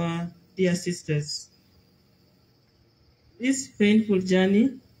of our dear sisters. This painful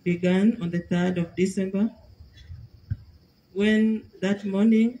journey began on the 3rd of December, when that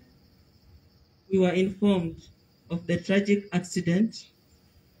morning we were informed of the tragic accident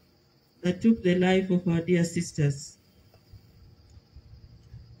that took the life of our dear sisters.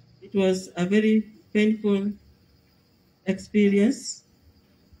 It was a very painful experience,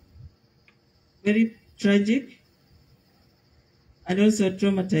 very tragic, and also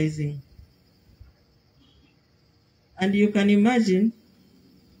traumatizing. And you can imagine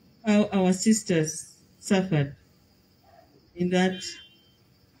how our sisters suffered in that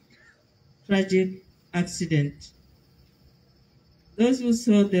tragic accident. Those who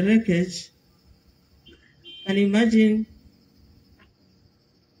saw the wreckage can imagine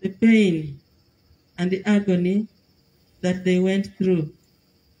the pain and the agony that they went through,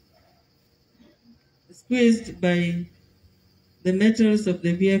 squeezed by the metals of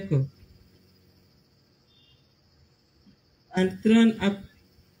the vehicle and thrown up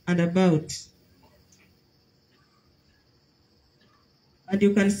and about. And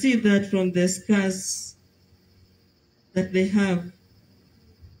you can see that from the scars that they have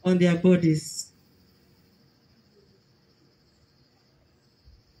on their bodies.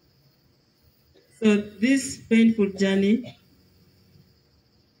 So this painful journey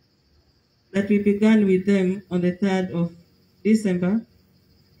that we began with them on the 3rd of December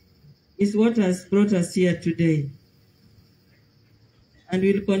is what has brought us here today, and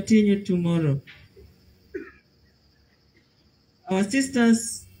will continue tomorrow. Our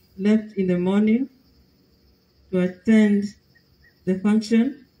sisters left in the morning to attend the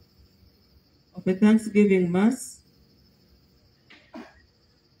function of a Thanksgiving Mass,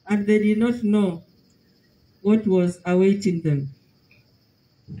 and they did not know what was awaiting them.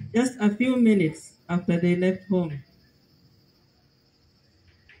 Just a few minutes after they left home,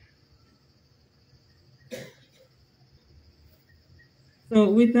 so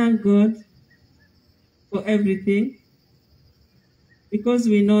we thank God for everything, because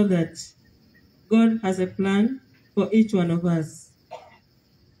we know that God has a plan for each one of us.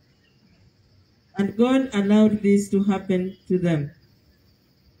 And God allowed this to happen to them.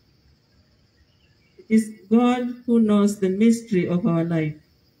 It is God who knows the mystery of our life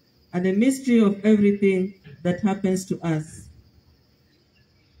and the mystery of everything that happens to us.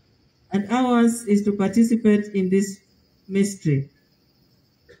 And ours is to participate in this mystery.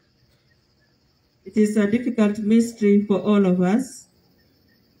 It is a difficult mystery for all of us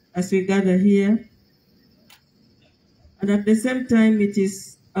as we gather here. And at the same time, it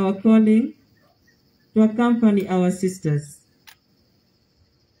is our calling to accompany our sisters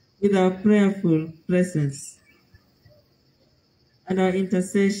with our prayerful presence and our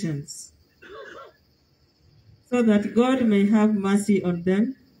intercessions, so that God may have mercy on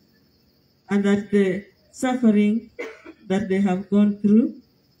them, and that the suffering that they have gone through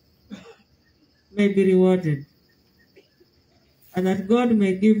may be rewarded, and that God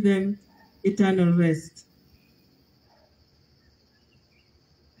may give them eternal rest.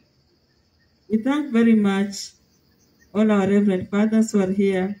 We thank very much all our Reverend Fathers who are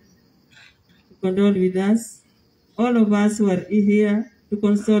here to condole with us, all of us who are here to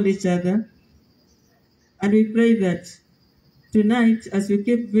console each other. And we pray that tonight, as we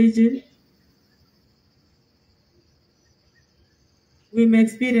keep vigil, we may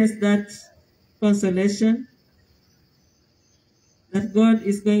experience that consolation that God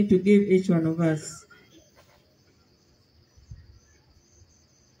is going to give each one of us,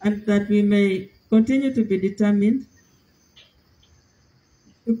 and that we may continue to be determined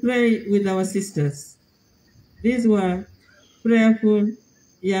to pray with our sisters. These were prayerful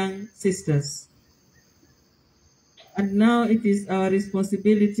young sisters, and now it is our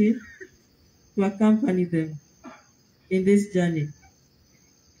responsibility to accompany them in this journey,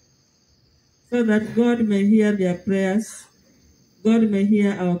 so that God may hear their prayers, God may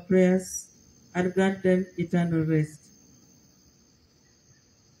hear our prayers, and grant them eternal rest.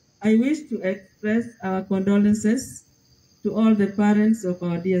 I wish to express our condolences to all the parents of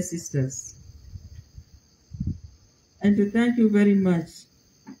our dear sisters, and to thank you very much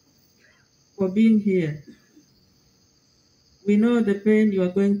for being here. We know the pain you are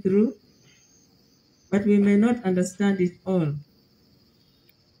going through, but we may not understand it all.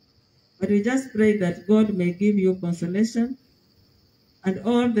 But we just pray that God may give you consolation, and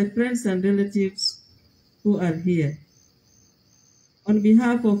all the friends and relatives who are here. On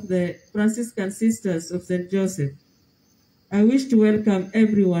behalf of the Franciscan Sisters of St. Joseph, I wish to welcome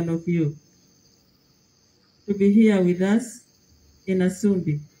every one of you to be here with us in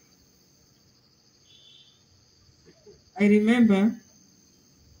Asumbi. I remember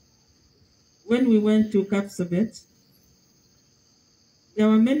when we went to Kapsabet, there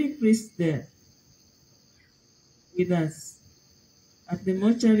were many priests there with us, at the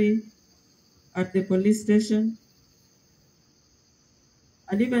mortuary, at the police station,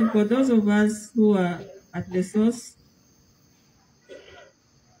 and even for those of us who are at the source,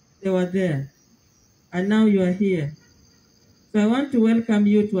 they were there, and now you are here. So I want to welcome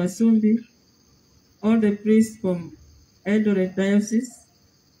you to Asumbi, all the priests from Eldoret Diocese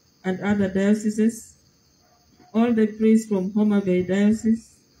and other dioceses, all the priests from Homa Bay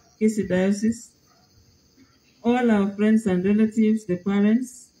Diocese, Kisii Diocese, all our friends and relatives, the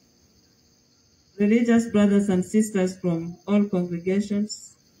parents, religious brothers and sisters from all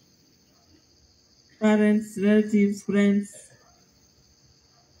congregations, parents, relatives, friends,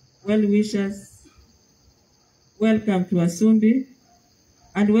 well-wishers, welcome to Asumbi,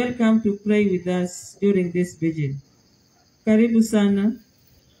 and welcome to pray with us during this vigil. Karibu sana,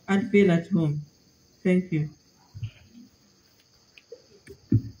 and feel at home. Thank you.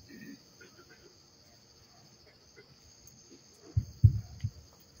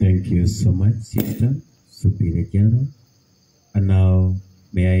 Thank you so much, Sister Superior General. And now,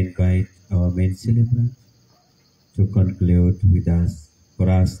 may I invite our main celebrant to conclude with us for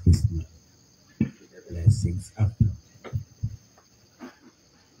us this month. Blessings after.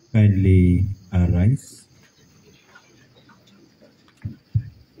 Kindly arise.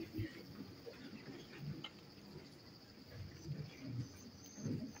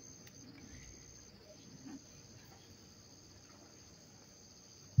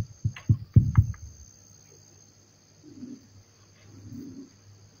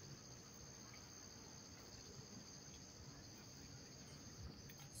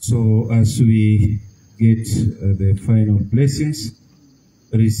 So as we get the final blessings,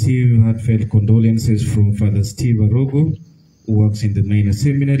 receive heartfelt condolences from Father Steve Arogo, who works in the Minor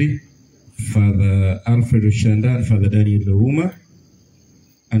Seminary, Father Alfred Oshanda and Father Daniel Louma,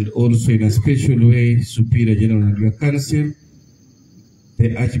 and also in a special way, Superior General and your Council,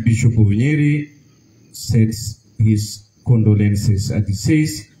 the Archbishop of Nyeri sends his condolences, and he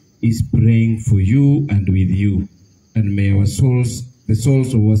says he's praying for you and with you, and may our souls, the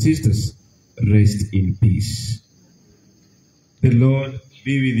souls of our sisters, rest in peace. The Lord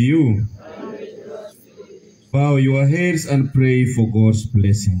be with you. Bow your heads and pray for God's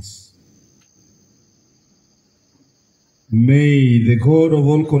blessings. May the God of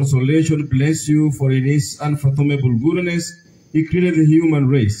all consolation bless you, for in his unfathomable goodness he created the human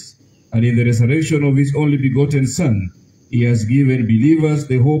race, and in the resurrection of his only begotten Son, he has given believers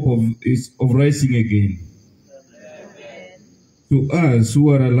the hope of rising again. To us who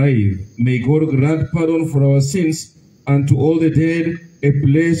are alive, may God grant pardon for our sins, and to all the dead a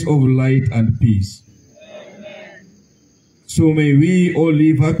place of light and peace. Amen. So may we all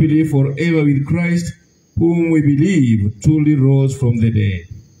live happily forever with Christ, whom we believe truly rose from the dead.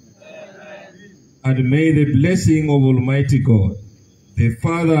 Amen. And may the blessing of Almighty God, the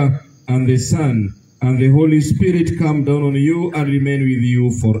Father and the Son and the Holy Spirit come down on you and remain with you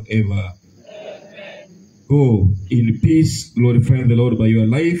forever. Go in peace, glorifying the Lord by your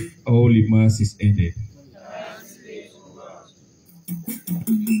life. Our holy mass is ended.